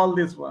member in all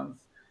these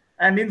ones.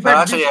 And in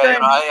fact, actually,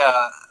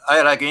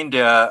 I like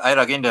India. I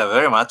like India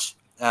very much,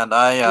 and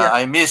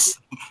I miss,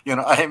 you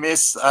know, I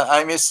miss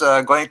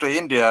going to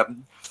India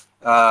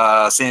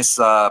since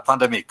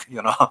pandemic,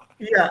 you know.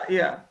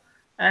 Yeah.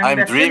 And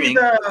I'm dreaming.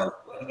 The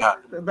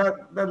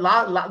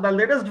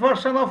latest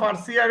version of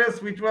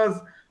RCRS, which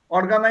was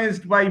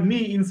organized by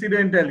me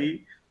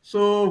incidentally,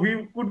 so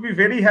we could be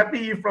very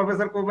happy if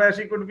Professor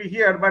Kobayashi could be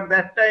here, but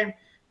that time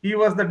he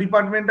was the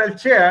departmental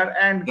chair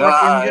and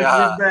got engaged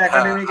with the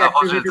academic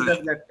activities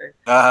at that time.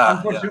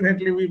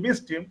 Unfortunately, we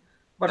missed him.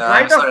 But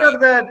right after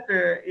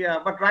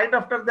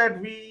that,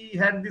 we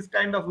had this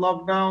kind of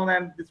lockdown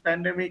and this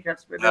pandemic had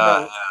spread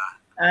out.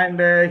 And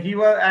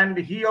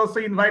he also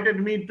invited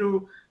me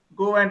to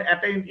go and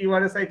attend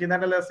URSI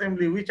General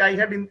Assembly, which I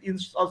had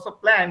also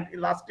planned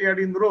last year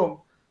in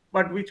Rome,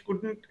 but which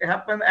couldn't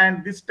happen.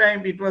 And this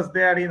time it was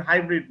there in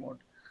hybrid mode.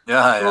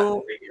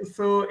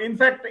 So in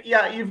fact,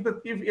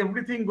 if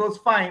everything goes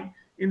fine,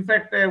 in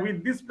fact,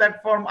 with this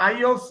platform,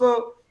 I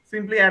also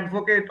simply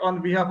advocate on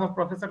behalf of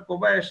Professor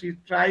Kobayashi,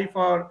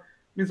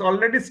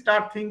 already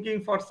start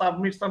thinking for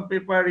submit some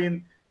paper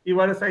in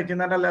URSI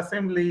General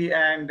Assembly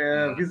and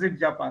visit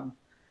Japan.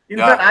 In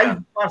fact, I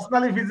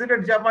personally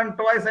visited Japan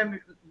twice, and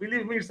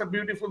believe me, it's a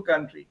beautiful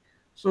country.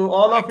 So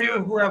all of you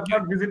who have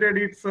not visited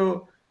it,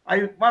 so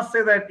I must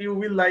say that you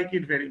will like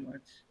it very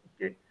much.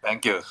 Okay.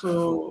 Thank you.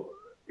 So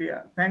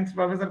yeah, thanks,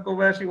 Professor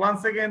Kobayashi,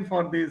 once again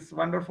for this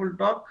wonderful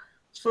talk.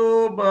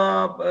 So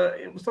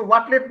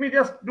let me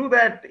just do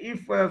that.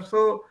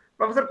 So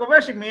Professor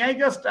Kobayashi, may I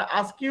just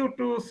ask you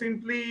to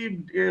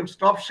simply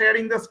stop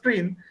sharing the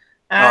screen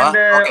And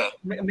Okay.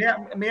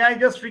 may I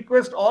just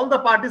request all the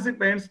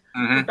participants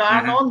to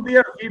turn on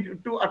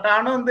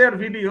their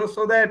video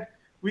so that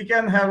we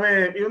can have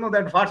a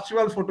that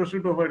virtual photo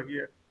shoot over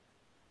here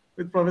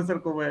with Professor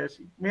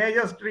Kobayashi. May I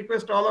just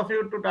request all of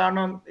you to turn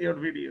on your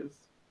videos?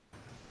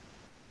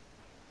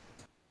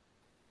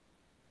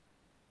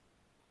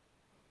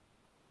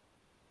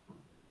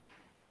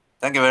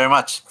 Thank you very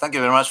much. Thank you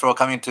very much for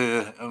coming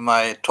to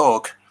my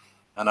talk,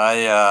 and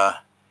I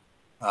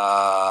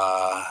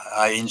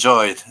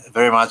enjoyed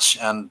very much.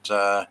 And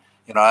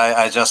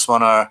I just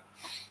want to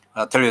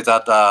tell you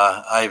that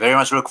I very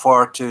much look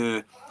forward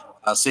to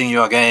seeing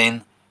you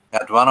again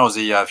at one of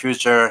the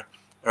future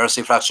Earth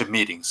diffraction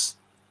meetings.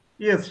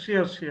 Yes,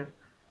 sure.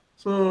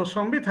 So,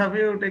 Shambit, have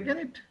you taken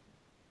it?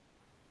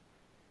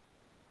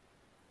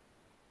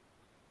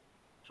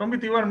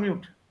 Shambit, you are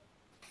mute.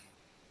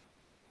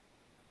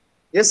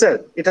 Yes,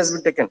 sir. It has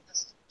been taken.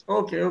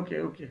 Okay.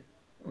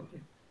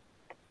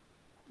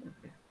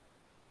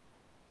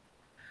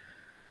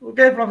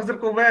 Okay, Professor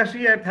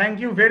Kobayashi, I thank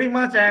you very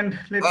much, and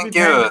let me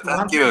thank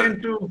once again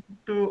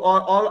to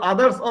all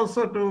others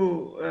also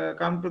to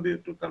come to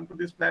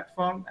this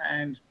platform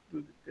and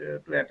to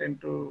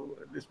attend to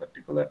this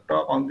particular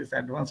talk on this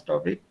advanced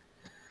topic.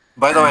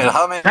 By the way,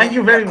 how many? Thank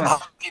you very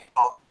much.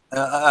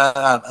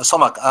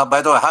 Somak,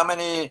 by the way,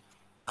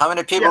 how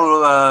many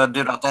people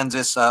did attend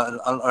this?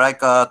 Like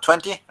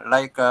 20?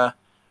 Like?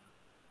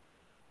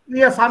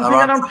 Yeah, something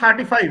around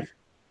 35.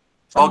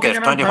 Okay,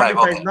 25.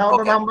 Okay. Now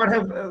the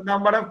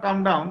number have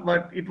come down,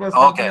 but it was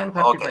something around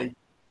 35.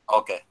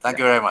 Okay. Thank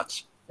you very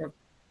much.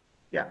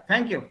 Yeah,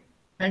 thank you.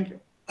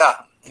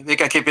 Yeah, we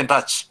can keep in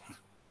touch.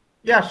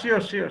 Yeah,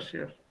 sure.